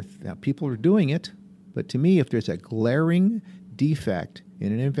just not worth. Now, people are doing it, but to me, if there's a glaring defect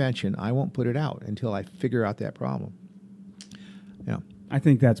in an invention, I won't put it out until I figure out that problem. Yeah. I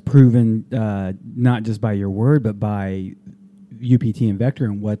think that's proven not just by your word, but by UPT and Vector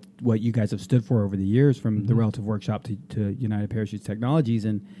and what you guys have stood for over the years, from the Relative Workshop to United Parachutes Technologies,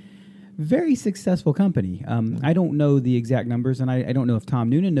 and very successful company. I don't know the exact numbers, and I don't know if Tom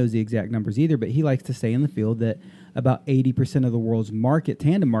Noonan knows the exact numbers either, but he likes to say in the field that about 80% of the world's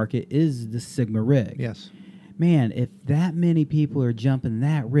tandem market is the Sigma rig. Yes. Man, if that many people are jumping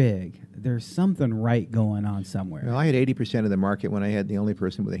that rig, there's something right going on somewhere. Well, I had 80% of the market when I had the only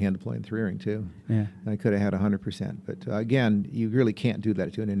person with a hand-deployed 3-ring, too. Yeah. I could have had 100%. But, again, you really can't do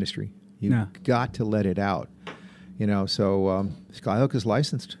that to an industry. You've got to let it out. You know, so Skyhook is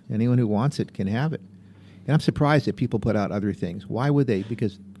licensed. Anyone who wants it can have it. And I'm surprised that people put out other things. Why would they?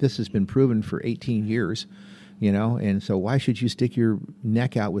 Because this has been proven for 18 years, you know, and so why should you stick your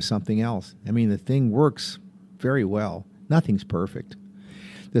neck out with something else? I mean, the thing works very well. Nothing's perfect.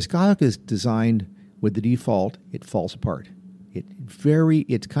 The Skyhook is designed with the default, it falls apart.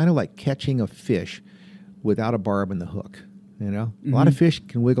 It's kind of like catching a fish without a barb in the hook, you know? A lot of fish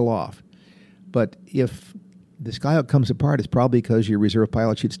can wiggle off. But if the Skyhook comes apart, it's probably because your reserve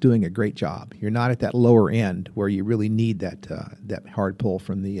pilot chute's doing a great job. You're not at that lower end where you really need that hard pull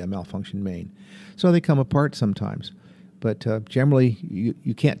from the malfunction main. So they come apart sometimes. But generally,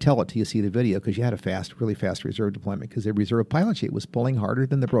 you can't tell it till you see the video because you had a really fast reserve deployment because the reserve pilot chute was pulling harder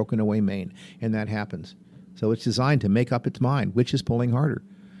than the broken away main, and that happens. So it's designed to make up its mind which is pulling harder.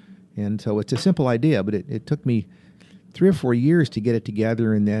 And so it's a simple idea, but it took me 3 or 4 years to get it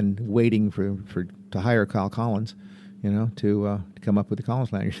together, and then waiting to hire Kyle Collins, you know, to come up with the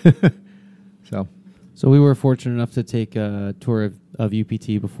Collins lanyard. So we were fortunate enough to take a tour of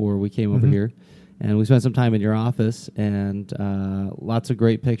UPT before we came over here, and we spent some time in your office, and lots of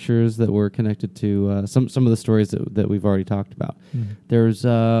great pictures that were connected to some of the stories that we've already talked about. There's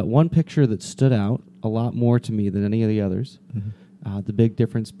one picture that stood out a lot more to me than any of the others. The big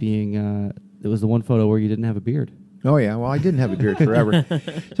difference being it was the one photo where you didn't have a beard. Oh yeah, well I didn't have a beard forever.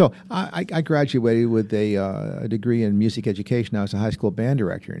 So I graduated with a degree in music education. I was a high school band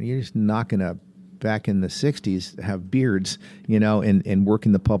director, and you're just not going to, back in the '60s, have beards, and work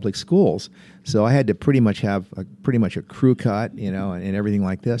in the public schools. So I had to pretty much have a crew cut, and everything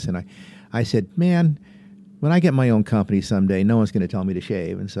like this. And I said, man, when I get my own company someday, no one's going to tell me to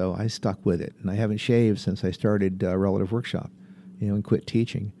shave. And so I stuck with it, and I haven't shaved since I started Relative Workshop, and quit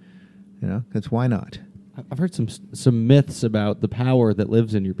teaching. Because why not? I've heard some myths about the power that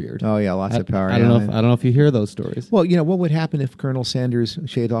lives in your beard. Oh yeah, lots of power. I don't know if you hear those stories. Well, what would happen if Colonel Sanders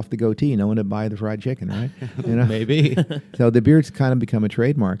shaved off the goatee? No one would buy the fried chicken, right? Maybe. So the beard's kind of become a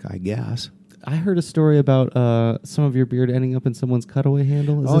trademark, I guess. I heard a story about some of your beard ending up in someone's cutaway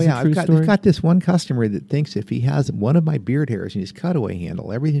handle. Is this a true story? I've got this one customer that thinks if he has one of my beard hairs in his cutaway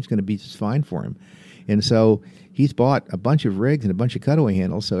handle, everything's going to be just fine for him. And so he's bought a bunch of rigs and a bunch of cutaway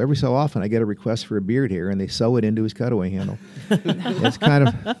handles. So every so often I get a request for a beard hair, and they sew it into his cutaway handle. It's kind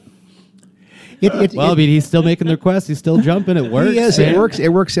of... he's still making the request. He's still jumping. It works. Yes, it works. It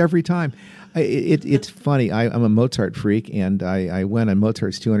works every time. It's funny. I'm a Mozart freak, and I went on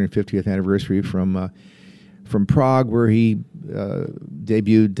Mozart's 250th anniversary from Prague, where he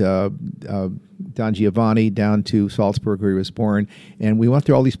debuted Don Giovanni, down to Salzburg, where he was born. And we went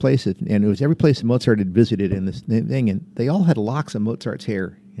through all these places, and it was every place that Mozart had visited in this thing, and they all had locks of Mozart's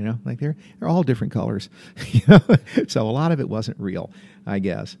hair. Like they're all different colors. So a lot of it wasn't real, I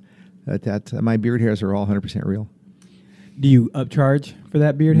guess. But my beard hairs are all 100% real. Do you upcharge for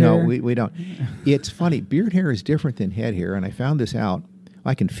that beard hair? No, we don't. It's funny. Beard hair is different than head hair, and I found this out.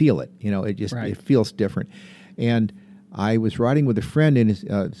 I can feel it. It just It feels different. And I was riding with a friend, and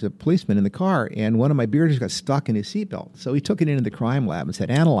a policeman in the car, and one of my beard hairs got stuck in his seatbelt. So he took it into the crime lab and said,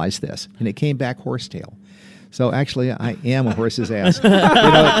 "Analyze this," and it came back horsetail. So actually, I am a horse's ass.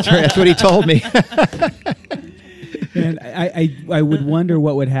 That's what he told me. And I would wonder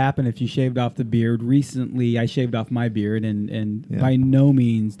what would happen if you shaved off the beard. Recently, I shaved off my beard, and by no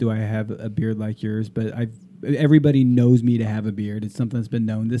means do I have a beard like yours, but everybody knows me to have a beard. It's something that's been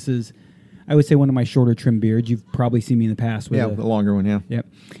known. This is, I would say, one of my shorter trim beards. You've probably seen me in the past with the longer one, yeah. Yep.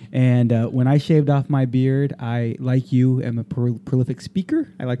 And when I shaved off my beard, I, like you, am a prolific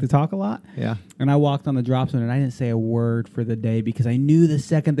speaker. I like to talk a lot. Yeah. And I walked on the drop zone, and I didn't say a word for the day because I knew the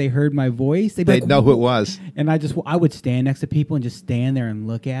second they heard my voice, they'd know who it was. And I would stand next to people and just stand there and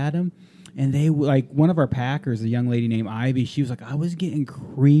look at them. And they, like, one of our packers, a young lady named Ivy, she was like, I was getting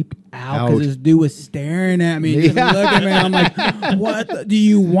creeped out because this dude was staring at me, just looking at me. I'm like, what do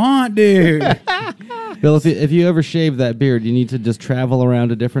you want, dude? Bill, if you ever shave that beard, you need to just travel around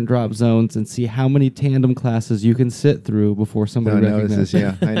to different drop zones and see how many tandem classes you can sit through before somebody recognizes.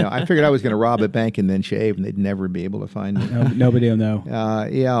 Yeah, I know. I figured I was going to rob a bank and then shave, and they'd never be able to find me. Nobody will know.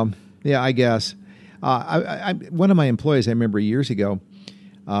 Yeah, I guess. One of my employees, I remember years ago,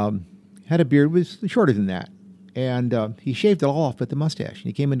 had a beard was shorter than that, and he shaved it all off but the mustache. And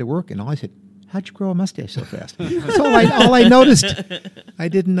he came into work, and I said, "How'd you grow a mustache so fast?" That's all I noticed. I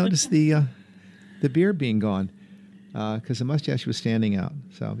didn't notice the beard being gone because the mustache was standing out.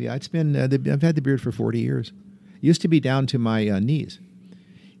 So yeah, it's been I've had the beard for 40 years. It used to be down to my knees.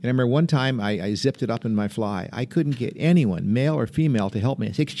 And I remember one time I zipped it up in my fly. I couldn't get anyone, male or female, to help me.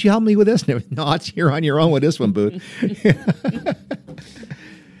 I said, "Could you help me with this?" No, it's you're on your own with this one, Booth.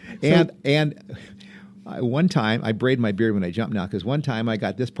 And one time, I braid my beard when I jump now, because one time I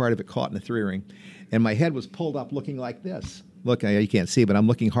got this part of it caught in the 3-ring, and my head was pulled up looking like this. Look, you can't see, but I'm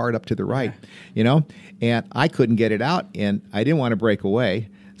looking hard up to the right, and I couldn't get it out, and I didn't want to break away,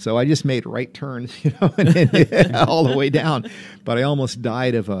 so I just made right turns, and all the way down. But I almost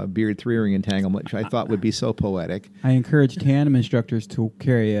died of a beard 3-ring entanglement, which I thought would be so poetic. I encourage tandem instructors to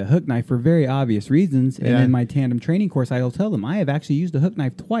carry a hook knife for very obvious reasons. And in my tandem training course, I'll tell them I have actually used a hook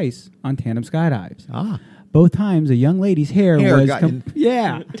knife twice on tandem skydives. Both times, a young lady's hair was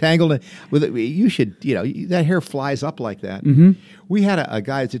tangled with it. You should, that hair flies up like that. Mm-hmm. We had a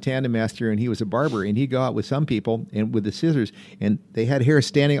guy that's a tandem master, and he was a barber, and he'd go out with some people and with the scissors, and they had hair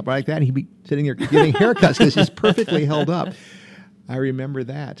standing up like that, and he'd be sitting there giving haircuts because it's perfectly held up. I remember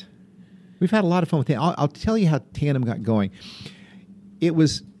that. We've had a lot of fun with tandem. I'll tell you how tandem got going. It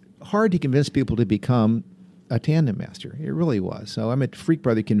was hard to convince people to become a tandem master. It really was. So I'm at Freak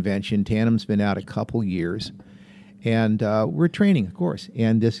Brother Convention. Tandem's been out a couple years. And we're training, of course.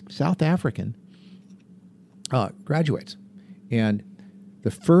 And this South African graduates. And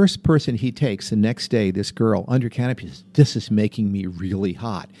The first person he takes the next day, this girl under canopy, says, "This is making me really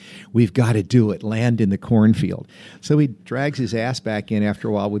hot. We've got to do it. Land in the cornfield." So he drags his ass back in after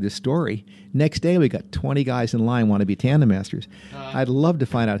a while with his story. Next day, we got 20 guys in line want to be tandem masters. I'd love to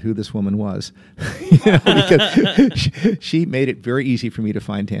find out who this woman was, because she made it very easy for me to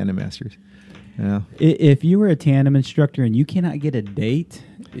find tandem masters. Yeah. If you were a tandem instructor and you cannot get a date,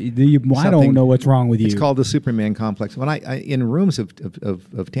 I don't know what's wrong with you. It's called the Superman complex. When I in rooms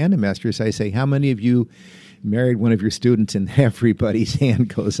of tandem masters, I say, "How many of you married one of your students?" And everybody's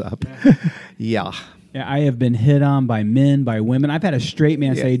hand goes up. Yeah. Yeah, I have been hit on by men, by women. I've had a straight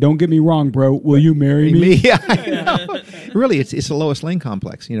man say, "Don't get me wrong, bro. Will you marry me?" Yeah, I know. Really, it's a Lois Lane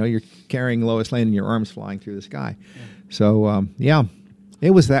complex. You know, you're carrying Lois Lane and your arms flying through the sky. So, yeah,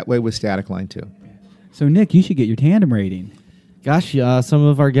 it was that way with Static Line, too. So, Nick, you should get your tandem rating. Gosh, some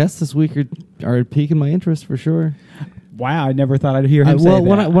of our guests this week are piquing my interest for sure. Wow, I never thought I'd hear him say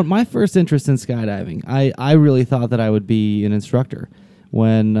that. When my first interest in skydiving, I really thought that I would be an instructor.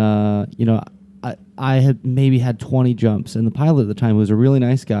 When, I had maybe had 20 jumps, and the pilot at the time, who was a really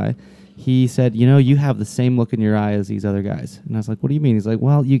nice guy, he said, "You have the same look in your eye as these other guys." And I was like, "What do you mean?" He's like,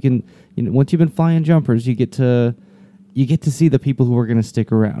 "Well, you can, once you've been flying jumpers, you get to see the people who are going to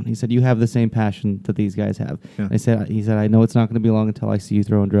stick around." He said, "You have the same passion that these guys have." Yeah. He said, "I know it's not going to be long until I see you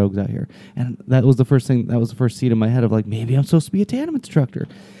throwing drogues out here." And that was the first thing. That was the first seed in my head of like, maybe I'm supposed to be a tandem instructor.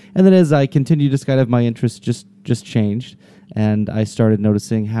 And then as I continued to skydive, my interest just changed, and I started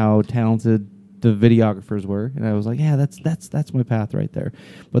noticing how talented the videographers were, and I was like, yeah, that's my path right there.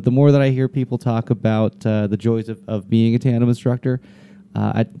 But the more that I hear people talk about the joys of being a tandem instructor,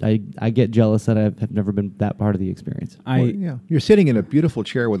 I get jealous that I have never been that part of the experience. You're sitting in a beautiful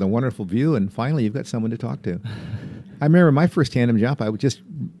chair with a wonderful view, and finally you've got someone to talk to. I remember my first tandem jump, I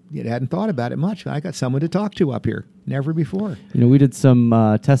hadn't thought about it much. I got someone to talk to up here. Never before. We did some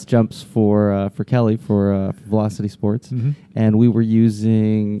test jumps for Kelly for Velocity Sports, and we were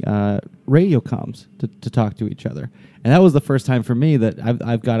using radio comms to talk to each other. And that was the first time for me that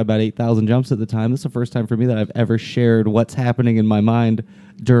I've got about 8,000 jumps at the time. This is the first time for me that I've ever shared what's happening in my mind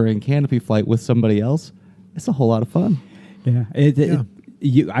during canopy flight with somebody else. It's a whole lot of fun. Yeah.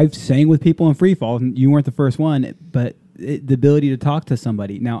 I've sang with people in free fall, and you weren't the first one, but the ability to talk to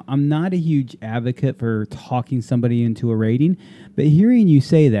somebody. Now, I'm not a huge advocate for talking somebody into a rating, but hearing you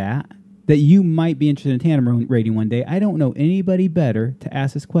say that you might be interested in tandem rating one day, I don't know anybody better to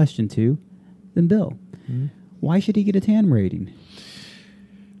ask this question to than Bill. Mm-hmm. Why should he get a tandem rating?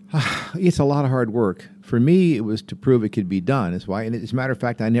 It's a lot of hard work. For me, it was to prove it could be done. That's why. And as a matter of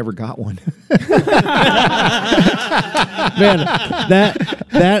fact, I never got one. Man,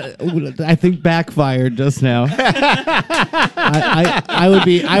 that I think backfired just now. I would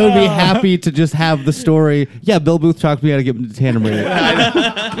be happy to just have the story. Yeah, Bill Booth talked me how to get into tandem rating.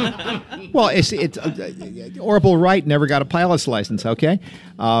 Well, it's Orville Wright never got a pilot's license. Okay,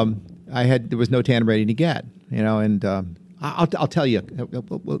 there was no tandem rating to get. And I'll tell you.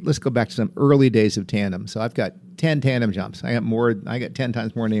 Let's go back to some early days of tandem. So I've got 10 tandem jumps. I got 10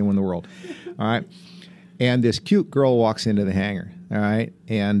 times more than anyone in the world. All right, and this cute girl walks into the hangar. All right,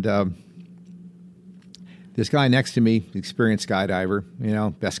 and this guy next to me, experienced skydiver,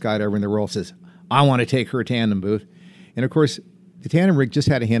 best skydiver in the world, says, "I want to take her tandem, Booth." And of course, the tandem rig just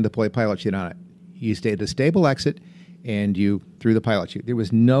had a hand-deploy pilot chute on it. You stayed at a stable exit, and you threw the pilot chute. There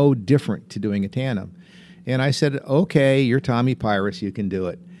was no different to doing a tandem. And I said, "Okay, you're Tommy Pyrus, you can do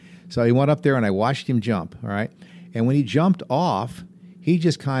it." So he went up there, and I watched him jump, all right? And when he jumped off, he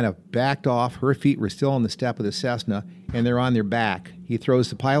just kind of backed off. Her feet were still on the step of the Cessna, and they're on their back. He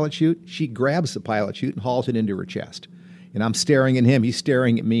throws the pilot chute. She grabs the pilot chute and hauls it into her chest. And I'm staring at him. He's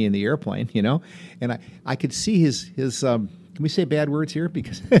staring at me in the airplane, And I could see his can we say bad words here?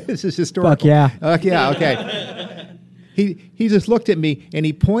 Because this is historical. Fuck yeah. Okay. He just looked at me, and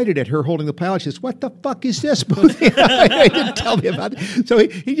he pointed at her holding the pilot. She says, "What the fuck is this, Booth?" He didn't tell me about it. So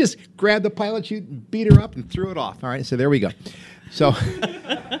he just grabbed the pilot chute and beat her up and threw it off. All right, so there we go. So,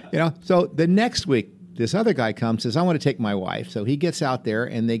 so the next week, this other guy comes, says, "I want to take my wife." So he gets out there,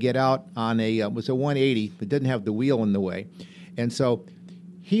 and they get out on it was a 180, but didn't have the wheel in the way. And so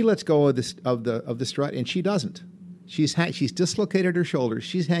he lets go of the strut, and she doesn't. She's dislocated her shoulders.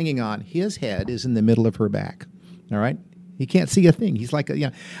 She's hanging on. His head is in the middle of her back. All right? He can't see a thing. He's like,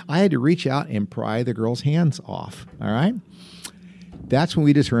 I had to reach out and pry the girl's hands off. All right? That's when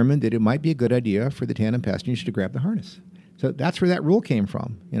we determined that it might be a good idea for the tandem passengers to grab the harness. So that's where that rule came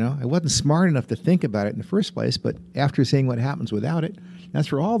from. I wasn't smart enough to think about it in the first place, but after seeing what happens without it, that's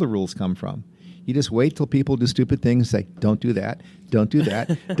where all the rules come from. You just wait till people do stupid things, say, "Don't do that, don't do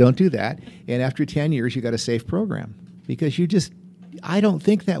that, don't do that." And after 10 years, you got a safe program because you just I don't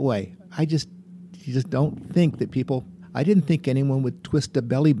think that way. You just don't think that people. I didn't think anyone would twist a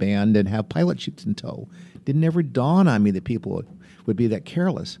belly band and have pilot chutes in tow. It didn't ever dawn on me that people would be that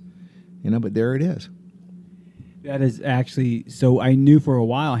careless, But there it is. That is actually, so I knew for a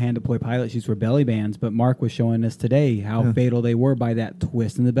while hand deploy pilot chutes were belly bands, but Mark was showing us today how fatal they were by that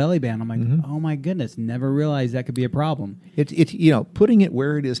twist in the belly band. I'm like, oh my goodness, never realized that could be a problem. It's putting it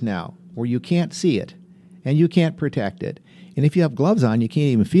where it is now, where you can't see it and you can't protect it. And if you have gloves on, you can't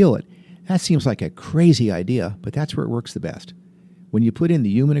even feel it. That seems like a crazy idea, but that's where it works the best. When you put in the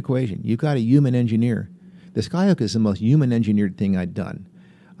human equation, you've got a human engineer. The Skyhook is the most human engineered thing I've done.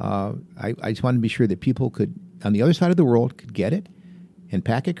 I just wanted to be sure that people could, on the other side of the world, could get it and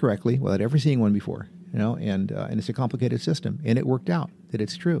pack it correctly without ever seeing one before. And it's a complicated system, and it worked out that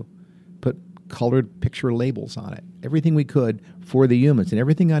it's true. Put colored picture labels on it, everything we could for the humans, and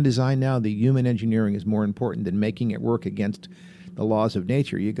everything on design now. The human engineering is more important than making it work against the laws of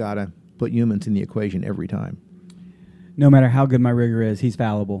nature. You got to put humans in the equation every time. No matter how good my rigger is, he's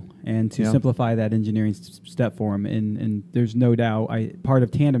fallible. And to simplify that engineering step for him, and there's no doubt, part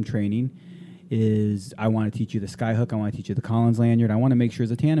of tandem training is I want to teach you the Skyhook, I want to teach you the Collins lanyard, I want to make sure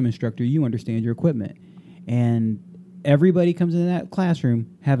as a tandem instructor you understand your equipment. And everybody comes into that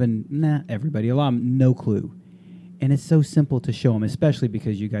classroom having, a lot of them, no clue. And it's so simple to show them, especially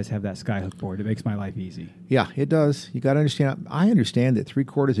because you guys have that Skyhook board. It makes my life easy. Yeah, it does. You got to understand. I understand that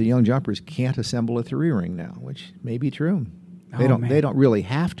 3/4 of young jumpers can't assemble a 3-ring now, which may be true. They don't really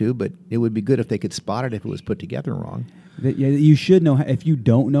have to, but it would be good if they could spot it if it was put together wrong. You should know. If you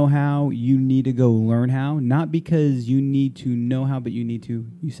don't know how, you need to go learn how. Not because you need to know how, but you need to,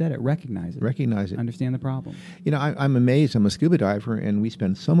 you said it, recognize it. Recognize it. Understand the problem. I'm amazed. I'm a scuba diver, and we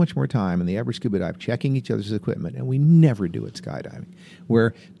spend so much more time in the average scuba dive checking each other's equipment, and we never do it skydiving,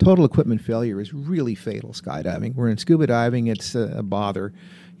 where total equipment failure is really fatal skydiving. Where in scuba diving, it's a bother,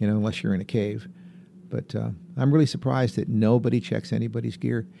 unless you're in a cave. But I'm really surprised that nobody checks anybody's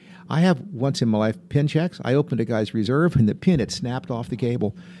gear. I have once in my life pin checks. I opened a guy's reserve, and the pin had snapped off the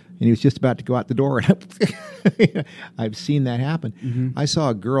cable, and he was just about to go out the door. I've seen that happen. Mm-hmm. I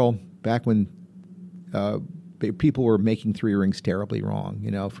saw a girl back when people were making 3-rings terribly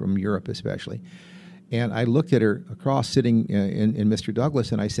wrong, from Europe especially. And I looked at her across sitting in Mr.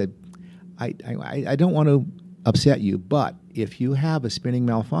 Douglas, and I said, I don't want to upset you, but if you have a spinning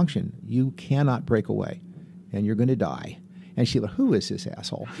malfunction, you cannot break away, and you're going to die. And she went, who is this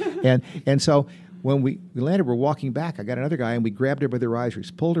asshole? and so when we landed, we're walking back. I got another guy, and we grabbed her by the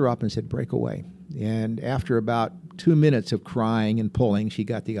risers, pulled her up, and said, break away. And after about 2 minutes of crying and pulling, she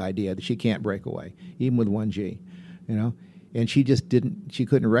got the idea that she can't break away, even with 1G, And she just she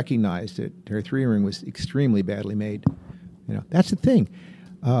couldn't recognize that her 3-ring was extremely badly made. That's the thing.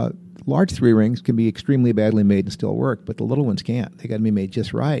 Large 3-rings can be extremely badly made and still work, but the little ones can't. They got to be made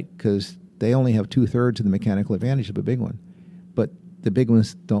just right because they only have 2/3 of the mechanical advantage of a big one. But the big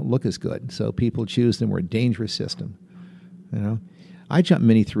ones don't look as good, so people choose the more dangerous system. I jump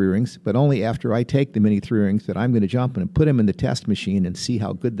mini 3-rings, but only after I take the mini 3-rings that I'm going to jump and put them in the test machine and see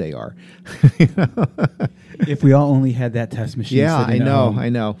how good they are. If we all only had that test machine. Yeah, I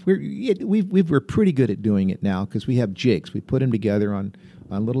know. We're pretty good at doing it now because we have jigs. We put them together on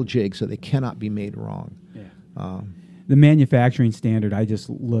little jigs so they cannot be made wrong. Yeah. The manufacturing standard I just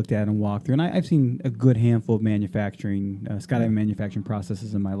looked at and walked through, and I've seen a good handful of skydiving manufacturing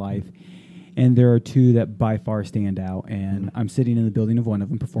processes in my life, and there are two that by far stand out, and I'm sitting in the building of one of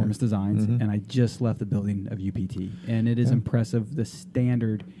them, Performance Designs, and I just left the building of UPT, and it is impressive the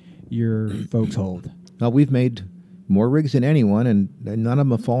standard your folks hold. Well, we've made more rigs than anyone, and none of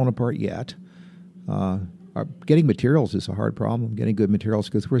them have fallen apart yet. Getting materials is a hard problem, getting good materials,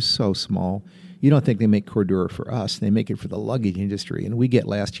 because we're so small. You don't think they make Cordura for us. They make it for the luggage industry, and we get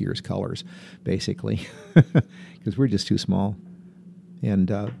last year's colors, basically, because we're just too small.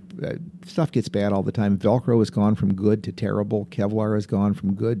 And stuff gets bad all the time. Velcro has gone from good to terrible. Kevlar has gone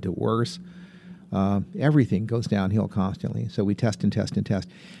from good to worse. Everything goes downhill constantly, so we test and test and test.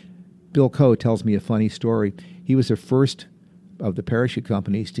 Bill Coe tells me a funny story. He was the first of the parachute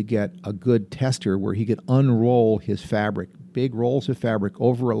companies to get a good tester where he could unroll his fabric, big rolls of fabric,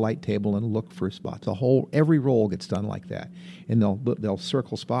 over a light table and look for spots. Every roll gets done like that, and they'll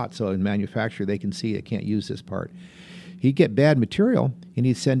circle spots so in manufacture they can see it can't use this part. He'd get bad material, and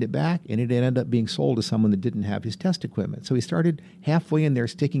he'd send it back, and it'd end up being sold to someone that didn't have his test equipment. So he started halfway in there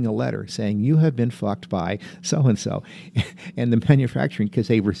sticking a letter saying, you have been fucked by so-and-so. And the manufacturing, because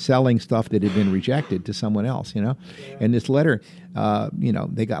they were selling stuff that had been rejected to someone else, And this letter,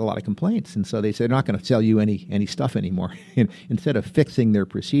 they got a lot of complaints. And so they said, they're not going to sell you any stuff anymore. Instead of fixing their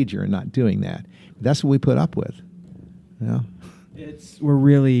procedure and not doing that. That's what we put up with, We're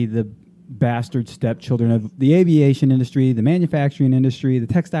really the bastard stepchildren of the aviation industry, the manufacturing industry, the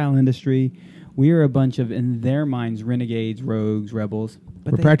textile industry. We are a bunch of, in their minds, renegades, rogues, rebels.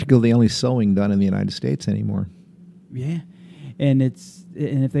 But We're practically the only sewing done in the United States anymore. Yeah, and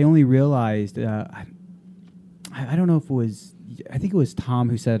if they only realized, I don't know if it was, I think it was Tom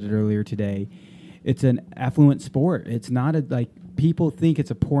who said it earlier today. It's an affluent sport. It's not people think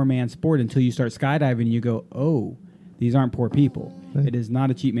it's a poor man's sport until you start skydiving and you go, oh, these aren't poor people. Right. It is not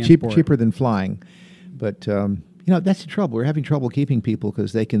a cheap man's sport. Cheaper than flying. But, that's the trouble. We're having trouble keeping people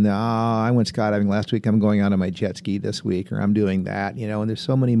because they can, I went skydiving last week. I'm going out on my jet ski this week, or I'm doing that, and there's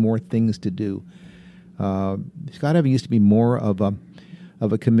so many more things to do. Skydiving used to be more of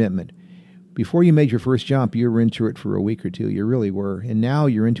a commitment. Before you made your first jump, you were into it for a week or two. You really were. And now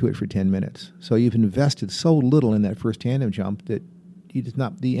you're into it for 10 minutes. So you've invested so little in that first tandem jump that it's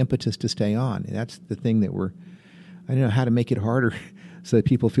not the impetus to stay on. And that's the thing that I don't know how to make it harder so that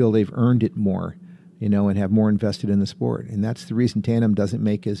people feel they've earned it more, and have more invested in the sport. And that's the reason tandem doesn't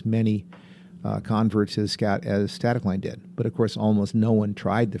make as many converts as static line did. But, of course, almost no one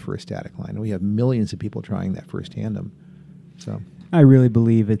tried the first static line. We have millions of people trying that first tandem. So I really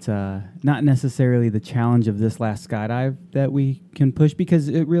believe it's not necessarily the challenge of this last skydive that we can push, because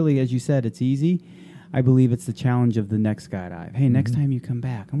it really, as you said, it's easy. I believe it's the challenge of the next skydive. Hey, next time you come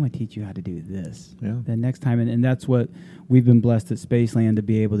back, I'm going to teach you how to do this. Yeah. The next time, and that's what we've been blessed at Spaceland to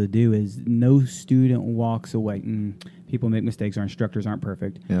be able to do, is no student walks away. People make mistakes. Our instructors aren't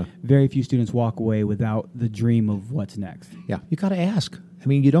perfect. Yeah. Very few students walk away without the dream of what's next. Yeah, you got to ask. I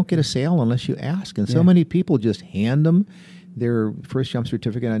mean, you don't get a sale unless you ask. And so many people just hand them their first jump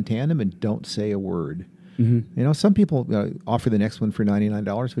certificate on tandem and don't say a word. Mm-hmm. Some people offer the next one for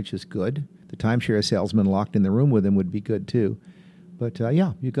 $99, which is good. The timeshare salesman locked in the room with them would be good too. But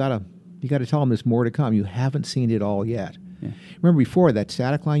you gotta tell them there's more to come. You haven't seen it all yet. Yeah. Remember before that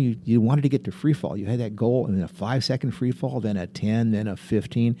static line, you wanted to get to free fall. You had that goal, and then a 5-second free fall, then a 10, then a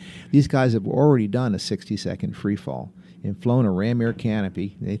 15. These guys have already done a 60-second free fall and flown a Ram Air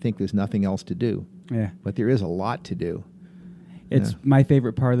canopy. They think there's nothing else to do. Yeah, but there is a lot to do. It's my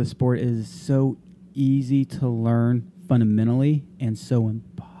favorite part of the sport. Is so easy to learn fundamentally and so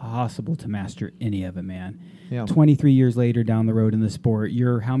impossible to master any of it, man. Yeah. 23 years later down the road in the sport,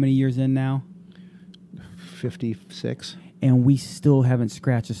 you're how many years in now? 56. And we still haven't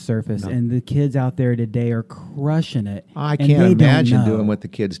scratched the surface. No. And the kids out there today are crushing it. I can't imagine doing what the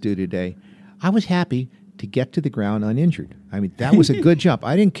kids do today. I was happy to get to the ground uninjured. I mean, that was a good jump.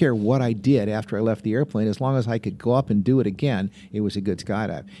 I didn't care what I did after I left the airplane. As long as I could go up and do it again, it was a good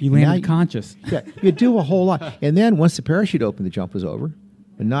skydive. You landed conscious. Yeah, you do a whole lot. And then once the parachute opened, the jump was over.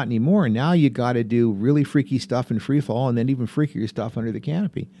 But not anymore. Now you got to do really freaky stuff in free fall, and then even freakier stuff under the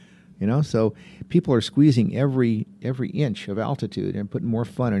canopy. So people are squeezing every inch of altitude and putting more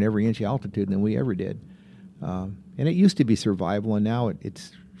fun on every inch of altitude than we ever did. And it used to be survival, and now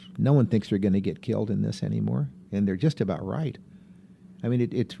it's no one thinks they're going to get killed in this anymore, and they're just about right. I mean,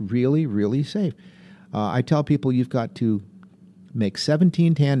 it's really, really safe. I tell people you've got to make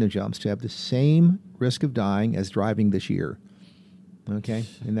 17 tandem jumps to have the same risk of dying as driving this year. Okay,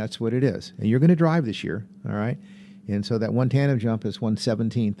 and that's what it is. And you're going to drive this year, all right? And so that one tandem jump is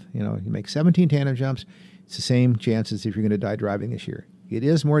 1/17. You make 17 tandem jumps, it's the same chances if you're going to die driving this year. It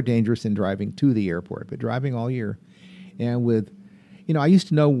is more dangerous than driving to the airport, but driving all year. And with, I used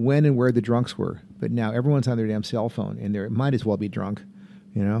to know when and where the drunks were, but now everyone's on their damn cell phone, and they might as well be drunk,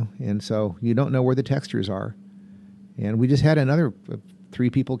 And so you don't know where the texters are. And we just had another 3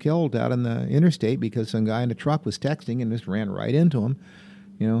 people killed out on the interstate because some guy in a truck was texting and just ran right into him,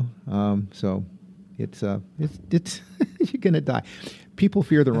 So it's you're going to die. People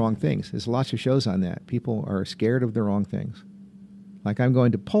fear the wrong things. There's lots of shows on that. People are scared of the wrong things. Like I'm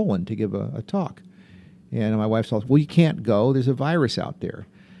going to Poland to give a talk. And my wife says, well, you can't go. There's a virus out there.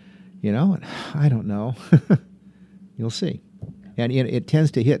 And I don't know. You'll see. And it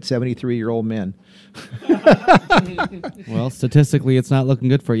tends to hit 73-year-old men. Well, statistically, it's not looking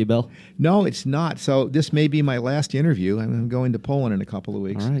good for you, Bill. No, it's not. So this may be my last interview. I'm going to Poland in a couple of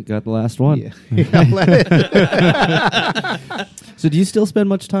weeks. All right, got the last one. Yeah. So do you still spend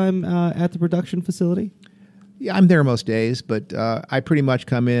much time at the production facility? Yeah, I'm there most days, but I pretty much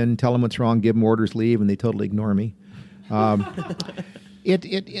come in, tell them what's wrong, give them orders, leave, and they totally ignore me.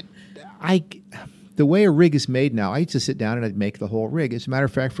 The way a rig is made now, I used to sit down and I'd make the whole rig. As a matter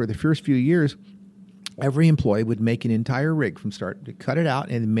of fact, for the first few years, every employee would make an entire rig from start, to cut it out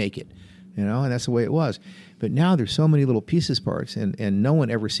and make it, and that's the way it was. But now there's so many little pieces parts, and no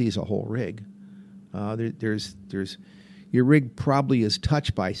one ever sees a whole rig. There's your rig probably is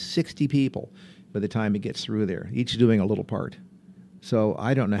touched by 60 people by the time it gets through there, each doing a little part. So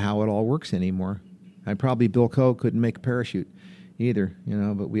I don't know how it all works anymore. And probably Bill Coe couldn't make a parachute either,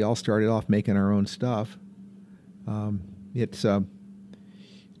 but we all started off making our own stuff.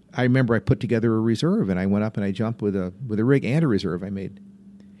 I remember I put together a reserve, and I went up and I jumped with a rig and a reserve I made.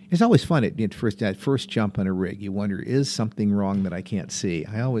 It's always fun at that first jump on a rig. You wonder, is something wrong that I can't see?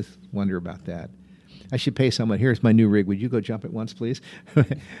 I always wonder about that. I should pay someone, here's my new rig, would you go jump it once, please?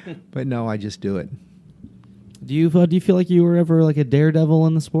 But no, I just do it. Do you feel like you were ever like a daredevil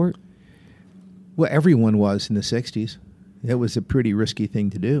in the sport? Well, everyone was in the 60s. It was a pretty risky thing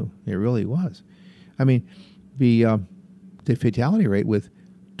to do. It really was. I mean, the fatality rate with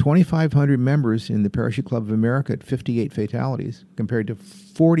 2,500 members in the Parachute Club of America at 58 fatalities compared to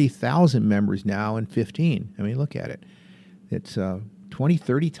 40,000 members now and 15. I mean, look at it. It's 20,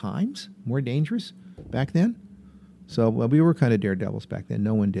 30 times more dangerous back then. So we were kind of daredevils back then.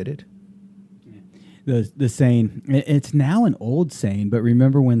 No one did it. The saying, it's now an old saying, but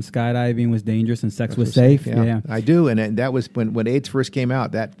remember when skydiving was dangerous and sex was safe? Yeah, I do. And that was when AIDS first came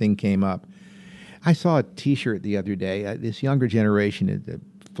out, that thing came up. I saw a T-shirt the other day, this younger generation, the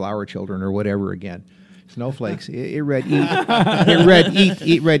flower children or whatever again, snowflakes. It read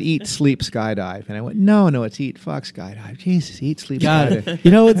eat, sleep, skydive. And I went, no, it's eat, fuck, skydive. Jesus, eat, sleep, skydive.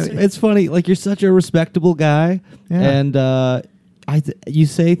 It's funny. Like, you're such a respectable guy, and you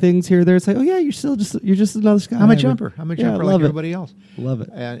say things here or there. It's like, oh yeah, you're just another skydiver. I'm a jumper like everybody else. Love it.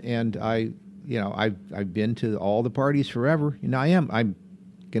 And I've been to all the parties forever. I'm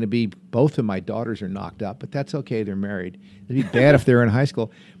going to be, both of my daughters are knocked up, but that's okay. They're married. It'd be bad if they're in high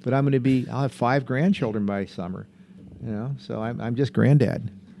school. But I'll have 5 grandchildren by summer. So I'm just granddad.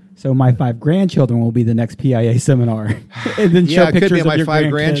 So my 5 grandchildren will be the next PIA seminar, and then show it pictures could be of my your 5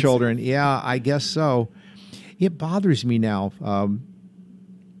 grandkids. grandchildren. Yeah, I guess so. It bothers me now.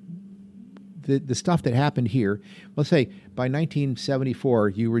 The stuff that happened here. Let's say by 1974,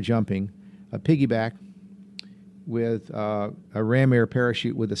 you were jumping a piggyback with a Ram Air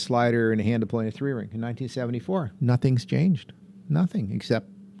parachute with a slider and a hand deploy and a 3-ring in 1974. Nothing's changed. Nothing except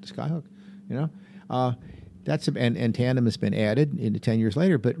the Skyhook. And tandem has been added into 10 years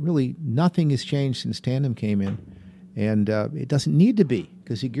later, but really nothing has changed since tandem came in. And it doesn't need to be,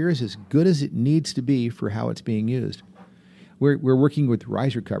 because the gear is as good as it needs to be for how it's being used. We're working with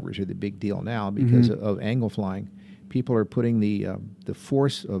riser covers are the big deal now because of angle flying. People are putting the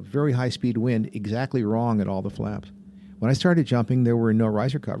force of very high speed wind exactly wrong at all the flaps. When I started jumping, there were no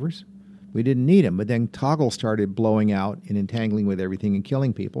riser covers. We didn't need them, but then toggle started blowing out and entangling with everything and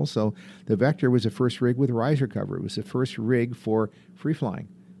killing people. So the Vector was the first rig with riser cover. It was the first rig for free flying.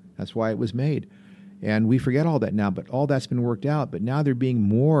 That's why it was made. And we forget all that now, but all that's been worked out. But now they're being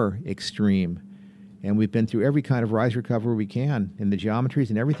more extreme. And we've been through every kind of riser cover we can. And the geometries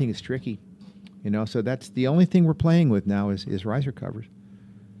and everything is tricky. So that's the only thing we're playing with now is riser covers.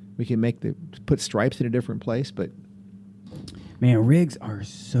 We can put stripes in a different place, but... Man, rigs are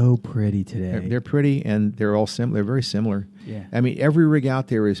so pretty today. They're pretty, and they're all similar. They're very similar. Yeah. I mean, every rig out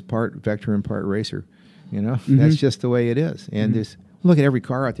there is part Vector and part racer. That's just the way it is. And there's... Look at every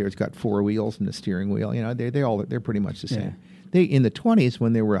car out there. It's got 4 wheels and a steering wheel. They're pretty much the same. Yeah. In the 20s,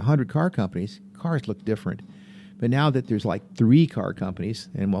 when there were 100 car companies, cars looked different. But now that there's like 3 car companies,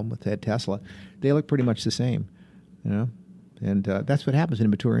 and one with that Tesla, they look pretty much the same. And that's what happens in a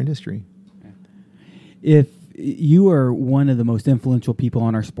mature industry. If you are one of the most influential people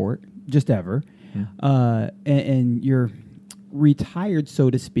on our sport, just ever, and you're retired, so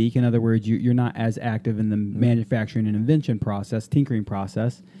to speak. In other words, you're not as active in the manufacturing and invention process, tinkering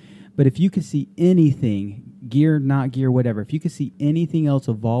process. But if you could see anything, gear, not gear, whatever, if you could see anything else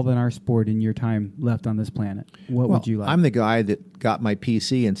evolve in our sport in your time left on this planet, what would you like? I'm the guy that got my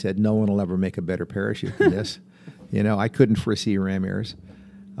PC and said, no one will ever make a better parachute than this. I couldn't foresee Ram Airs.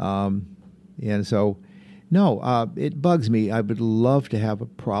 And so... No, it bugs me. I would love to have a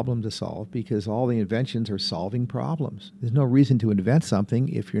problem to solve because all the inventions are solving problems. There's no reason to invent something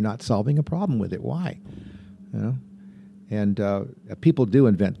if you're not solving a problem with it. Why? And people do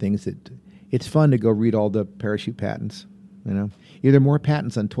invent things that it's fun to go read all the parachute patents. There are more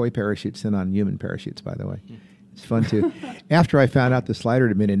patents on toy parachutes than on human parachutes, by the way. It's fun too. After I found out the slider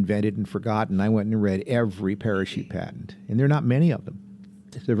had been invented and forgotten, I went and read every parachute patent, and there are not many of them.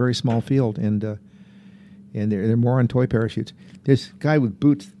 It's a very small field, and they're more on toy parachutes. There's a guy with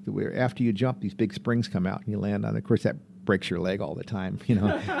boots where after you jump, these big springs come out and you land on it. Of course, that breaks your leg all the time,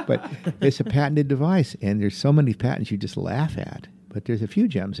 But it's a patented device, and there's so many patents you just laugh at. But there's a few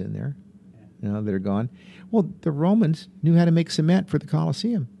gems in there, that are gone. Well, the Romans knew how to make cement for the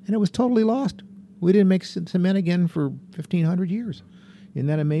Colosseum, and it was totally lost. We didn't make cement again for 1,500 years. Isn't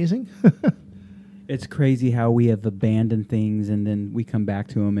that amazing? It's crazy how we have abandoned things and then we come back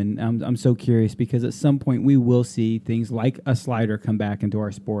to them. And I'm so curious because at some point we will see things like a slider come back into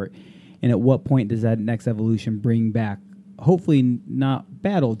our sport. And at what point does that next evolution bring back, hopefully not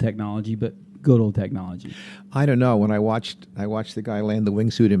bad old technology, but good old technology? I don't know. When I watched the guy land the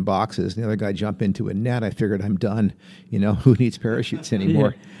wingsuit in boxes, and the other guy jump into a net, I figured I'm done. You know, who needs parachutes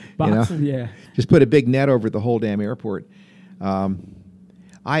anymore? Boxes, you know? yeah. Just put a big net over the whole damn airport.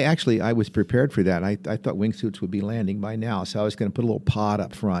 I was prepared for that. I thought wingsuits would be landing by now, so I was going to put a little pod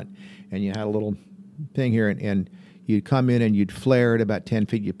up front, and you had a little thing here, and you'd come in and you'd flare at about 10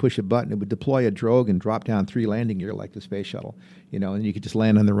 feet. You push a button, it would deploy a drogue and drop down 3 landing gear like the space shuttle, you know, and you could just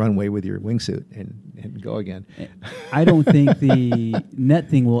land on the runway with your wingsuit and go again. I don't think the net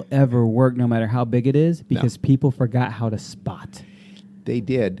thing will ever work no matter how big it is because people forgot how to spot. They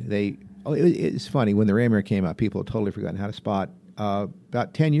did. It's funny. When the Raymer came out, people had totally forgotten how to spot.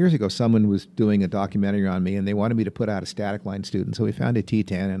 About 10 years ago, someone was doing a documentary on me, and they wanted me to put out a static line student. So we found a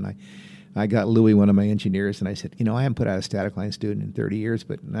T10, and I got Louis, one of my engineers, and I said, you know, I haven't put out a static line student in 30 years,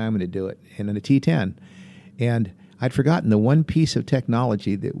 but now I'm going to do it. And in a T10. And I'd forgotten the one piece of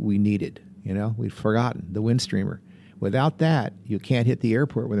technology that we needed. You know, we'd forgotten the wind streamer. Without that, you can't hit the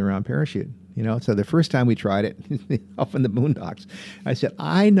airport with a round parachute. You know, so the first time we tried it up in the boondocks, I said,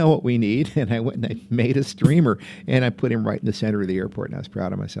 I know what we need. And I went and I made a streamer, and I put him right in the center of the airport, and I was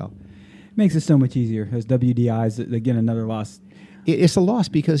proud of myself. Makes it so much easier. Those WDIs, again, another loss. It's a loss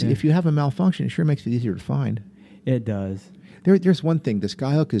because if you have a malfunction, it sure makes it easier to find. It does. There's one thing. The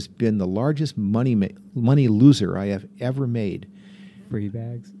Skyhook has been the largest money loser I have ever made. Free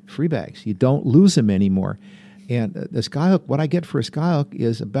bags. Free bags. You don't lose them anymore. And the Skyhook, what I get for a Skyhook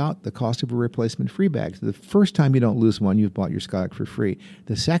is about the cost of a replacement free bag. So the first time you don't lose one, you've bought your Skyhook for free.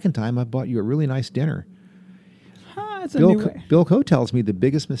 The second time, I bought you a really nice dinner. Bill Coe tells me the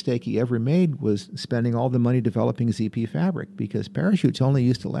biggest mistake he ever made was spending all the money developing ZP fabric because parachutes only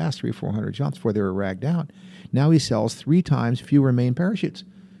used to last 300 or 400 jumps before they were ragged out. Now he sells 3 times fewer main parachutes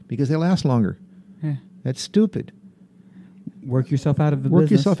because they last longer. Yeah. That's stupid. Work yourself out of the Work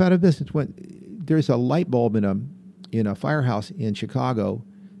business. yourself out of business. There's a light bulb in a firehouse in Chicago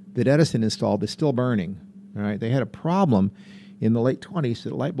that Edison installed that's still burning. All right, they had a problem in the late 20s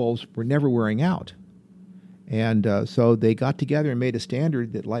that light bulbs were never wearing out. And so they got together and made a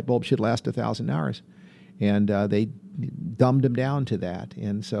standard that light bulbs should last 1,000 hours. And they dumbed them down to that.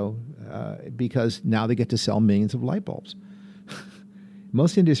 And so because now they get to sell millions of light bulbs.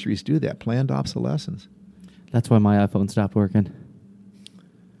 Most industries do that, planned obsolescence. That's why my iPhone stopped working.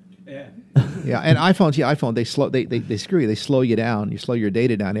 Yeah, and iPhone, they screw you. They slow you down. You slow your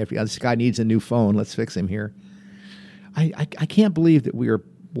data down. After this guy needs a new phone, let's fix him here. I can't believe that we are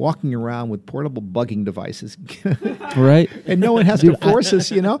walking around with portable bugging devices. Right. And no one has to force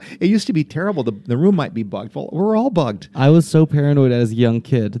us, you know? It used to be terrible. The room might be bugged. Well, we're all bugged. I was so paranoid as a young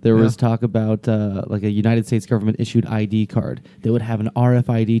kid. There was talk about like a United States government issued ID card that would have an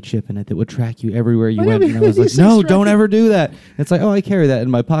RFID chip in it that would track you everywhere you went. And I was like, no, don't ever do that. It's like, oh, I carry that in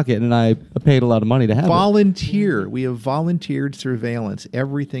my pocket, and I paid a lot of money to have Volunteer. We have volunteered surveillance.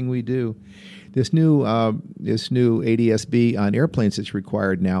 Everything we do. This new ADS-B on airplanes that's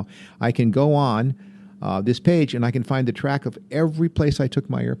required now, I can go on this page and I can find the track of every place I took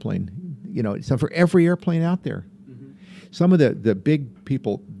my airplane. You know, so for every airplane out there. Mm-hmm. Some of the big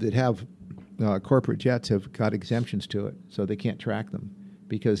people that have corporate jets have got exemptions to it, so they can't track them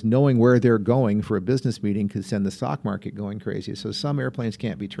because knowing where they're going for a business meeting could send the stock market going crazy. So some airplanes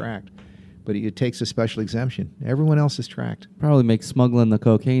can't be tracked. But it takes a special exemption. Everyone else is tracked. Probably makes smuggling the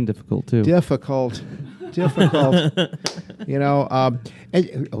cocaine difficult, too. Difficult. You know,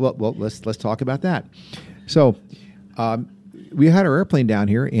 well, let's talk about that. So we had our airplane down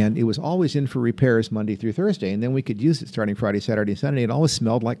here, and it was always in for repairs Monday through Thursday, and then we could use it starting Friday, Saturday, and Sunday. It always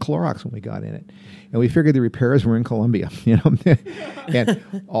smelled like Clorox when we got in it. And we figured the repairs were in Columbia, you know. And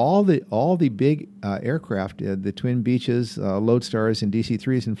all the big aircraft, the Twin Beaches, Lodestars, and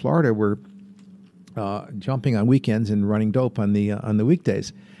DC-3s in Florida were jumping on weekends and running dope on the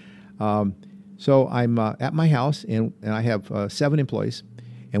weekdays. So I'm at my house, and I have 7 employees,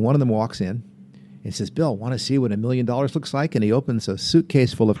 and one of them walks in and says, Bill, want to see what $1 million looks like? And he opens a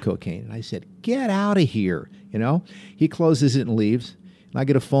suitcase full of cocaine. And I said, get out of here, you know? He closes it and leaves, and I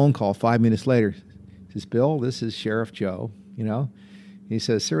get a phone call 5 minutes later. He says, Bill, this is Sheriff Joe, you know? He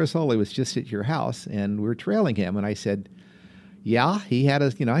says, Cirasoli was just at your house, and we were trailing him. And I said, yeah, he had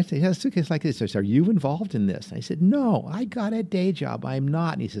he had a suitcase like this. I said, are you involved in this? And I said, no, I got a day job. I'm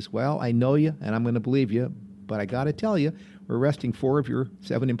not. And he says, well, I know you, and I'm going to believe you, but I got to tell you, we're arresting 4 of your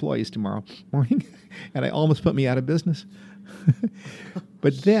 7 employees tomorrow morning. And I almost put me out of business.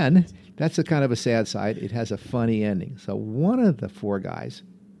 But then that's a kind of a sad side. It has a funny ending. So one of the 4 guys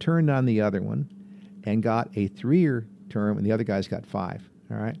turned on the other one and got a 3-year term, and the other guys got 5.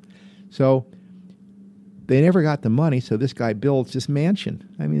 All right. So they never got the money, so this guy builds this mansion.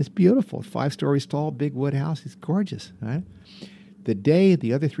 I mean, it's beautiful. 5 stories tall, big wood house. It's gorgeous. All right. The day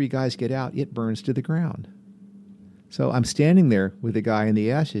the other 3 guys get out, it burns to the ground. So I'm standing there with the guy in the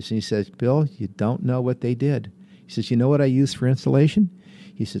ashes, and he says, Bill, you don't know what they did. He says, you know what I used for insulation?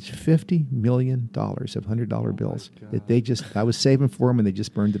 He says, $50 million of $100 bills that I was saving for them, and they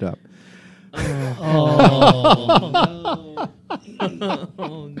just burned it up.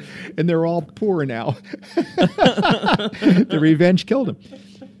 And they're all poor now. The revenge killed them.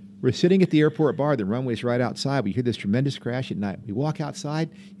 We're sitting at the airport bar. The runway's right outside. We hear this tremendous crash at night. We walk outside,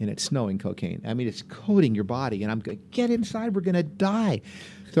 and it's snowing cocaine. I mean, it's coating your body. And I'm going, get inside. We're going to die.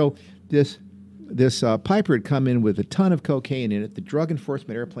 So this Piper had come in with a ton of cocaine in it. The drug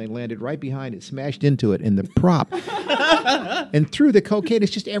enforcement airplane landed right behind it, smashed into it, and the prop. And through the cocaine,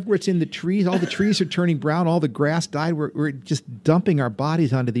 it's just everywhere. It's in the trees. All the trees are turning brown. All the grass died. We're just dumping our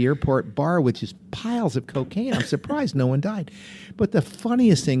bodies onto the airport bar with just piles of cocaine. I'm surprised no one died. But the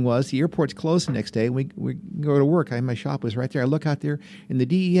funniest thing was the airport's closed the next day. We go to work. My shop was right there. I look out there, and the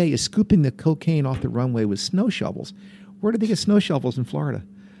DEA is scooping the cocaine off the runway with snow shovels. Where did they get snow shovels in Florida?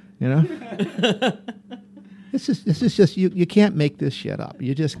 You know? This is just you can't make this shit up.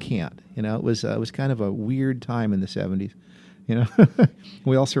 You just can't. You know, it was kind of a weird time in the 70s. You know,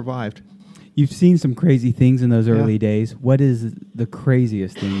 we all survived. You've seen some crazy things in those early days. What is the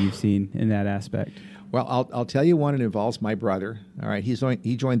craziest thing you've seen in that aspect? Well, I'll tell you one. It involves my brother. All right, he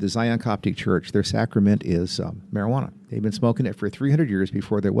joined the Zion Coptic Church. Their sacrament is marijuana. They've been smoking it for 300 years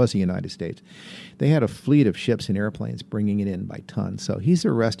before there was a United States. They had a fleet of ships and airplanes bringing it in by tons. So he's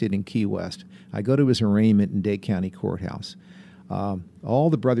arrested in Key West. I go to his arraignment in Dade County Courthouse. All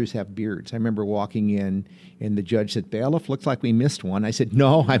the brothers have beards. I remember walking in, and the judge said, "Bailiff, looks like we missed one." I said,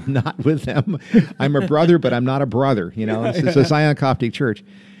 "No, I'm not with them. I'm a brother, but I'm not a brother." You know, it's a Zion Coptic Church,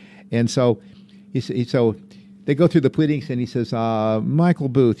 and so. So they go through the pleadings, and he says, Michael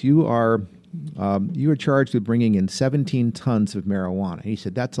Booth, you are charged with bringing in 17 tons of marijuana. He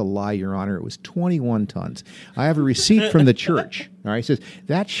said, "That's a lie, Your Honor. It was 21 tons. I have a receipt from the church." All right, he says,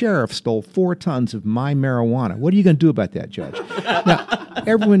 "That sheriff stole 4 tons of my marijuana. What are you going to do about that, Judge?" Now,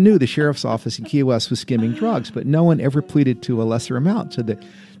 everyone knew the sheriff's office in Key West was skimming drugs, but no one ever pleaded to a lesser amount. So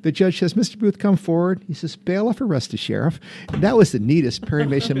the judge says, "Mr. Booth, come forward." He says, "Bailiff, arrest the sheriff." And that was the neatest Perry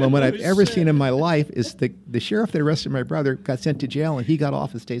Mason moment I've ever seen in my life. Is the sheriff that arrested my brother got sent to jail, and he got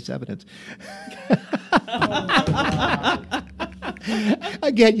off as state's evidence.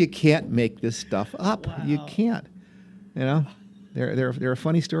 Again, you can't make this stuff up. Wow. You can't. You know, there are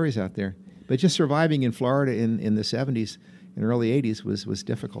funny stories out there. But just surviving in Florida in the 70s and early 80s was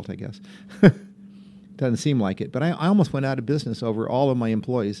difficult, I guess. Doesn't seem like it. But I almost went out of business over all of my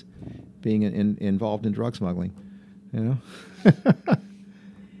employees being involved in drug smuggling, you know.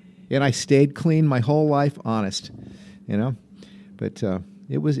 And I stayed clean my whole life, honest, you know. But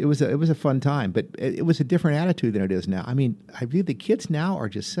it was a fun time. But it was a different attitude than it is now. I mean, I view the kids now are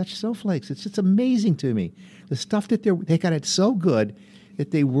just such snowflakes. It's just amazing to me. The stuff that they got it so good that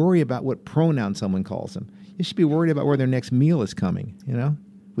they worry about what pronoun someone calls them. You should be worried about where their next meal is coming, you know.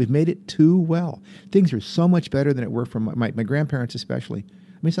 We've made it too well. Things are so much better than it were from my grandparents especially.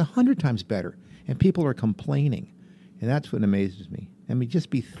 I mean, it's 100 times better, and people are complaining, and that's what amazes me. I mean, just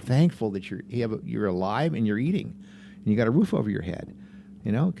be thankful that you're alive and you're eating, and you got a roof over your head,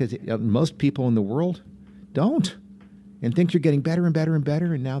 you know, because most people in the world don't, and things are getting better and better and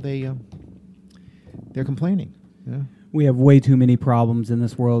better, and now they're complaining. You know? We have way too many problems in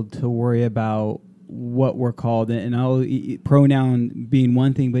this world to worry about what we're called, and pronoun being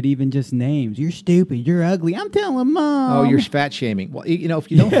one thing, but even just names. You're stupid. You're ugly. I'm telling Mom. Oh, you're fat shaming. Well, you know, if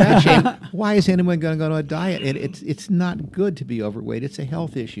you don't fat shame, why is anyone going to go to a diet? And it's not good to be overweight. It's a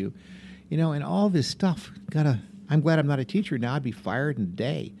health issue, you know. And all this stuff. I'm glad I'm not a teacher now. I'd be fired in a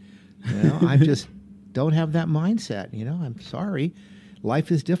day. You know, I just don't have that mindset. You know, I'm sorry.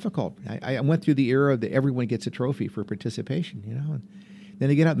 Life is difficult. I went through the era that everyone gets a trophy for participation. You know. And then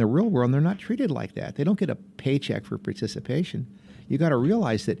they get out in the real world, and they're not treated like that. They don't get a paycheck for participation. You got to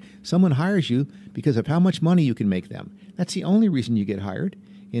realize that someone hires you because of how much money you can make them. That's the only reason you get hired.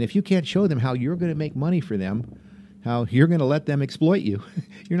 And if you can't show them how you're going to make money for them, how you're going to let them exploit you,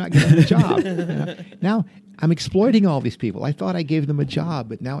 you're not going to have a job. You know? Now, I'm exploiting all these people. I thought I gave them a job,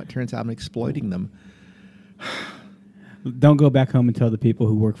 but now it turns out I'm exploiting them. Don't go back home and tell the people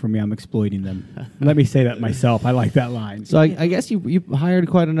who work for me I'm exploiting them. Let me say that myself. I like that line. So I guess you hired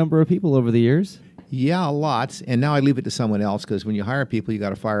quite a number of people over the years. Yeah, lots. And now I leave it to someone else because when you hire people, you got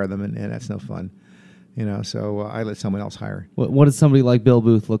to fire them, and that's no fun. So I let someone else hire. What does somebody like Bill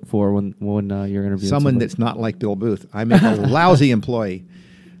Booth look for when you're interviewing Someone somebody? that's not like Bill Booth. I make a lousy employee.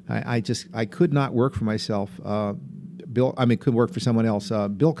 I could not work for myself. Could work for someone else.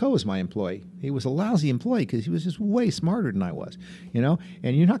 Bill Coe was my employee. He was a lousy employee because he was just way smarter than I was. And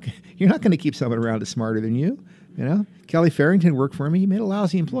you're not going to keep someone around that's smarter than you. Kelly Farrington worked for me. He made a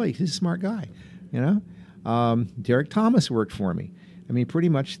lousy employee. He's a smart guy. Derek Thomas worked for me. I mean, pretty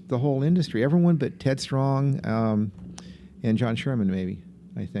much the whole industry. Everyone but Ted Strong and John Sherman, maybe,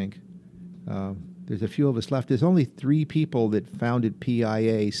 I think. There's a few of us left. There's only 3 people that founded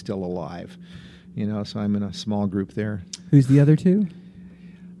PIA still alive. So I'm in a small group there. Who's the other 2?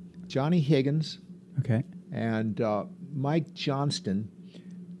 Johnny Higgins. Okay. And Mike Johnston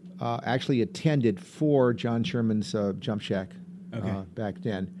actually attended for John Sherman's Jump Shack back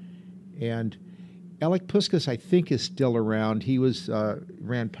then. And Alec Puskas, I think, is still around. He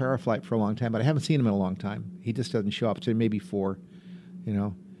ran Paraflight for a long time, but I haven't seen him in a long time. He just doesn't show up, so maybe 4,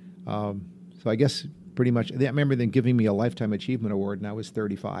 So I guess pretty much, I remember them giving me a Lifetime Achievement Award, and I was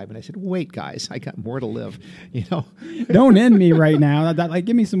 35. And I said, wait, guys, I got more to live, Don't end me right now.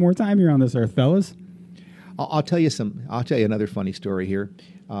 Give me some more time here on this earth, fellas. I'll tell you another funny story here.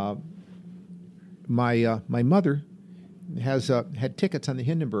 My mother had tickets on the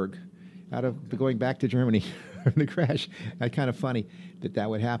Hindenburg out of going back to Germany from the crash. That's kind of funny that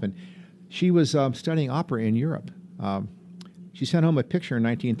would happen. She was studying opera in Europe. She sent home a picture in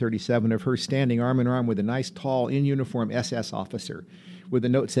 1937 of her standing arm in arm with a nice, tall, in-uniform SS officer with a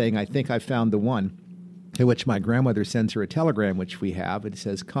note saying, "I think I found the one," to which my grandmother sends her a telegram, which we have. It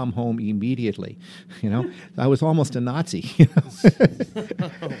says, "Come home immediately." I was almost a Nazi.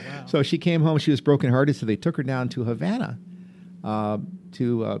 So she came home. She was brokenhearted, so they took her down to Havana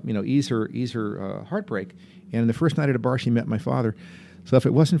to ease her heartbreak. And the first night at a bar, she met my father. So if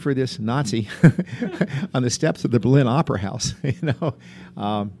it wasn't for this Nazi on the steps of the Berlin Opera House, and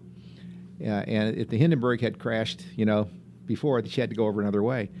if the Hindenburg had crashed, before, she had to go over another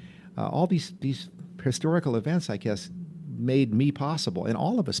way. All these historical events, I guess, made me possible, and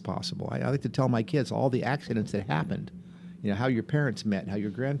all of us possible. I like to tell my kids all the accidents that happened, how your parents met, how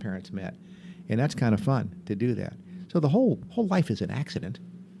your grandparents met, and that's kind of fun to do that. So the whole life is an accident.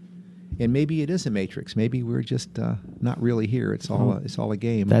 And maybe it is a matrix. Maybe we're just not really here. It's all a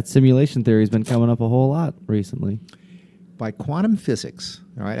game. That simulation theory has been coming up a whole lot recently. By quantum physics,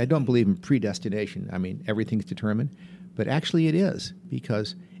 all right, I don't believe in predestination. I mean, everything's determined. But actually it is,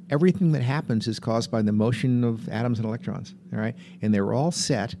 because everything that happens is caused by the motion of atoms and electrons, all right? And they're all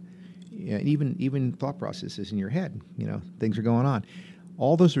set, even thought processes in your head, things are going on.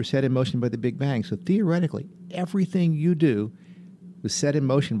 All those are set in motion by the Big Bang. So theoretically, everything you do was set in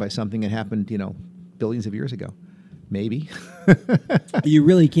motion by something that happened, billions of years ago. Maybe. You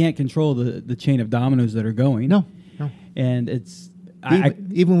really can't control the chain of dominoes that are going. No. And it's...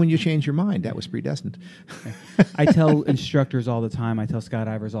 Even when you change your mind, that was predestined. I tell instructors all the time, I tell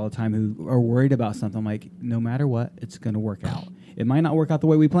skydivers all the time who are worried about something, I'm like, no matter what, it's going to work out. It might not work out the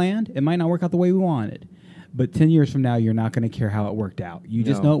way we planned. It might not work out the way we wanted. But 10 years from now, you're not going to care how it worked out. You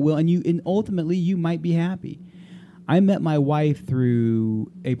just know it will, and ultimately, you might be happy. I met my wife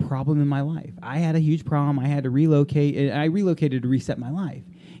through a problem in my life. I had a huge problem. I had to relocate, and I relocated to reset my life.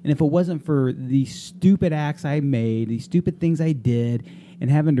 And if it wasn't for the stupid acts I made, the stupid things I did, and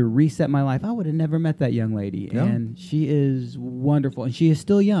having to reset my life, I would have never met that young lady. No. And she is wonderful, and she is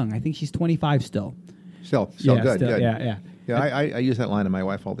still young. I think she's 25 still. Still Yeah, good. Yeah. Yeah, I use that line to my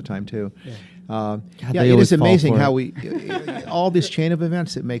wife all the time, too. Yeah. God, It is amazing how all this chain of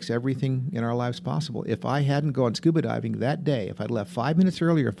events that makes everything in our lives possible. If I hadn't gone scuba diving that day, if I'd left 5 minutes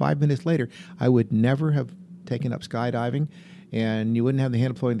earlier or 5 minutes later, I would never have taken up skydiving, and you wouldn't have the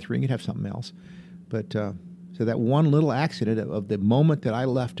hand deployed in the ring, you'd have something else. But so that one little accident of the moment that I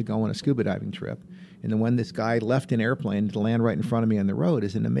left to go on a scuba diving trip, and then when this guy left an airplane to land right in front of me on the road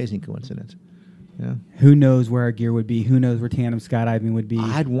is an amazing coincidence. Yeah. Who knows where our gear would be? Who knows where tandem skydiving would be?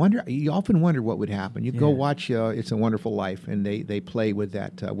 You often wonder what would happen. You go watch It's a Wonderful Life, and they play with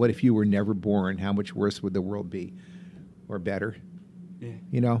that. What if you were never born? How much worse would the world be? Or better?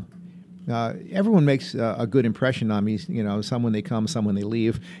 Yeah. Everyone makes a good impression on me. Some when they come, some when they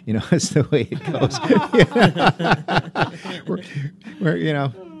leave. That's the way it goes.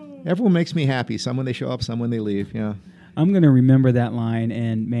 Everyone makes me happy. Some when they show up, some when they leave. Yeah. I'm going to remember that line.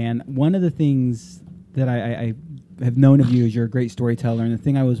 And, man, one of the things that I have known of you is you're a great storyteller. And the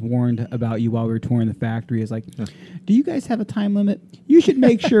thing I was warned about you while we were touring the factory is do you guys have a time limit? You should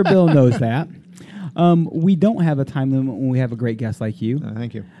make sure Bill knows that. We don't have a time limit when we have a great guest like you.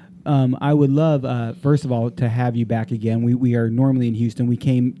 Thank you. I would love, first of all, to have you back again. We are normally in Houston. We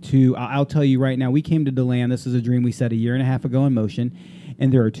came to, I'll tell you right now, we came to DeLand. This is a dream we set 1.5 years ago in motion.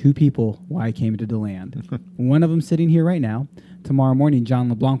 And there are two people why I came to DeLand. One of them sitting here right now. Tomorrow morning, John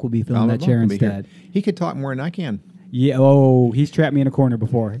LeBlanc will be filling that chair instead. He could talk more than I can. Yeah. Oh, he's trapped me in a corner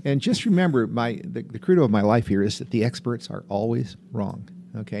before. And just remember, the credo of my life here is that the experts are always wrong.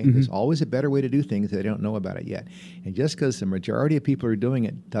 Okay, there's always a better way to do things. They don't know about it yet. And just because the majority of people are doing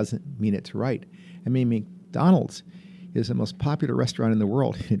it doesn't mean it's right. I mean, McDonald's is the most popular restaurant in the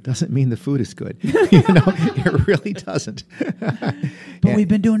world. It doesn't mean the food is good. It really doesn't. But we've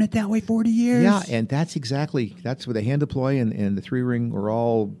been doing it that way 40 years. Yeah, and that's where the hand deploy and the 3-ring were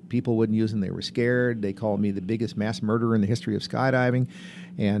all, people wouldn't use them. They were scared. They called me the biggest mass murderer in the history of skydiving.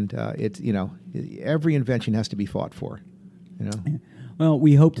 And it's, every invention has to be fought for, Yeah. Well,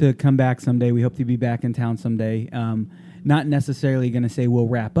 we hope to come back someday. We hope to be back in town someday. Not necessarily going to say we'll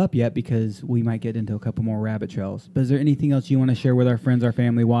wrap up yet because we might get into a couple more rabbit trails. But is there anything else you want to share with our friends, our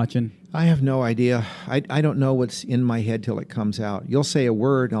family watching? I have no idea. I don't know what's in my head till it comes out. You'll say a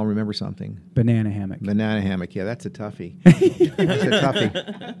word and I'll remember something. Banana hammock. Banana hammock. Yeah, that's a toughie. That's a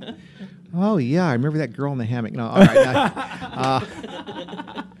toughie. Oh, yeah, I remember that girl in the hammock. No, all right.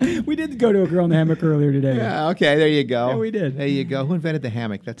 We did go to a girl in the hammock earlier today. Yeah, okay, there you go. Yeah, we did. There you go. Who invented the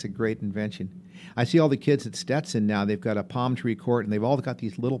hammock? That's a great invention. I see all the kids at Stetson now. They've got a palm tree court, and they've all got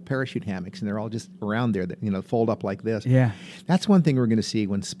these little parachute hammocks, and they're all just around there that fold up like this. Yeah. That's one thing we're going to see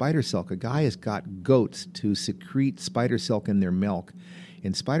when spider silk. A guy has got goats to secrete spider silk in their milk,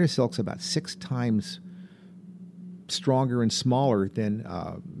 and spider silk's about 6 times stronger and smaller than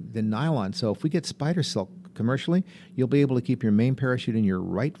nylon. So if we get spider silk commercially, you'll be able to keep your main parachute in your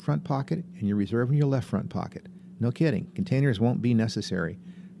right front pocket and your reserve in your left front pocket. No kidding. Containers won't be necessary.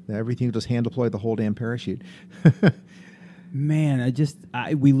 Everything will just hand deploy the whole damn parachute. Man,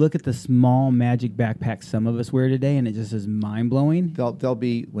 we look at the small magic backpacks some of us wear today, and it just is mind blowing. They'll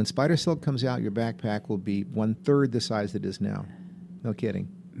be, when spider silk comes out, your backpack will be 1/3 the size it is now. No kidding.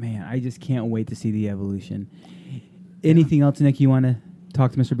 Man, I just can't wait to see the evolution. Anything else, Nick, you want to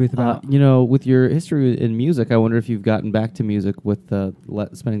talk to Mr. Booth about? With your history in music, I wonder if you've gotten back to music with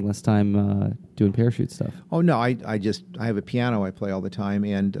spending less time doing parachute stuff. Oh, no, I have a piano I play all the time.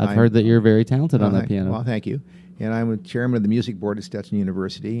 And I've heard that you're very talented on that piano. Well, thank you. And I'm a chairman of the music board at Stetson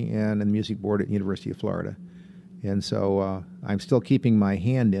University and the music board at University of Florida. And so I'm still keeping my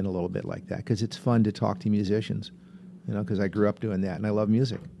hand in a little bit like that because it's fun to talk to musicians, because I grew up doing that, and I love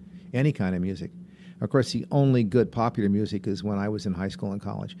music, any kind of music. Of course, the only good popular music is when I was in high school and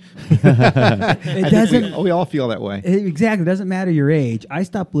college. It doesn't. We all feel that way. Exactly. It doesn't matter your age. I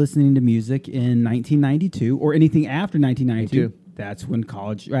stopped listening to music in 1992 or anything after 1992. Me too. That's when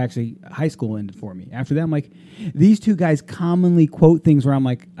high school ended for me. After that, I'm like, these two guys commonly quote things where I'm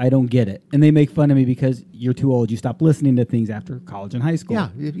like, I don't get it. And they make fun of me because you're too old. You stopped listening to things after college and high school. Yeah,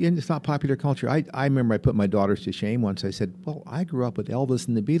 it's not popular culture. I remember I put my daughters to shame once. I said, well, I grew up with Elvis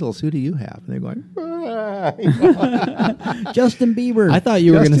and the Beatles. Who do you have? And they're going, Justin Bieber. I thought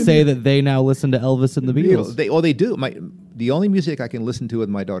you were going to say that they now listen to Elvis and the Beatles. They do. The only music I can listen to with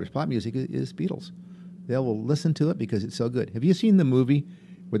my daughter's pop music is Beatles. They will listen to it because it's so good. Have you seen the movie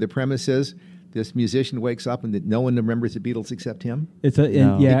where the premise is this musician wakes up and that no one remembers the Beatles except him? Ends up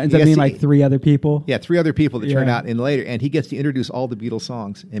being like 3 other people. Yeah, 3 other people that turn out in later, and he gets to introduce all the Beatles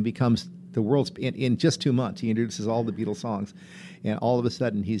songs and becomes the world's in just 2 months. He introduces all the Beatles songs, and all of a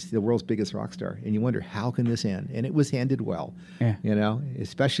sudden he's the world's biggest rock star. And you wonder, how can this end? And it was ended well. Yeah.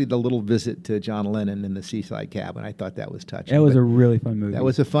 Especially the little visit to John Lennon in the seaside cabin. I thought that was touching. That was a really fun movie. That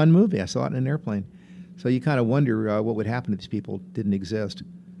was a fun movie. I saw it in an airplane. So you kind of wonder what would happen if these people didn't exist.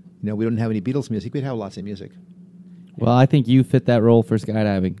 We don't have any Beatles music. We'd have lots of music. Well, I think you fit that role for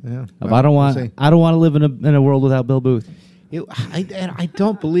skydiving. Yeah. I don't want to live in a world without Bill Booth. I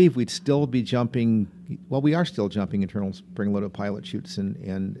don't believe we'd still be jumping. Well, we are still jumping internal spring-loaded pilot chutes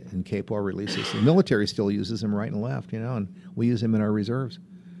and CAPOR releases. The military still uses them right and left, and we use them in our reserves.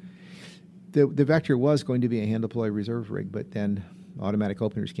 The Vector was going to be a hand-deploy reserve rig, but then automatic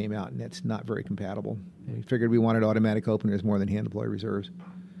openers came out, and that's not very compatible. We figured we wanted automatic openers more than hand-deploy reserves.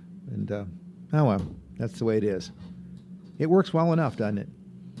 And, oh well, that's the way it is. It works well enough, doesn't it?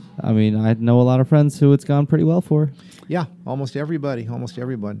 I mean, I know a lot of friends who it's gone pretty well for. Yeah, almost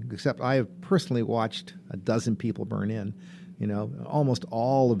everyone. Except I have personally watched a dozen people burn in, almost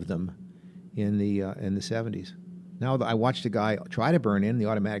all of them in the 70s. Now I watched a guy try to burn in, the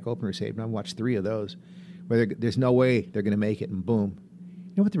automatic opener saved him. I watched 3 of those. Where there's no way they're going to make it, and boom.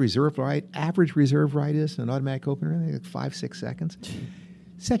 You know what the average reserve ride is, an automatic opener? Like 5-6 seconds.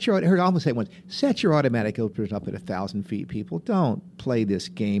 I heard almost say once, set your automatic openers up at 1,000 feet, people. Don't play this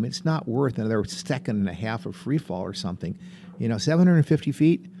game. It's not worth another second and a half of free fall or something. 750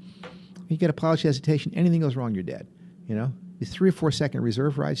 feet, you get a pilot's hesitation, anything goes wrong, you're dead. These 3 or 4 second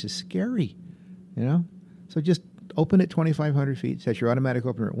reserve rides is scary. So just open at 2,500 feet, set your automatic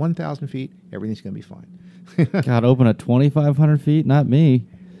opener at 1,000 feet, everything's going to be fine. God, open at 2,500 feet? Not me.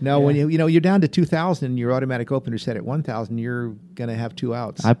 No, when you're down to 2,000 and your automatic opener set at 1,000, you're going to have 2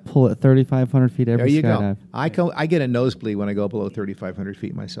 outs. I pull at 3,500 feet every skydive. I get a nosebleed when I go below 3,500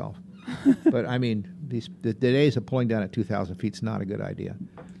 feet myself. But I mean, the days of pulling down at 2,000 feet is not a good idea.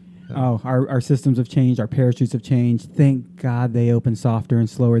 Oh, our systems have changed. Our parachutes have changed. Thank God they open softer and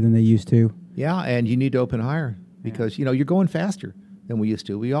slower than they used to. Yeah, and you need to open higher because, you're going faster than we used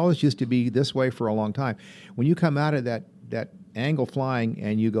to. We always used to be this way for a long time. When you come out of that angle flying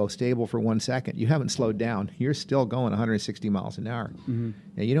and you go stable for 1 second, you haven't slowed down. You're still going 160 miles an hour. Mm-hmm.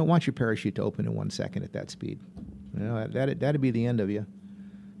 And you don't want your parachute to open in 1 second at that speed. That'd be the end of you.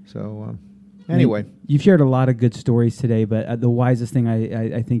 So... Anyway, you've shared a lot of good stories today, but the wisest thing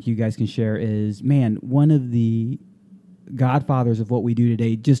I think you guys can share is, man, one of the godfathers of what we do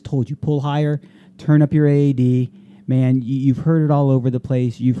today just told you, pull higher, turn up your AAD. Man, you've heard it all over the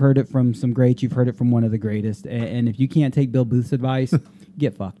place. You've heard it from some greats. You've heard it from one of the greatest. And if you can't take Bill Booth's advice,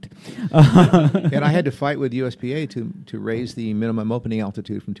 get fucked. And I had to fight with USPA to raise the minimum opening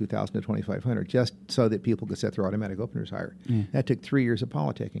altitude from 2,000 to 2,500 just so that people could set their automatic openers higher. Yeah. That took 3 years of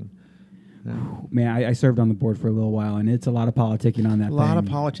politicking. Man, I served on the board for a little while, and it's a lot of politicking on that thing. A lot of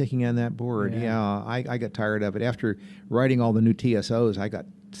politicking on that board, yeah. I got tired of it. After writing all the new TSOs, I got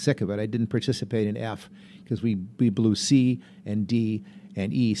sick of it. I didn't participate in F because we blew C and D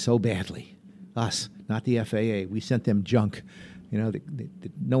and E so badly. Us, not the FAA. We sent them junk, that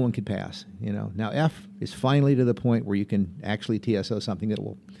no one could pass. Now F is finally to the point where you can actually TSO something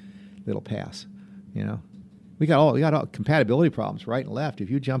that'll pass. We got all compatibility problems right and left.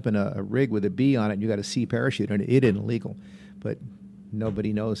 If you jump in a rig with a B on it and you got a C parachute, and it isn't legal. But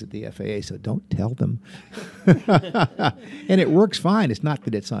nobody knows at the FAA, so don't tell them. And it works fine. It's not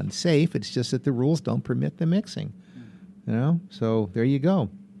that it's unsafe. It's just that the rules don't permit the mixing. So there you go.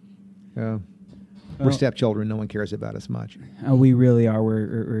 We're stepchildren. No one cares about us much. We really are.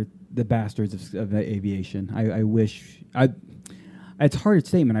 We're the bastards of aviation. I wish... It's a hard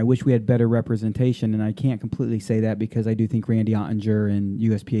statement. I wish we had better representation, and I can't completely say that because I do think Randy Ottinger and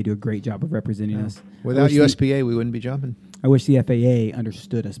USPA do a great job of representing us. Without USPA, we wouldn't be jumping. I wish the FAA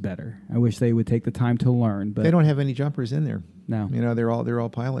understood us better. I wish they would take the time to learn. But they don't have any jumpers in there. No. They're all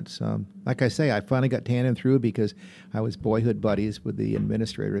pilots. Like I say, I finally got tandem through because I was boyhood buddies with the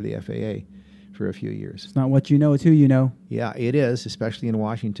administrator of the FAA for a few years. It's not what you know, it's who you know. Yeah, it is, especially in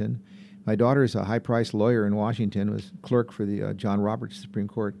Washington. My daughter is a high-priced lawyer in Washington, was clerk for the John Roberts Supreme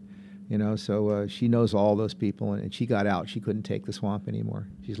Court, so she knows all those people, and she got out. She couldn't take the swamp anymore.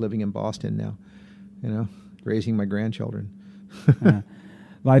 She's living in Boston now, raising my grandchildren.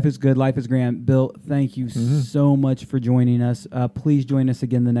 Life is good. Life is grand. Bill, thank you so much for joining us. Please join us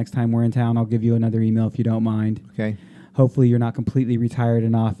again the next time we're in town. I'll give you another email if you don't mind. Okay. Hopefully you're not completely retired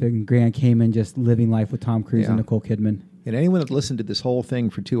and off in Grand Cayman just living life with Tom Cruise and Nicole Kidman. And anyone that listened to this whole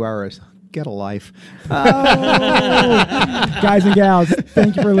thing for 2 hours, get a life. Guys and gals,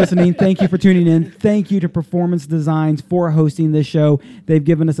 thank you for listening. Thank you for tuning in. Thank you to Performance Designs for hosting this show. They've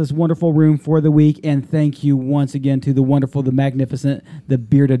given us this wonderful room for the week. And thank you once again to the wonderful, the magnificent, the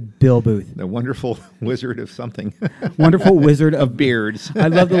bearded Bill Booth. The wonderful wizard of something. Wonderful wizard of beards. I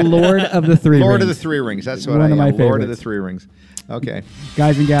love the Lord of the Three Rings. Lord of the Three Rings. That's what I am. One of my favorites. Lord of the Three Rings. Okay.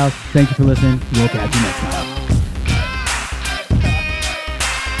 Guys and gals, thank you for listening. We'll catch you next time.